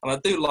there. And I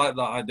do like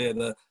that idea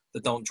that the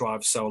don't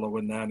drive solo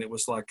in there. And it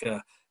was like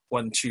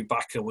when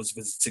Chewbacca was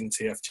visiting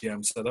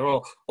TFGM. So they're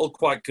all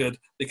quite good.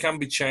 They can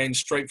be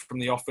changed straight from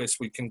the office.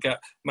 We can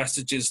get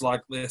messages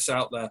like this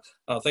out there.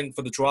 I think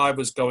for the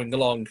drivers going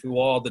along, who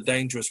are the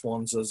dangerous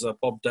ones, as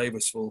Bob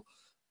Davis will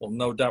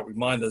no doubt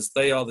remind us,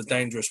 they are the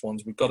dangerous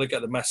ones. We've got to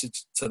get the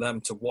message to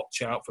them to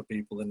watch out for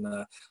people in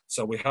there.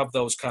 So we have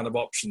those kind of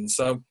options.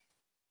 So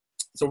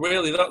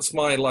really, that's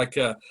my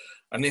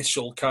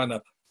initial kind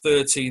of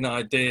 13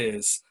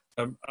 ideas.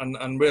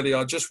 And really,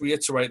 I'll just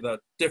reiterate that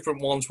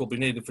different ones will be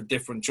needed for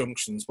different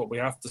junctions, but we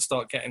have to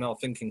start getting our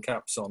thinking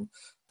caps on.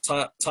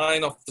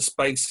 Tying off the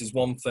space is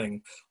one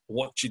thing.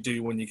 What you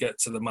do when you get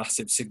to the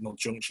massive signal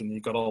junction,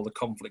 you've got all the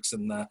conflicts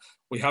in there.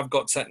 We have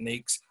got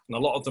techniques, and a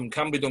lot of them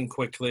can be done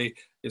quickly.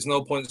 There's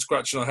no point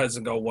scratching our heads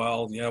and go,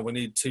 well, we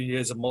need 2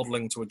 years of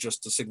modelling to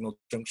adjust a signal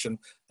junction.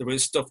 There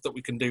is stuff that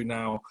we can do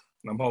now,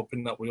 and I'm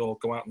hoping that we all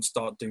go out and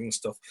start doing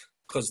stuff.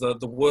 Because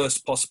the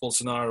worst possible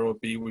scenario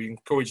would be we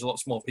encourage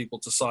lots more people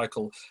to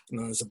cycle, and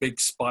then there's a big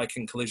spike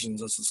in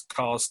collisions as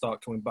cars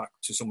start coming back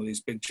to some of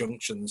these big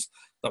junctions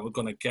that we're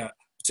going to get,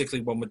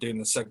 particularly when we're doing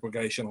the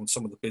segregation on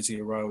some of the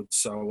busier roads.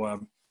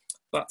 So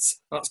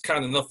that's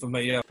kind of enough for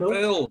me.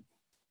 Phil.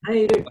 How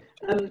you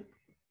doing?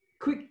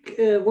 Quick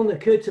one that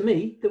occurred to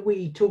me that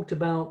we talked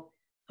about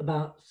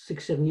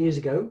 6-7 years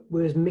ago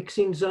was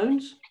mixing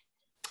zones.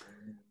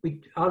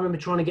 I remember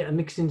trying to get a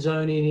mixing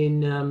zone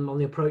in on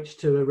the approach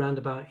to a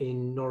roundabout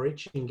in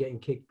Norwich and getting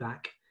kicked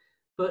back.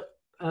 But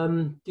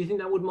do you think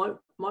that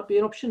might be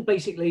an option?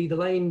 Basically, the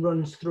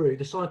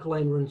cycle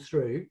lane runs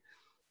through,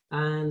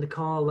 and the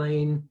car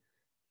lane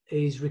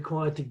is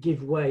required to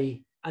give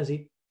way as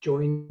it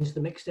joins the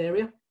mixed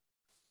area.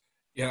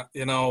 Yeah,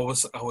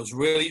 I was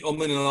really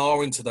umming and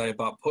ahhing today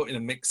about putting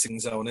a mixing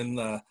zone in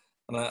there.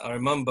 And I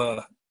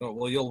remember,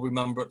 well, you'll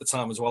remember at the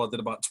time as well, I did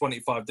about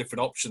 25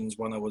 different options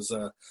when I was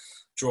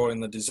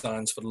drawing the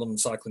designs for the London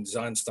Cycling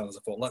Design Standards.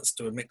 I thought, let's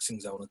do a mixing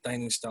zone, a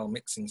Danish-style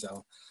mixing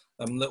zone.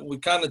 We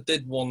kind of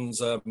did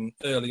ones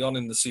early on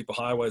in the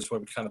superhighways where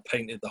we kind of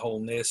painted the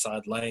whole near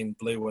side lane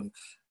blue and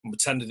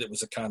pretended it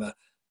was a kind of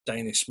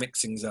Danish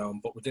mixing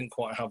zone, but we didn't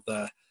quite have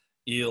the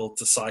yield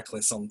to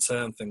cyclists on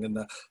turn thing in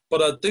there.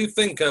 But I do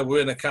think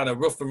we're in a kind of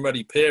rough and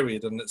ready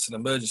period, and it's an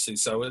emergency,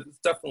 so it's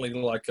definitely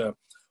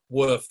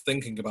worth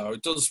thinking about.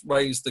 It does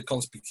raise the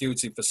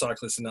conspicuity for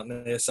cyclists in that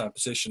near side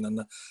position,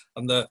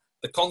 and the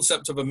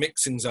concept of a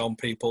mixing zone,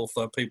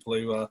 for people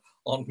who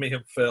aren't me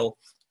and Phil,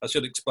 I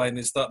should explain,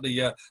 is that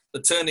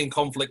the turning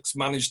conflict's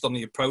managed on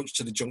the approach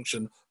to the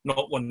junction,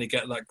 not when they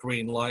get that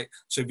green light.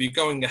 So if you're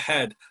going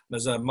ahead and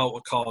there's a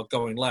motor car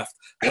going left,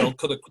 they'll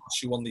cut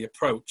across you on the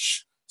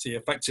approach. So you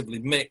effectively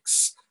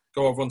mix,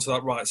 go over onto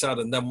that right side,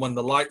 and then when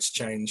the lights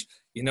change,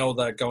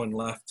 they're going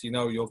left,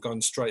 you're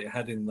going straight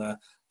ahead in there.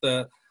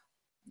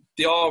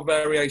 There are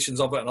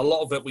variations of it, and a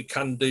lot of it we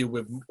can do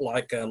with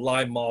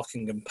line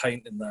marking and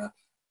paint in there.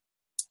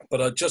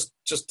 But just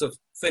to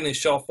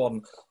finish off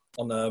on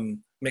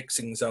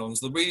mixing zones,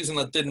 the reason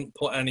I didn't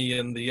put any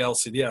in the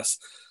LCDS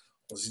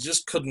was you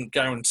just couldn't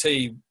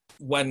guarantee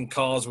when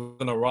cars were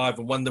going to arrive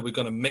and when they were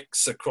going to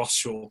mix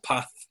across your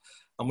path.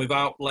 And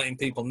without letting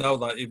people know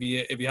that if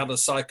you had a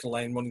cycle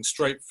lane running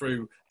straight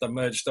through that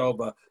merged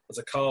over as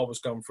a car was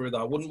going through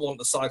there, I wouldn't want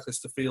the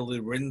cyclist to feel they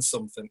were in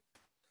something.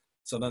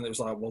 So then it was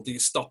like, well, do you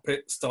stop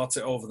it, start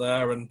it over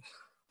there? And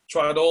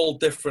tried all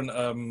different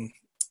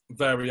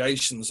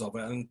variations of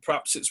it. And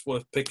perhaps it's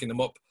worth picking them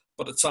up.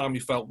 By the time we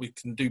felt we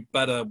can do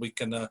better,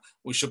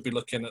 we should be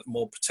looking at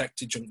more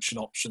protected junction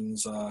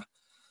options.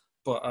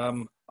 But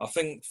I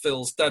think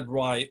Phil's dead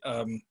right.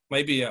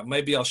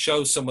 Maybe I'll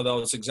show some of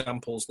those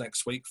examples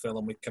next week, Phil,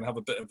 and we can have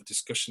a bit of a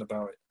discussion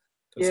about it.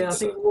 Yeah, I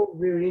think what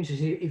would be really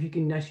interesting, if you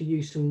can actually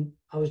use some,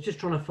 I was just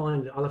trying to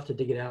find, I'll have to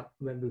dig it out,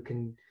 maybe we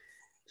can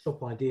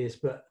stop ideas,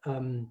 but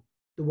the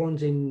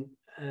ones in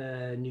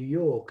New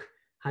York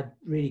had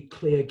really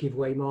clear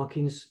giveaway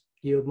markings,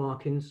 yield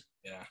markings.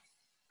 Yeah.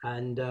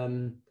 And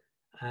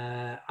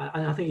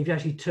I think if you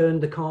actually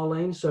turned the car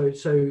lane, so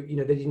they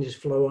didn't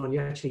just flow on, you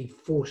actually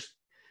forced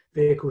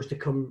vehicles to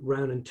come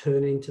round and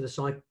turn into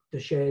the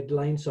shared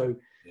lane. So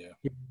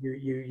yeah.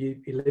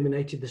 you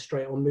eliminated the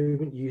straight on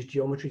movement, you used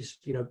geometry,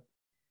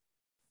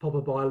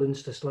 pop-up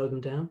islands to slow them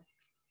down.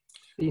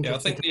 Yeah, I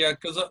think,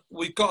 because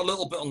we've got a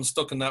little bit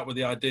unstuck in that with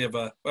the idea of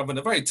we're having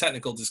a very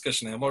technical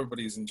discussion here, and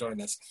everybody's enjoying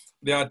this.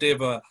 The idea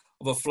of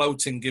a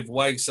floating give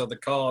way, so the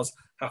cars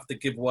have to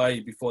give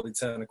way before they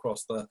turn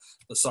across the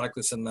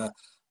cyclists in there.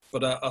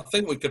 But I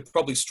think we could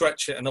probably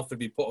stretch it enough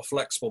if you put a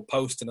flexible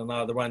post in on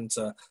either end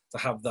to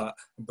have that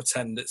and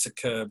pretend it's a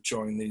curb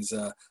during these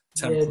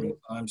temporary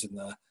times in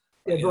there.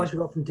 The advice we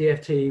got from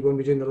DFT when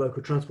we're doing the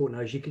local transport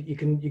nodes, you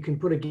can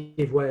put a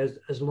giveaway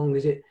as long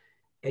as it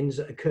ends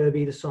at a curb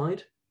either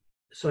side.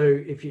 So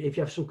if you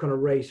have some kind of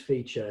raised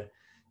feature,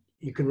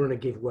 you can run a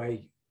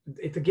giveaway.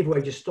 If the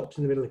giveaway just stops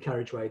in the middle of the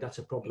carriageway, that's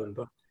a problem.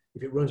 But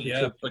if it runs,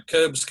 but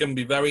curbs can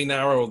be very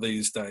narrow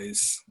these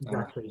days.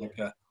 Exactly.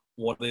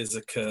 What is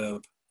a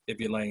curb if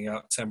you're laying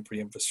out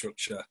temporary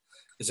infrastructure?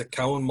 is a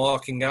cone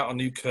marking out a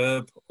new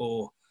curb,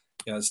 or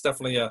it's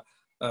definitely a.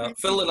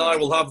 Phil and I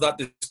will have that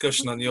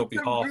discussion on your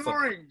behalf.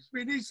 Drawings.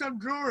 We need some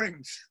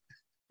drawings.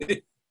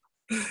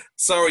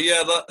 Sorry,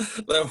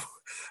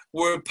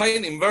 we're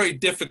painting very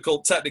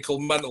difficult technical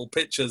mental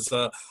pictures.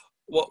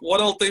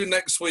 What I'll do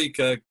next week,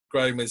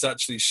 Graham, is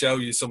actually show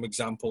you some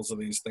examples of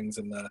these things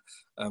in there,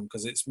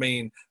 because it's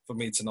mean for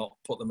me to not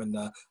put them in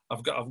there.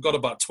 I've got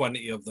about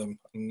 20 of them,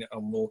 and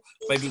we'll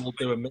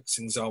do a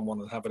mixing zone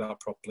one and have it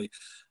out properly.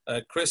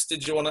 Chris,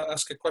 did you want to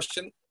ask a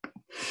question?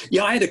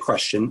 Yeah, I had a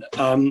question.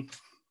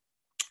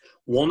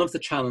 One of the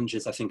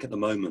challenges I think at the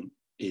moment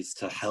is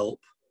to help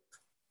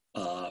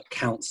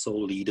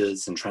council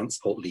leaders and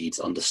transport leads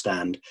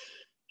understand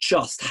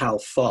just how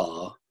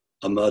far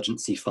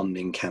emergency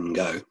funding can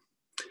go.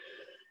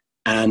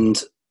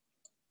 And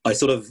I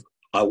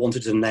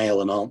wanted to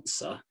nail an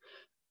answer.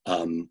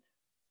 From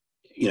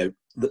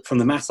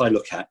the maths I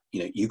look at,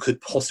 you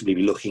could possibly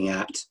be looking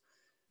at,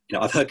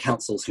 I've heard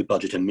councils who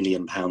budget £1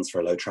 million for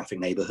a low traffic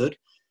neighbourhood,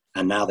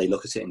 and now they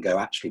look at it and go,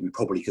 actually, we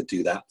probably could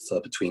do that for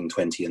between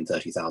 £20,000 and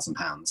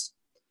 £30,000.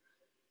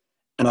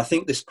 And I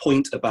think this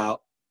point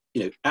about,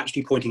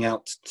 actually pointing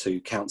out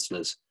to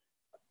councillors,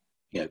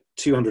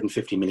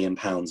 £250 million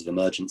of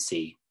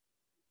emergency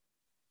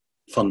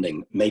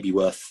funding may be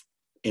worth,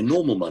 in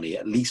normal money,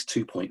 at least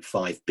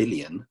 2.5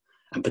 billion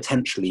and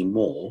potentially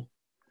more.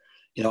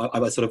 I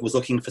was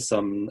looking for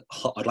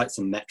I'd like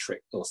some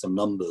metric or some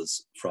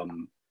numbers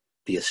from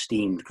the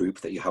esteemed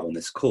group that you have on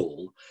this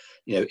call.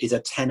 Is a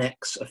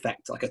 10x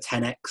effect, like a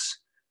 10x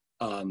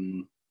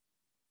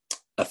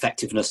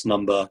effectiveness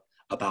number,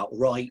 about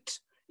right?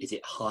 Is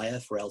it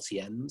higher for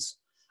LTNs?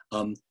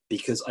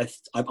 Because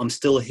I'm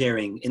still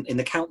hearing in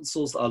the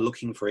councils that are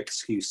looking for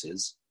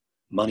excuses,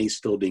 money's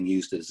still being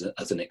used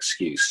as an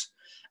excuse.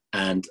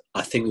 And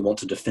I think we want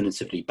to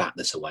definitively bat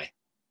this away.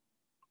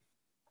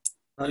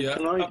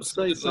 Can I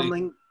say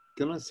something?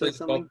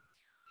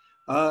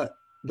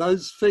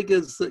 Those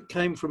figures that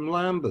came from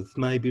Lambeth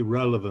may be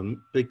relevant,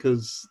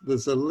 because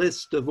there's a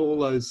list of all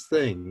those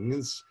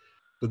things,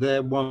 but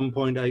they're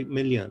 1.8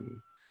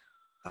 million.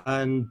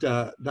 And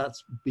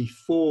that's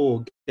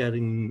before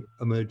getting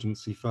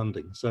emergency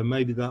funding. So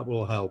maybe that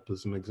will help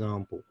as an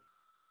example.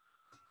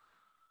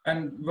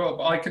 And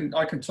Rob, I can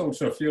talk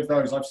to a few of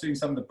those. I've seen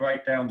some of the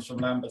breakdowns from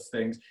Lambeth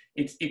things.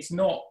 It's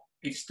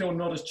still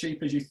not as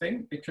cheap as you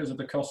think, because of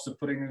the costs of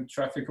putting in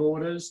traffic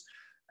orders,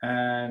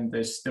 and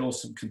there's still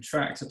some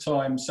contractor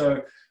time.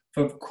 So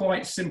for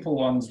quite simple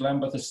ones,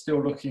 Lambeth are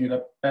still looking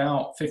at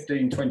about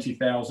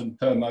 20,000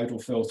 per modal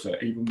filter,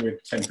 even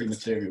with temporary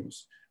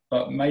materials.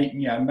 But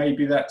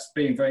maybe that's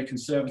being very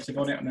conservative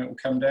on it, and it will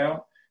come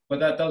down.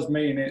 But that does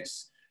mean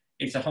it's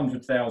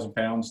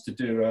 £100,000 to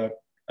do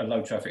a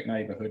low traffic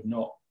neighbourhood,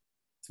 not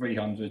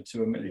 300 to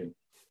 1 million.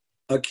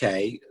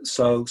 Okay,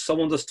 so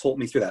someone just talk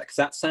me through that, because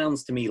that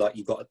sounds to me like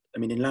you've got,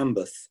 in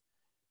Lambeth,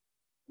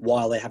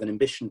 while they have an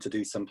ambition to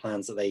do some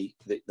plans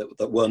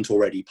that weren't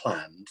already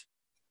planned,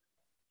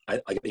 I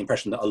get the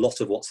impression that a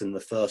lot of what's in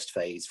the first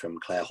phase from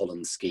Claire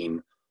Holland's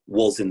scheme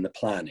was in the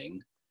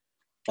planning.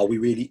 Are we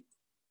really?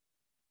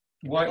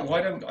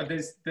 Why don't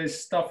there's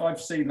stuff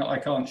I've seen that I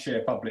can't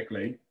share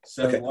publicly,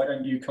 so okay. Why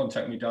don't you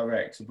contact me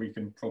direct, and we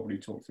can probably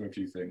talk through a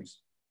few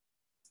things.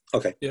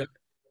 Okay. Yeah,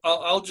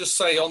 I'll just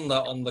say on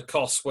the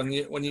cost, when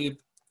you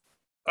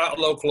at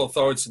a local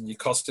authority and you're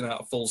costing out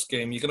a full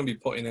scheme, you're going to be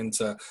putting in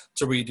to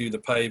redo the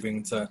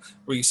paving, to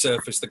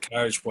resurface the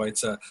carriageway,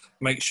 to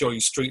make sure your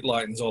street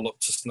lighting's all up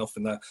to snuff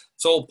in there.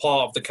 It's all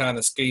part of the kind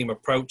of scheme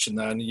approach in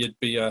there, and you'd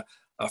be a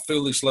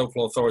foolish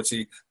local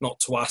authority not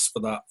to ask for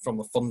that from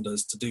the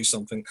funders to do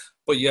something.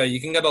 But yeah,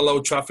 you can get a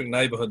low traffic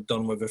neighbourhood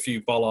done with a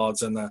few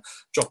bollards and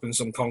dropping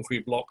some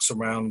concrete blocks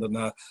around,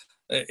 and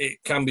it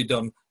can be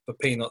done for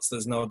peanuts,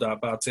 there's no doubt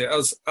about it,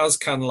 as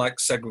can like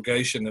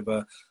segregation of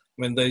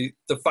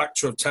the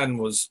factor of 10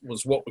 was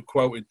what we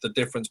quoted, the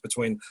difference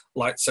between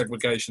light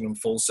segregation and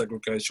full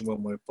segregation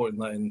when we're putting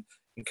that in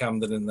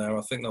Camden in there.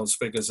 I think those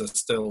figures are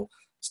still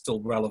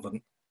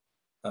relevant.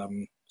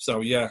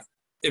 So yeah,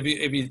 if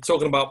you're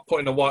talking about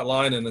putting a white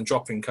line in and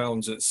dropping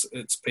cones,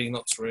 it's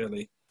peanuts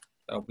really.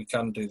 We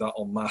can do that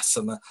en masse,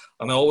 and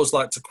I always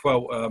like to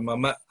quote. I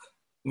met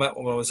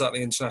when I was at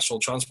the International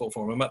Transport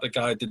Forum. I met the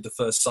guy who did the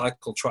first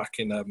cycle track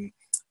in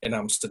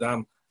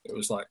Amsterdam. It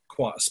was like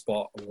quite a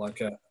spot,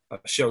 like I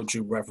showed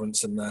due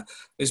reverence in there.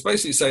 It's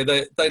basically say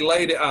they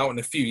laid it out in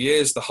a few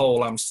years, the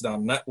whole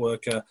Amsterdam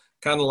network,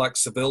 kind of like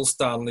Seville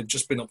style, and they've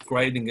just been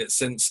upgrading it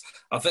since.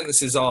 I think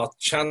this is our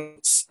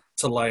chance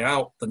to lay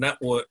out the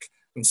network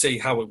and see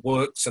how it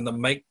works, and then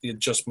make the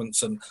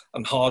adjustments and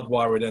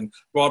hardwire it in,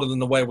 rather than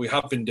the way we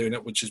have been doing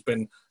it, which has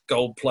been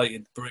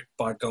gold-plated brick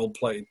by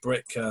gold-plated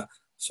brick.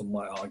 Some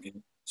might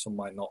argue, some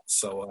might not.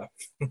 So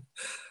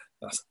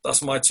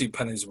that's my 2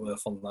 pennies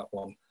worth on that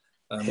one.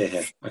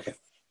 Okay.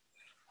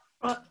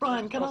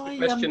 Brian, can I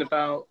question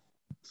about?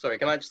 Sorry,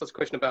 can I just ask a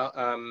question about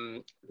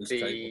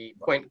the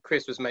point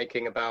Chris was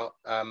making about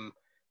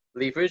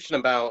leverage and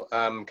about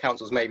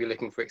councils maybe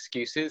looking for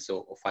excuses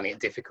or finding it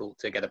difficult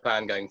to get a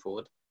plan going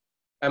forward?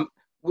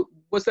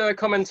 Was there a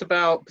comment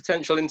about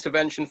potential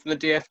intervention from the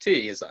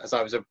DFT as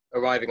I was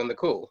arriving on the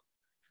call,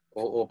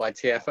 or by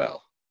TfL?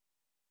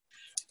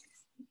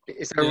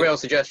 Is there a real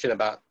suggestion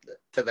about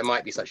that there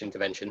might be such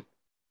intervention?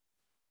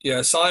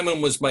 Yeah,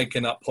 Simon was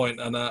making that point,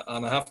 and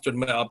I have to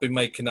admit I've been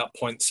making that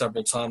point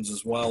several times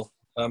as well.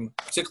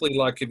 Particularly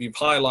like if you've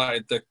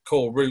highlighted the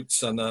core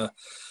routes, and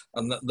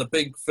the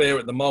big fear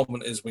at the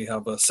moment is we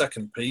have a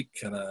second peak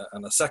and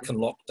a second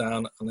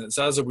lockdown, and it's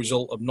as a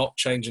result of not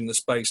changing the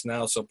space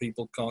now, so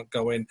people can't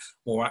go in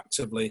more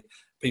actively.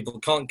 People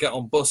can't get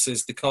on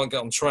buses, they can't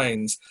get on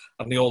trains,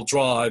 and they all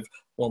drive.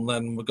 Well,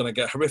 then we're going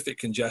to get horrific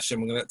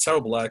congestion. We're going to get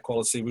terrible air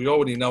quality. We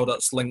already know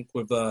that's linked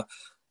with the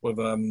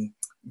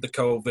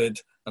COVID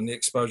and the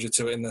exposure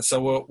to it in there.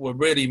 So we're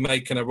really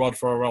making a rod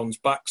for our own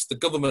backs. The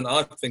government,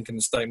 I think, in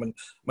the statement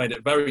made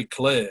it very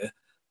clear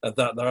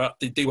that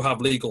they do have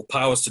legal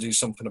powers to do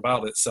something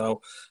about it.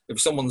 So if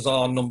someone's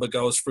R number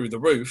goes through the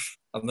roof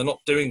and they're not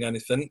doing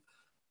anything,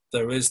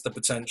 there is the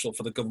potential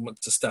for the government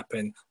to step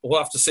in. We'll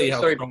have to see how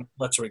strong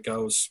rhetoric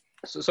goes.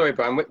 Sorry,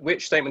 Brian,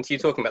 which statement are you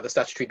talking about? The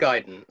statutory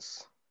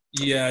guidance?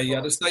 Yeah,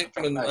 the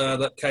statement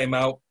that came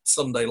out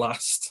Sunday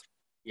last.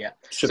 Yeah.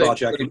 So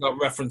got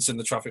reference in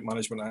the Traffic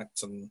Management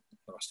Act and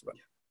the rest of it.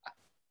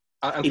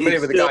 I'm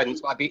familiar with the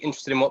guidance, but I'd be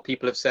interested in what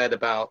people have said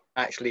about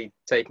actually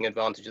taking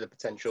advantage of the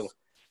potential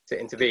to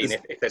intervene,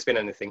 if there's been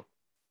anything.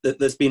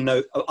 There's been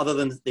no, other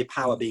than the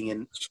power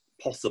being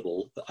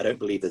impossible, I don't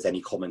believe there's any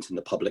comment in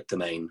the public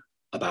domain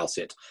about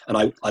it. And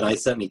I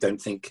certainly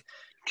don't think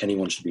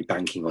anyone should be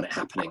banking on it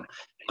happening.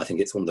 I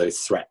think it's one of those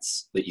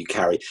threats that you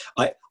carry.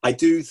 I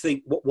do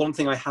think, one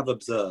thing I have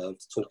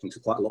observed talking to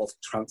quite a lot of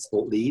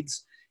transport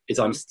leads is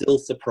I'm still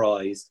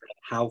surprised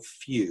how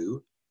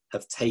few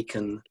have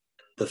taken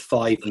the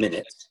 5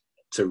 minutes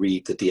to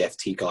read the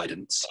DFT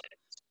guidance.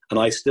 And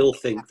I still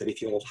think that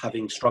if you're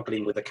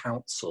struggling with a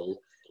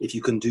council, if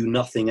you can do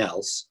nothing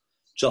else,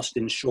 just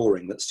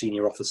ensuring that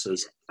senior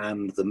officers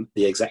and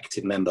the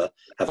executive member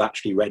have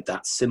actually read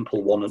that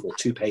simple 1 or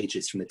 2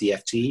 pages from the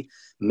DFT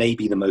may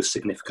be the most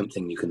significant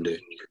thing you can do.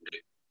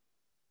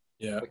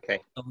 Yeah, okay.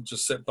 I'll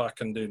just sit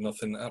back and do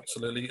nothing,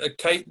 absolutely.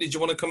 Kate, did you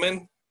want to come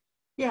in?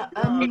 Yeah,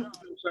 I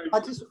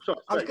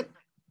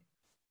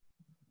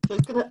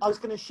was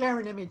going to share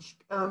an image.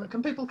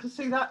 Can people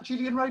see that,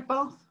 Julian Road,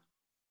 Bath?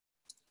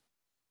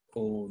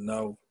 Oh,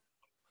 no.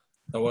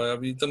 Oh,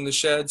 have you done the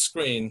shared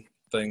screen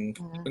thing?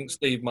 Yeah. I think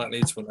Steve might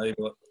need to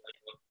enable it.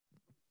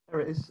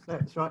 There it is.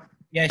 That's right.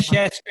 Yeah,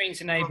 share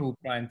screen's enabled,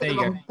 Brian. There you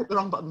go. Hit the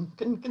wrong button.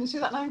 Can you see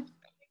that now?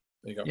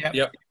 There you go.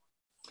 Yep.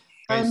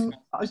 I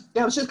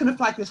was just going to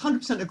flag this.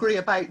 100% agree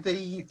about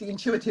the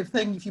intuitive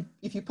thing.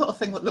 If you put a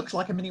thing that looks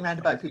like a mini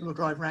roundabout, people will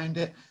drive around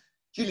it.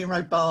 Julian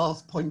Road,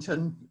 Bath,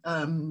 Poynton,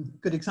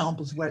 good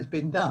examples of where it's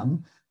been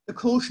done. The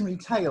cautionary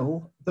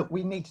tale that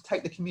we need to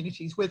take the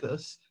communities with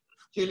us.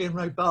 Julian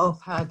Road,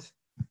 Bath had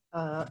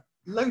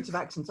loads of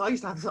accidents. I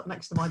used to have this up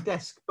next to my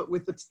desk, but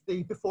with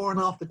the before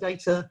and after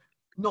data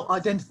not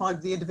identified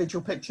with the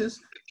individual pictures.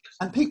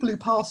 And people who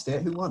passed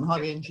it, who weren't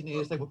highway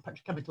engineers, they were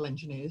petrochemical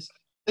engineers,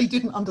 they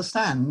didn't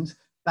understand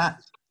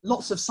that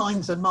lots of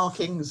signs and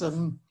markings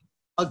and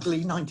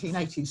ugly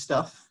 1980s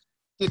stuff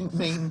didn't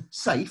mean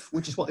safe,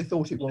 which is what they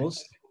thought it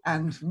was,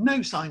 and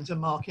no signs and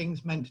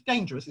markings meant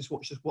dangerous,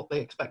 which is what they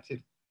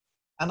expected.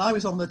 And I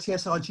was on the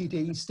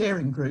TSRGD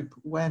steering group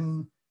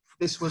when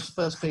this was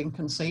first being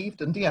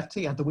conceived, and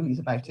DFT had the willies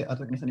about it. I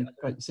don't know if there's any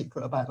great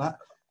secret about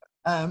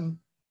that.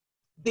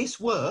 This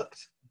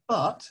worked,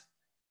 but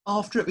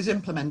after it was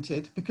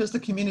implemented, because the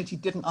community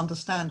didn't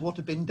understand what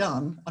had been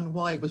done and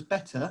why it was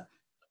better,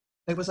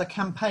 there was a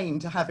campaign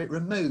to have it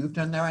removed,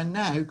 and there are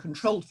now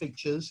controlled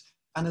features,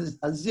 and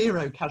a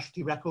zero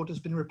casualty record has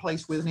been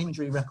replaced with an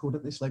injury record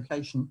at this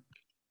location.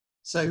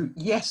 So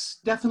yes,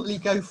 definitely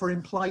go for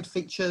implied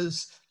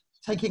features,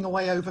 taking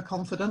away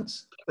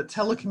overconfidence, but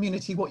tell the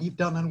community what you've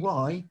done and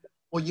why,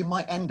 or you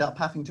might end up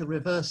having to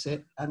reverse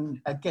it and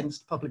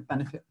against public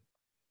benefit.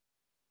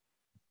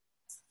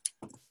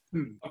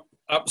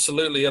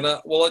 Absolutely, and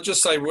well, I'd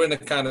just say we're in a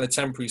kind of a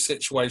temporary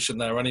situation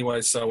there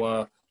anyway.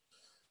 So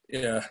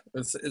yeah,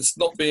 it's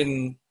not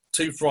being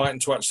too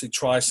frightened to actually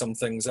try some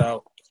things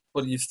out,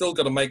 but you've still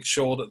got to make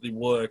sure that they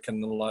work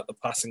and like they're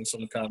passing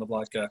some kind of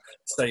like a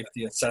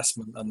safety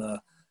assessment. And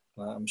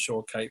I'm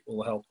sure Kate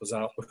will help us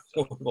out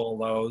with all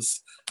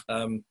those.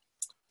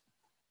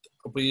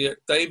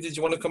 Dave, did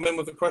you want to come in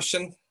with a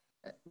question?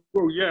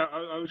 Well, yeah,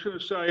 I was going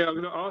to say, I'm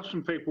going to ask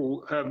some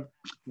people.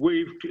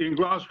 In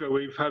Glasgow,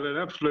 we've had an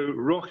absolute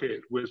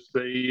rocket with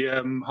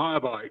the hire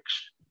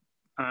bikes,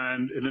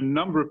 and in a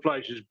number of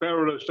places,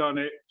 Beryl has done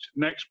it,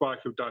 Next Bike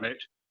have done it,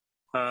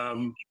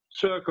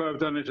 Serco have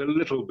done it a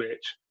little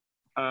bit,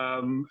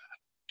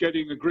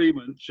 getting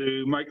agreement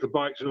to make the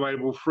bikes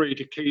available free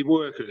to key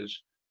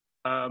workers.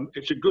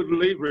 It's a good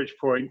leverage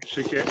point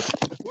to get.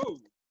 Whoa!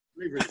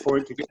 Leverage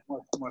point to get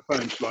my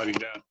phone sliding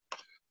down.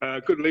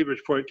 Good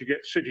leverage point to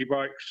get city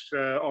bikes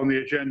on the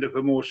agenda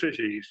for more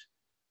cities,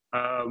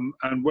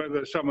 and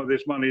whether some of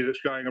this money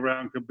that's going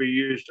around can be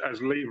used as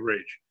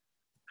leverage,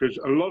 because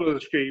a lot of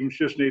the schemes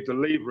just need the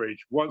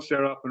leverage. Once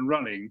they're up and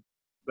running,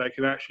 they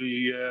can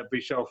actually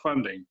be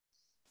self-funding.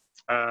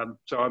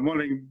 So I'm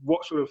wondering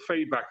what sort of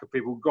feedback have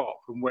people got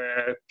from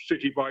where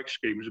city bike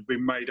schemes have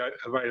been made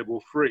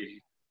available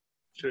free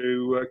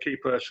to key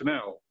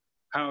personnel.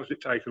 How has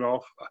it taken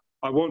off?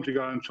 I want to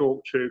go and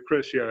talk to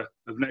Chris here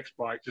of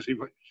Nextbike to see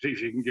if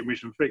he can give me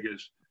some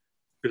figures,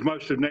 because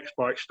most of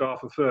Nextbike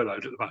staff are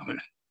furloughed at the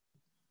moment.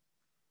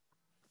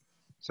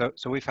 So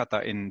we've had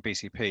that in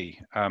BCP.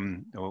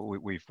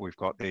 We've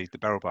got the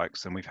barrel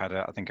bikes, and we've had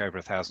I think over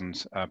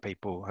 1,000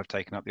 people have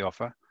taken up the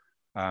offer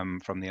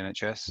from the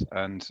NHS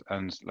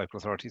and local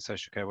authorities,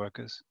 social care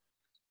workers.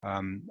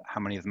 How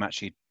many of them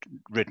actually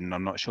ridden,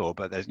 I'm not sure,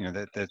 but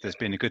there's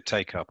been a good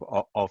take up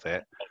of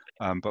it.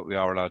 But we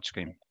are a large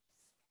scheme.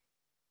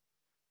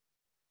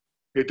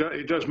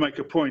 It does make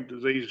a point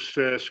that these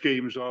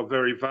schemes are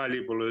very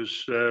valuable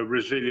as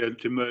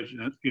resilient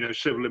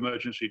civil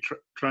emergency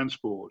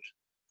transport.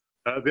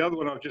 The other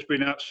one, I've just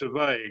been out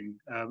surveying.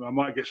 I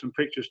might get some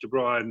pictures to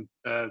Brian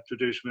to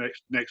do some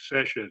next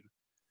session.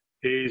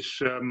 Is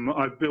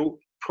I've built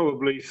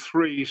probably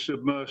 3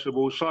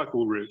 submersible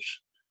cycle routes,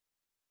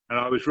 and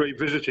I was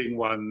revisiting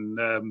one.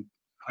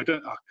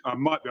 I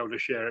might be able to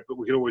share it, but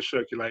we can always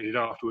circulate it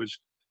afterwards.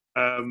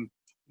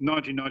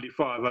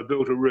 1995, I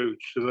built a route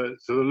to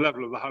the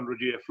level of the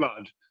 100-year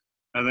flood,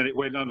 and then it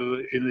went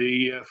under in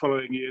the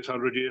following year's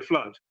 100-year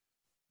flood.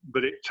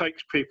 But it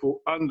takes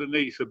people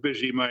underneath a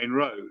busy main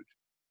road,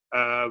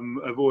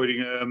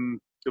 avoiding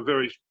a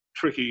very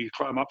tricky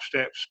climb up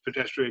steps,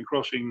 pedestrian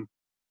crossing,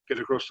 get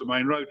across the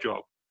main road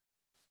job.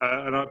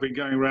 And I've been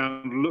going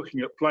around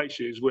looking at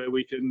places where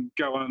we can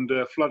go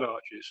under flood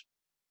arches.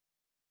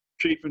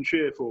 Cheap and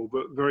cheerful,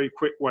 but very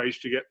quick ways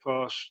to get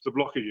past the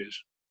blockages.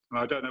 And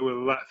I don't know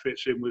whether that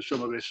fits in with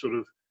some of this sort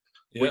of,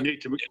 we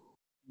need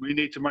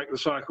to make the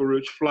cycle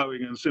routes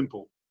flowing and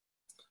simple.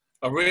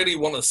 I really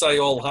want to say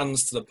all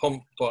hands to the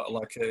pump, but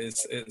like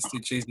it's too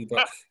cheesy.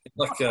 But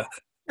like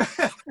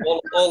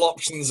all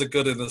options are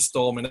good in the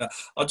storm.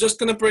 I'm just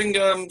going to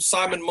bring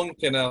Simon Monk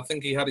in. I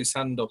think he had his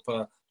hand up.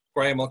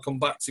 Graham, I'll come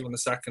back to you in a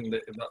second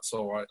if that's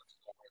all right.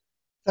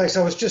 Thanks.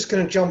 I was just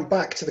going to jump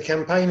back to the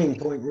campaigning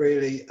point,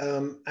 really.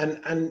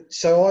 And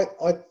so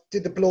I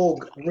did the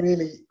blog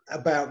really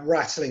about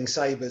rattling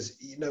sabres,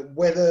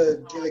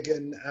 whether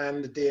Deegan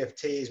and the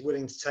DFT is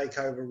willing to take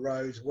over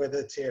roads,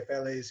 whether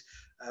TfL is,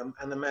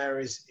 and the mayor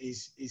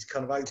is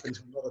kind of open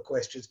to a lot of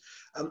questions.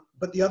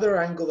 But the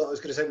other angle that I was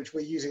going to say, which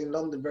we're using in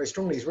London very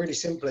strongly, is really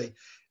simply,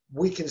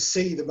 we can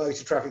see the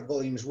motor traffic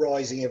volumes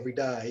rising every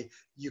day.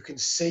 You can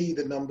see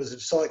the numbers of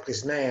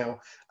cyclists now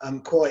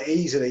quite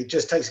easily. It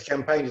just takes a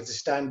campaigner to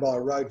stand by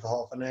a road for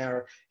half an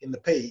hour in the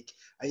peak,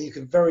 and you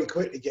can very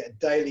quickly get a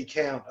daily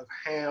count of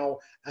how,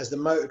 as the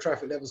motor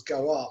traffic levels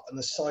go up and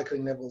the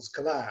cycling levels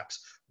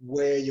collapse,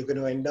 where you're going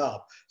to end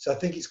up. So I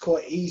think it's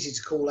quite easy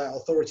to call out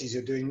authorities who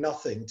are doing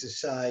nothing to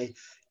say,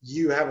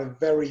 you have a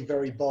very,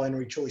 very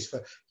binary choice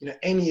for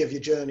any of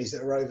your journeys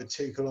that are over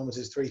 2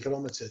 kilometres, 3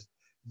 kilometres.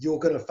 You're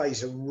going to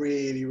face a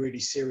really, really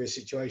serious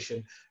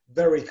situation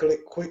very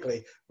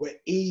quickly, where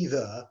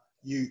either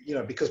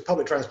because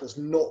public transport's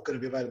not going to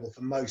be available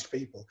for most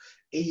people,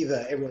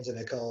 either everyone's in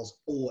their cars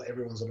or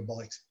everyone's on their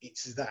bikes.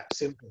 It's that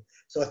simple.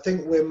 So I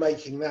think we're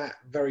making that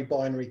very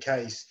binary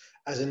case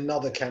as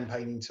another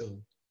campaigning tool.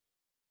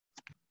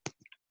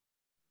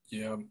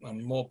 Yeah,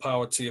 and more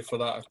power to you for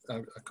that.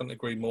 I couldn't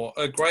agree more.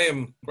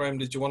 Graham,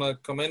 did you want to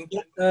come in?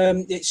 Yeah,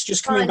 it's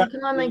just coming back.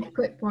 Can I make a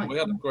quick point? We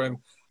have Graham.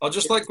 I'll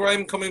just let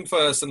Graham come in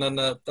first, and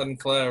then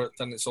Claire.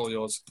 Then it's all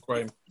yours,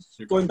 Graham.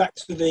 Going back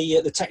to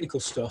the technical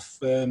stuff,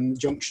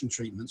 junction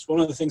treatments. One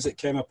of the things that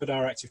came up at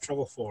our Active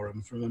Travel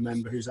Forum from a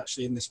member who's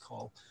actually in this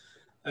call,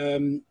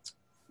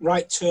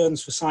 right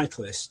turns for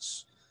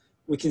cyclists.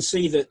 We can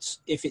see that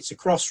if it's a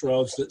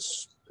crossroads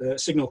that's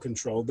signal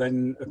controlled,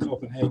 then a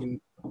Copenhagen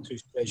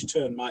 2-stage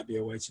turn might be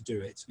a way to do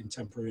it in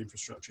temporary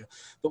infrastructure.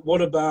 But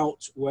what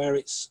about where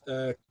it's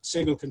a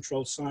signal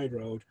controlled side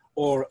road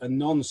or a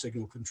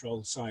non-signal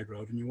controlled side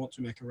road and you want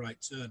to make a right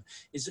turn?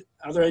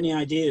 Are there any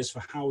ideas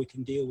for how we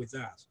can deal with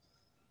that?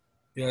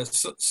 Yeah,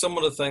 so some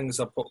of the things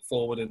I put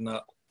forward in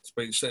that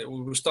speech,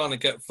 we were starting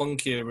to get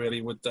funkier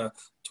really with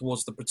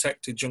towards the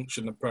protected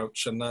junction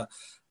approach, and the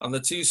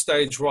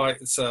 2-stage right.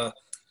 It's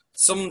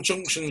some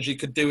junctions you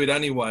could do it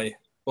anyway,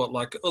 but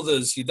like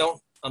others you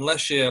don't,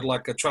 unless you're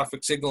like a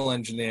traffic signal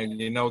engineer and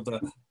you know the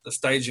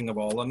staging of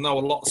all. I know a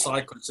lot of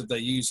cyclists, if they're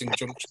using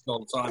junctions all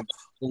the time,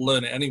 will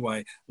learn it anyway.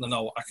 And they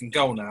know I can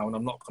go now and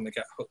I'm not going to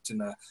get hooked in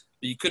there.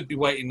 But you could be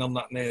waiting on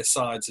that near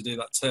side to do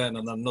that turn,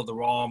 and then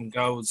another arm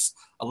goes,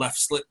 a left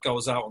slip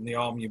goes out on the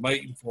arm you're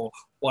waiting for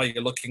while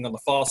you're looking on the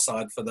far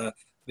side for the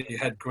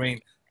head green.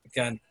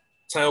 Again,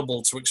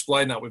 terrible to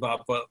explain that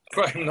without, but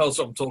Graham knows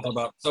what I'm talking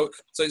about. So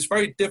it's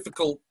very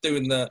difficult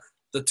doing the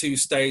 2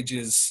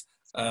 stages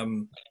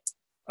and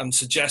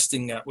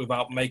suggesting that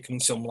without making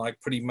some like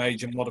pretty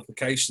major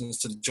modifications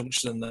to the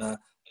junction there.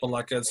 But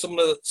like some of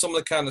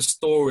the kind of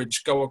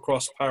storage go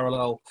across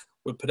parallel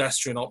with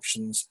pedestrian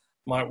options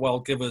might well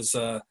give us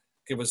that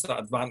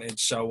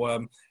advantage.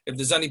 So if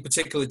there's any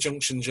particular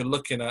junctions you're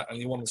looking at and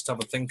you want us to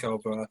have a think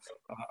over,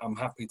 I'm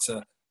happy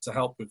to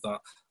help with that.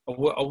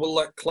 I will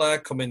let Claire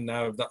come in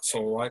now if that's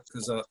all right,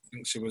 because I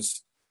think she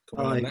was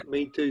coming in next.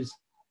 Me too.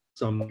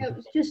 It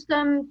was just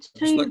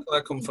Just let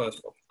Claire come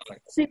first.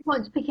 Thanks. 2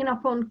 points picking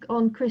up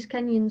on Chris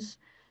Kenyon's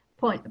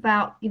point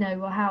about, you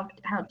know, how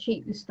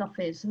cheap this stuff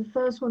is. So the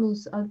first one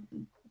is, I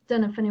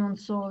don't know if anyone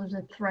saw, there's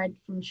a thread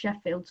from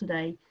Sheffield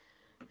today,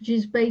 which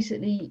is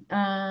basically,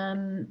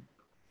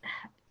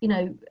 you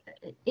know,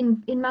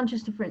 in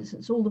Manchester, for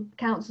instance, all the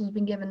councils have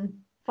been given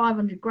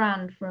 500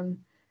 grand from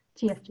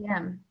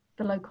TFGM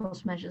for low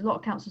cost measures. A lot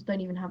of councils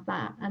don't even have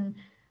that. And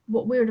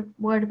what we're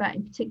worried about,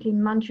 in particular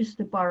in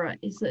Manchester Borough,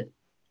 is that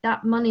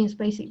that money has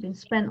basically been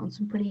spent on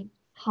some pretty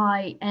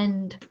high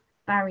end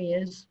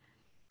barriers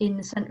in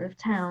the centre of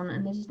town,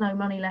 and there's no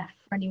money left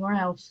for anywhere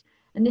else.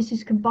 And this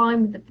is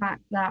combined with the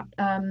fact that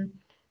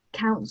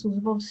councils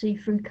have obviously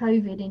through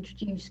COVID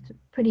introduced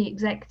pretty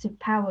executive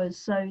powers.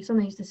 So some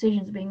of these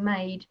decisions are being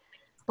made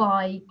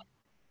by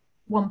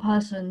one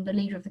person, the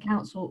leader of the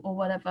council or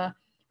whatever,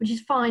 which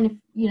is fine if,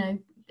 you know,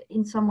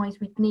 in some ways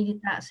we've needed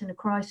that in a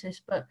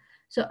crisis. But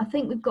so I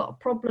think we've got a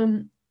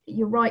problem.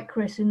 You're right,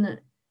 Chris, in that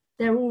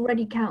there are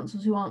already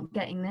councils who aren't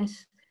getting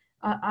this.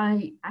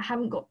 I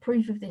haven't got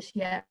proof of this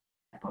yet,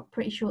 but I'm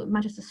pretty sure that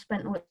Manchester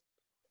spent all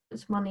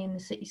its money in the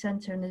city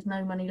centre and there's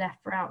no money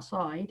left for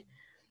outside.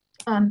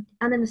 And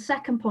then the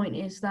second point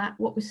is that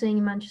what we're seeing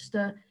in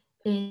Manchester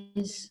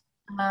is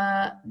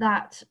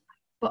that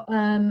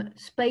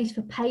space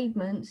for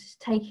pavements is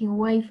taking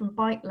away from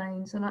bike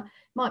lanes, and it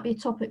might be a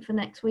topic for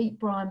next week,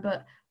 Brian.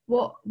 But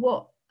what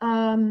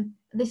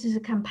this is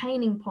a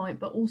campaigning point,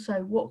 but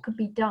also what could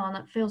be done.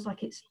 It feels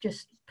like it's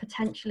just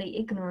potentially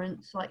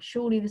ignorance. Like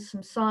surely there's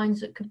some signs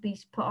that could be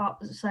put up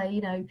that say,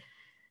 you know,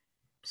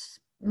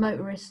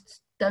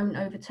 motorists don't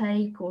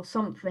overtake or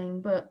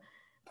something. But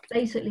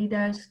basically,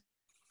 there's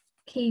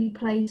key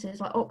places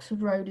like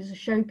Oxford Road is a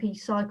showpiece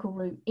cycle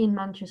route in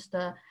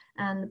Manchester,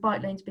 and the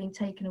bike lane's being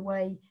taken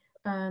away.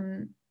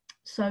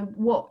 So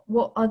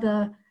what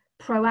other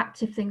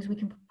proactive things we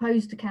can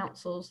propose to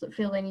councils that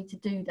feel they need to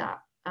do that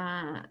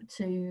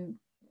to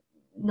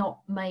not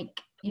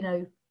make, you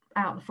know,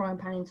 out the frying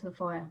pan into the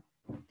fire?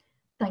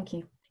 Thank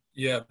you.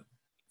 Yeah,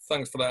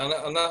 thanks for that.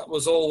 And that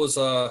was always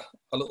a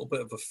little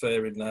bit of a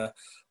fear in there.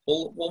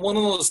 Well, one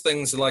of those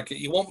things, like,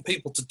 you want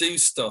people to do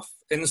stuff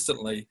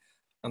instantly.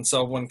 And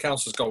so when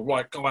councils go,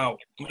 right, go out,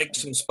 make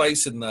some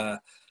space in there,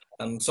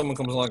 and someone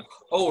comes along,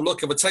 oh,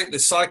 look, if I take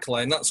this cycle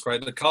lane, that's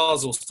great. The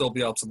cars will still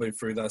be able to move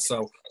through there.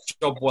 So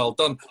job well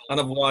done.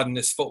 And I've widened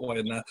this footway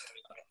in there.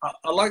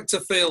 I like to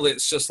feel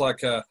it's just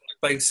like a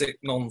basic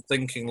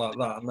non-thinking like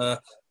that. And,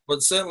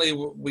 but certainly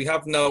we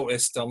have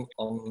noticed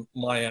on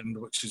my end,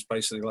 which is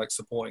basically like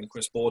supporting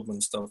Chris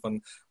Boardman stuff,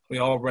 and we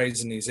are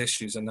raising these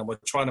issues, and then we're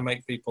trying to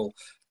make people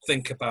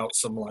think about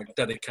some like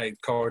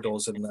dedicated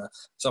corridors in there.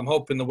 So I'm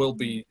hoping there will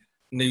be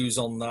news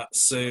on that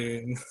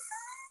soon.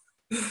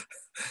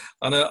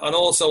 And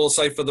also I'll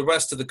say for the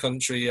rest of the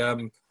country,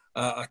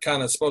 I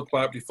kind of spoke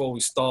about it before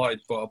we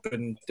started, but I've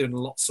been doing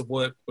lots of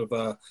work with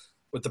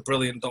the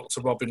brilliant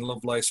Dr. Robin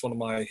Lovelace, one of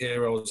my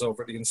heroes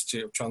over at the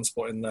Institute of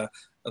Transport in there.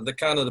 And the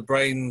kind of the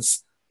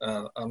brains,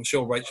 I'm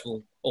sure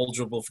Rachel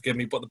Aldred will forgive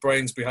me, but the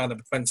brains behind the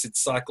propensity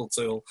cycle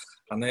tool.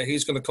 And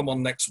he's going to come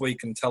on next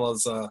week and tell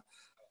us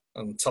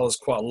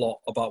quite a lot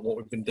about what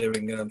we've been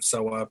doing.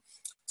 So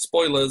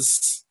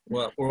spoilers,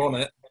 we're on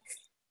it.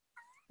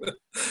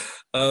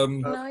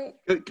 Can I?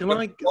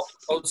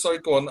 Oh, sorry,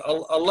 go on.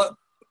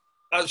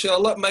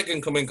 I'll let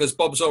Megan come in because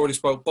Bob's already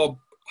spoke. Bob,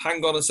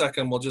 hang on a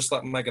second. We'll just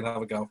let Megan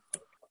have a go.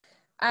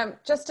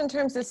 Just in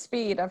terms of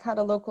speed, I've had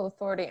a local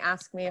authority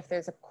ask me if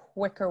there's a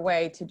quicker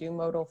way to do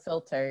modal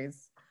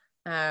filters.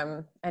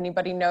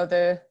 Anybody know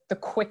the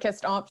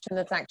quickest option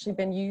that's actually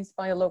been used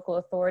by a local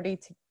authority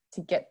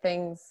to get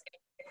things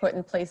put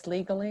in place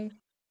legally?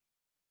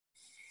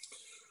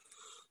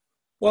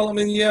 Well, I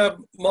mean, yeah,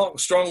 Mark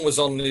Strong was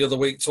on the other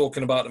week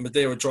talking about the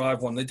Madeira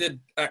Drive one. They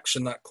did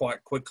action that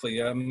quite quickly.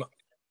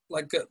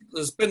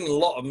 There's been a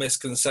lot of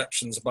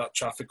misconceptions about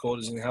traffic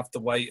orders and you have to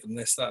wait and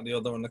this, that and the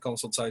other in the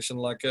consultation.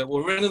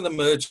 We're in an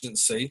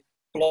emergency,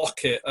 block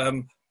it.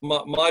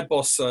 My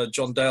boss,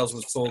 John Dales,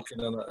 was talking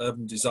on an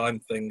urban design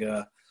thing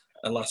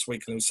last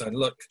week, and he was saying,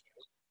 look,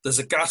 there's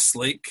a gas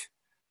leak.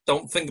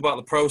 Don't think about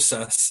the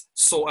process,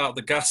 sort out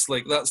the gas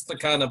leak. That's the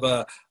kind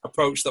of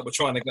approach that we're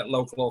trying to get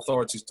local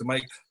authorities to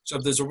make. So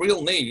if there's a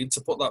real need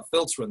to put that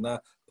filter in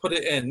there, put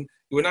it in,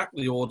 you enact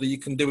the order, you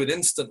can do it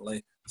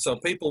instantly. So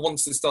people,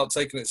 once they start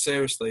taking it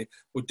seriously,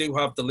 we do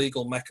have the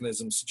legal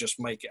mechanisms to just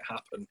make it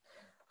happen.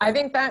 I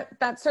think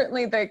that's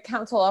certainly the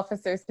council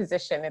officer's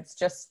position. It's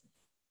just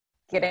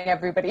getting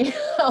everybody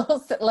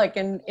else like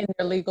in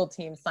their legal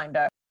team signed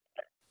up.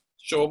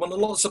 Sure, well,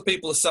 lots of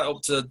people are set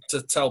up to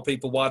tell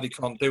people why they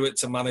can't do it,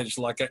 to manage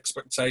like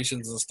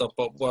expectations and stuff.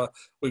 But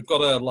we've got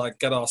to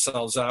get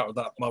ourselves out of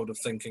that mode of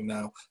thinking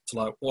now.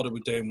 To what are we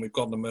doing? We've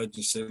got an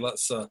emergency.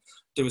 Let's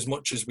do as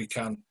much as we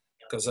can,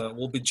 because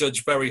we'll be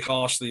judged very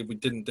harshly if we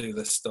didn't do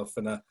this stuff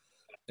in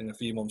a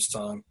few months'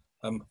 time.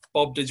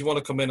 Bob, did you want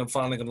to come in? I'm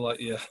finally going to let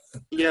you.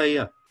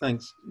 Yeah,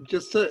 thanks.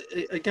 Just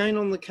again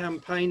on the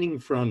campaigning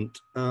front,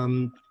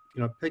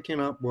 you know, picking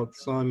up what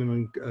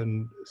Simon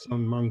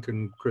Monk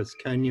and Chris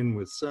Kenyon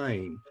were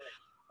saying,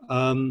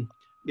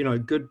 you know,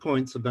 good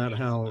points about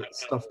how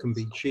stuff can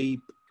be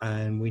cheap,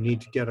 and we need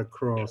to get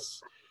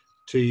across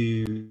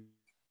to.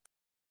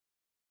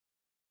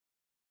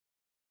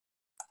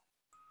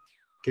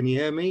 Can you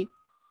hear me?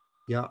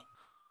 Yeah.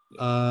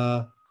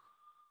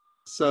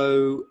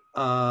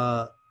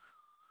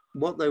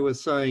 What they were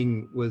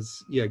saying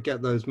was, yeah,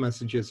 get those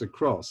messages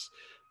across.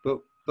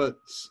 But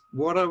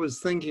what I was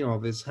thinking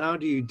of is, how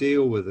do you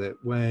deal with it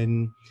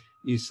when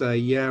you say,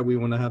 yeah, we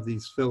want to have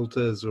these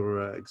filters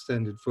or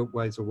extended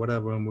footways or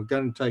whatever, and we're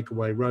going to take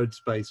away road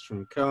space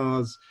from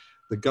cars.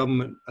 The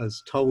government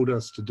has told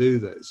us to do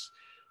this.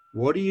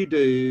 What do you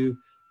do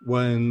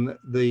when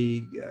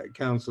the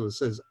councillor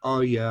says,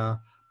 oh yeah,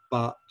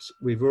 but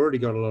we've already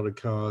got a lot of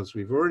cars,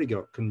 we've already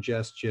got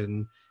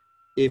congestion.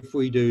 If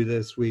we do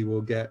this, we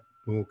will get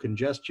more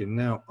congestion.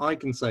 Now, I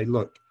can say,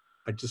 look,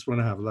 I just want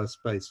to have less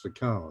space for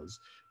cars.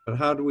 But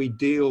how do we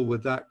deal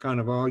with that kind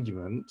of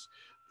argument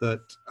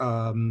that,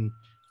 how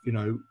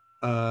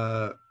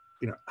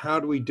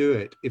do we do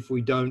it if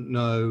we don't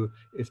know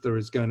if there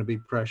is going to be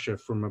pressure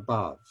from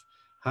above?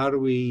 How do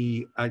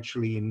we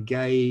actually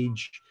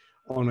engage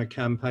on a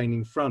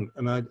campaigning front?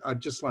 And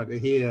I'd just like to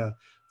hear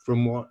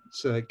from what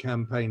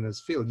campaigners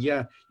feel.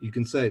 Yeah, you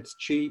can say it's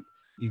cheap.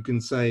 You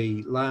can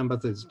say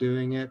Lambeth is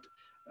doing it.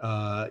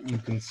 You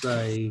can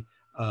say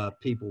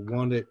people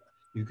want it.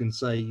 You can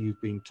say you've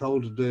been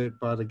told to do it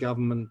by the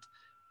government.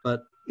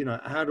 But, you know,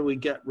 how do we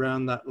get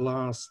around that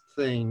last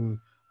thing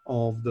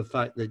of the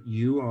fact that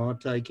you are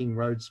taking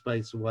road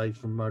space away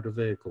from motor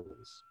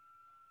vehicles?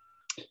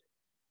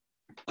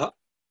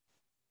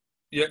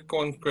 Yeah, go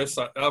on, Chris.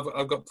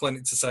 I've got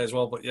plenty to say as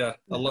well, but yeah,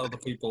 a lot of the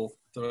people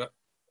do it.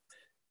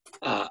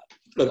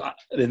 Look,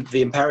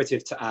 the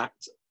imperative to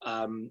act,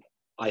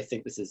 I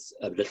think this is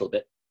a little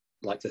bit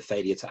like the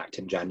failure to act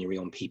in January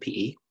on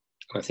PPE.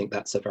 I think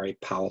that's a very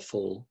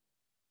powerful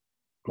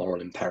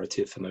moral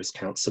imperative for most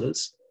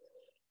councillors.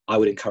 I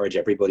would encourage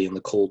everybody on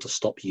the call to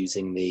stop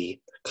using the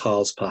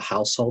cars per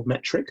household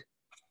metric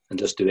and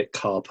just do it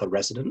car per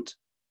resident.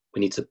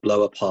 We need to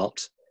blow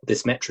apart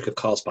this metric of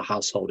cars per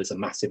household. Is a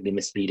massively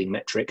misleading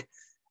metric,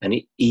 and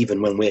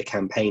even when we're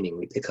campaigning,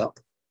 we pick up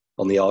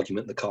on the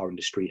argument the car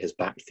industry has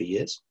backed for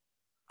years.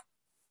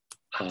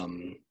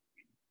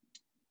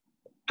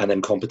 And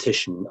then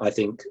competition. I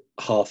think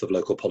half of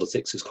local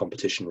politics is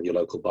competition with your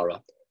local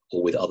borough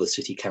or with other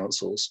city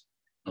councils.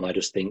 And I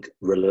just think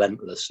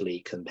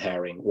relentlessly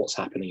comparing what's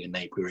happening in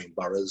neighbouring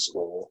boroughs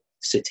or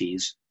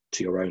cities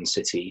to your own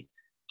city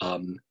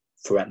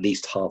for at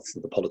least half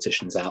of the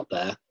politicians out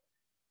there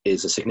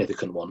is a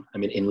significant one. I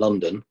mean, in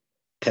London,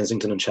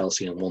 Kensington and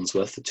Chelsea and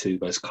Wandsworth, the two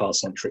most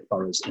car-centric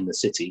boroughs in the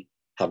city,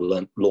 have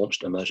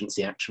launched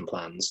emergency action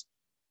plans.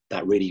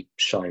 That really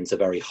shines a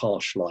very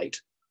harsh light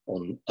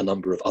on a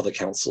number of other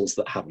councils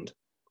that haven't.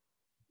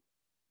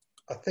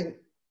 I think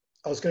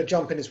I was going to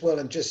jump in as well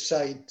and just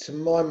say, to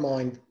my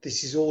mind,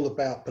 this is all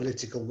about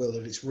political will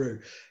at its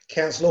root.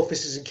 Council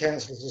officers and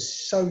councillors are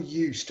so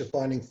used to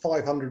finding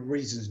 500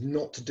 reasons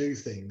not to do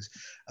things.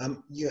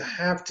 You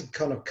have to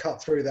kind of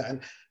cut through that,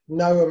 and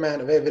no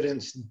amount of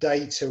evidence,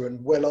 data,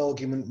 and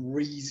well-argued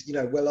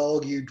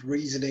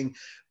reasoning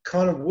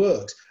kind of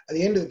works. At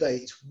the end of the day,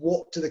 it's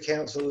what do the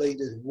council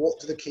leaders, what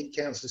do the key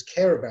councillors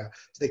care about?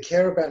 Do they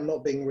care about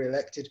not being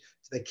re-elected?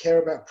 Do they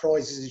care about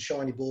prizes and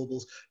shiny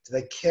baubles? Do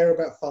they care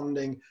about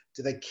funding?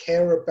 Do they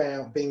care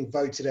about being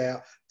voted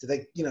out? Do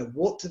they,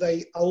 what do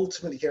they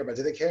ultimately care about?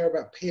 Do they care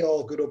about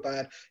PR, good or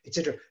bad,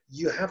 etc.?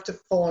 You have to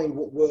find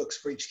what works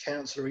for each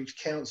council or each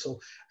council,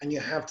 and you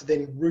have to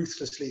then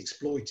ruthlessly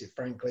exploit it,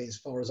 frankly, as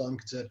far as I'm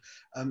concerned.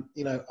 I'm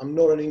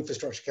not an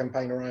infrastructure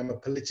campaigner, I am a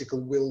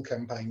political will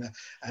campaigner,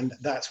 and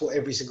that's what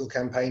every single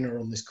campaigner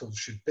on this call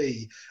should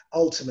be,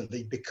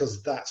 ultimately,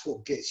 because that's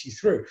what gets you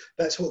through.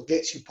 That's what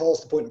gets you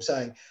past the point of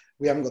saying,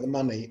 we haven't got the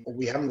money, or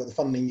we haven't got the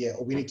funding yet,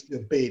 or we need to do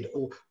a bid,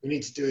 or we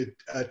need to do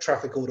a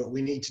traffic order, or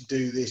we need to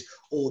do this,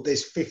 or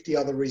there's 50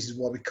 other reasons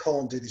why we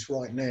can't do this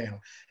right now.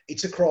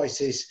 It's a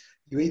crisis.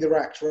 You either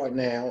act right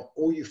now,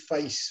 or you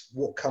face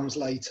what comes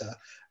later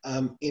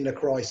in a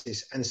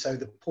crisis. And so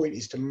the point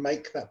is to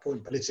make that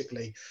point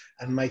politically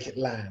and make it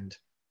land.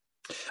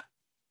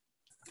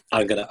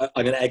 I'm gonna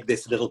egg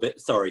this a little bit.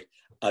 Sorry,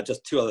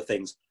 just two other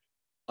things.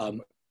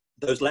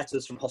 Those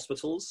letters from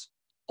hospitals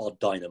are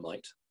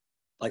dynamite.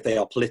 Like, they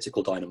are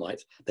political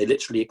dynamite. They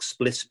literally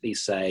explicitly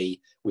say,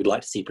 we'd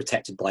like to see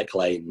protected bike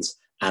lanes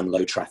and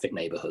low traffic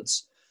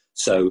neighbourhoods.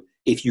 So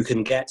if you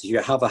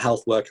have a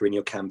health worker in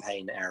your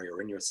campaign area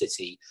or in your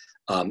city,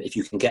 if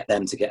you can get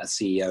them to get a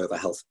CEO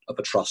of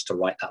a trust to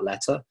write that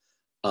letter,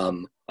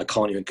 I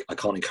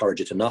can't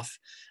encourage it enough.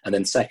 And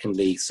then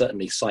secondly,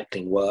 certainly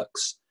cycling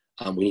works.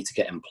 We need to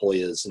get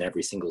employers in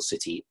every single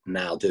city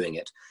now doing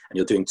it. And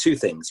you're doing two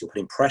things. You're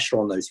putting pressure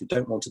on those who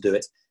don't want to do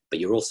it, but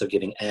you're also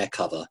giving air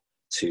cover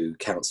to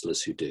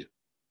councillors who do.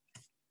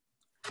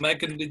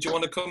 Megan, did you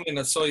want to come in?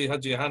 I saw you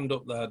had your hand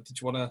up there. Did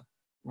you want to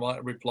write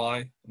a reply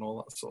and all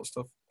that sort of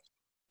stuff?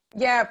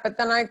 Yeah, but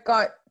then I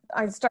got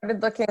I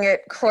started looking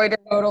at Croydon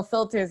modal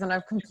filters and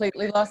I've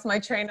completely lost my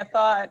train of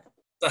thought.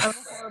 I'm a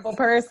horrible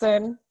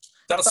person.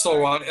 That's all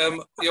right.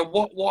 Yeah,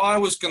 what I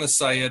was going to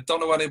say, I don't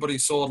know if anybody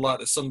saw like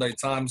the Sunday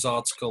Times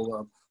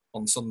article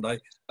on Sunday,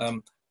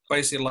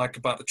 basically like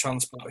about the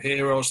Transport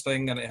Heroes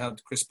thing, and it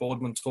had Chris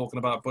Boardman talking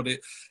about, but it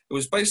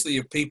was basically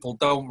if people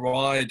don't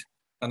ride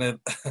and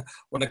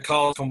when the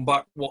cars come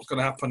back, what's going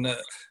to happen?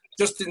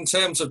 Just in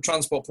terms of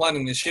transport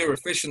planning, the sheer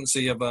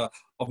efficiency of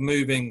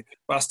moving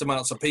vast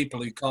amounts of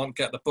people who can't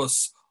get the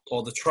bus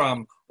or the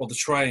tram or the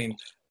train.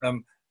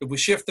 If we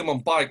shift them on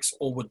bikes,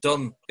 all we're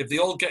done. If they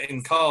all get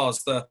in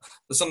cars, the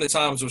Sunday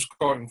Times was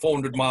quoting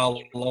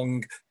 400-mile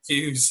long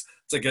queues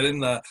to get in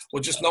there.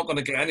 We're just not going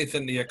to get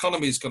anything. The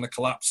economy is going to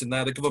collapse in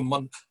there. The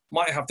government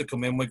might have to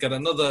come in. We get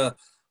another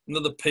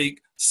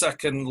peak,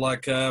 second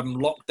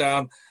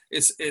lockdown.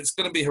 It's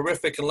going to be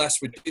horrific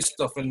unless we do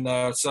stuff in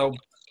there. So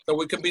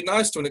we can be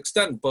nice to an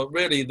extent, but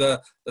really the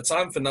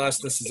time for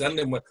niceness is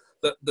ending with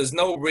that. There's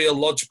no real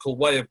logical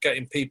way of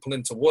getting people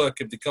into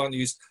work if they can't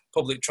use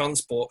public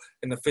transport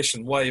in an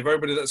efficient way. If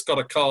everybody that's got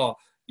a car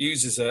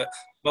uses it,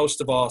 most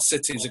of our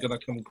cities are going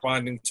to come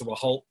grinding to a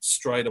halt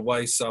straight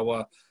away.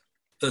 So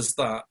there's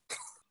that.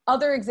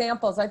 Other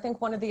examples, I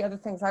think one of the other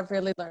things I've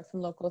really learned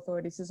from local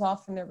authorities is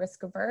often they're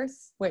risk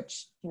averse,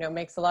 which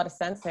makes a lot of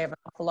sense. They have an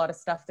awful lot of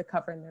stuff to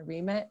cover in their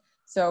remit.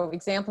 So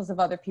examples of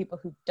other people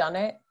who've done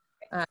it.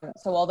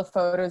 So all the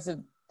photos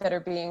that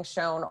are being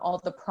shown, all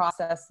the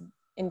process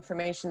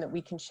information that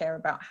we can share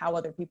about how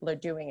other people are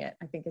doing it,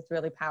 I think is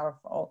really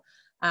powerful.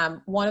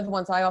 One of the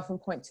ones I often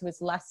point to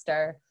is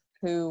Leicester,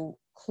 who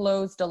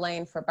closed a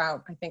lane for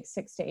about, I think,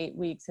 6 to 8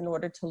 weeks in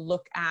order to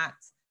look at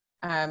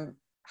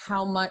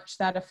how much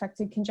that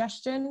affected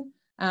congestion.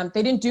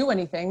 They didn't do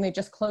anything. They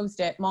just closed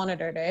it,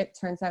 monitored it.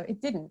 Turns out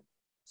it didn't.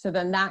 So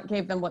then that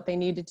gave them what they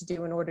needed to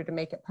do in order to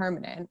make it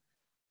permanent.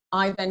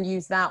 I then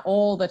use that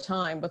all the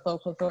time with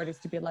local authorities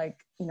to be like,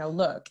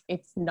 look,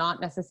 it's not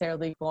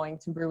necessarily going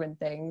to ruin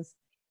things.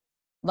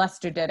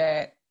 Leicester did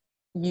it.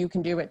 You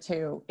can do it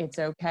too. It's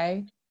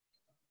okay.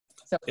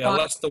 So yeah,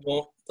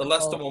 the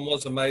Leicester one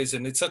was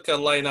amazing. They took a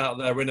lane out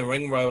there in a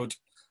ring road.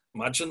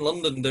 Imagine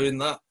London doing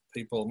that,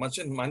 people.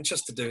 Imagine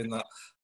Manchester doing that.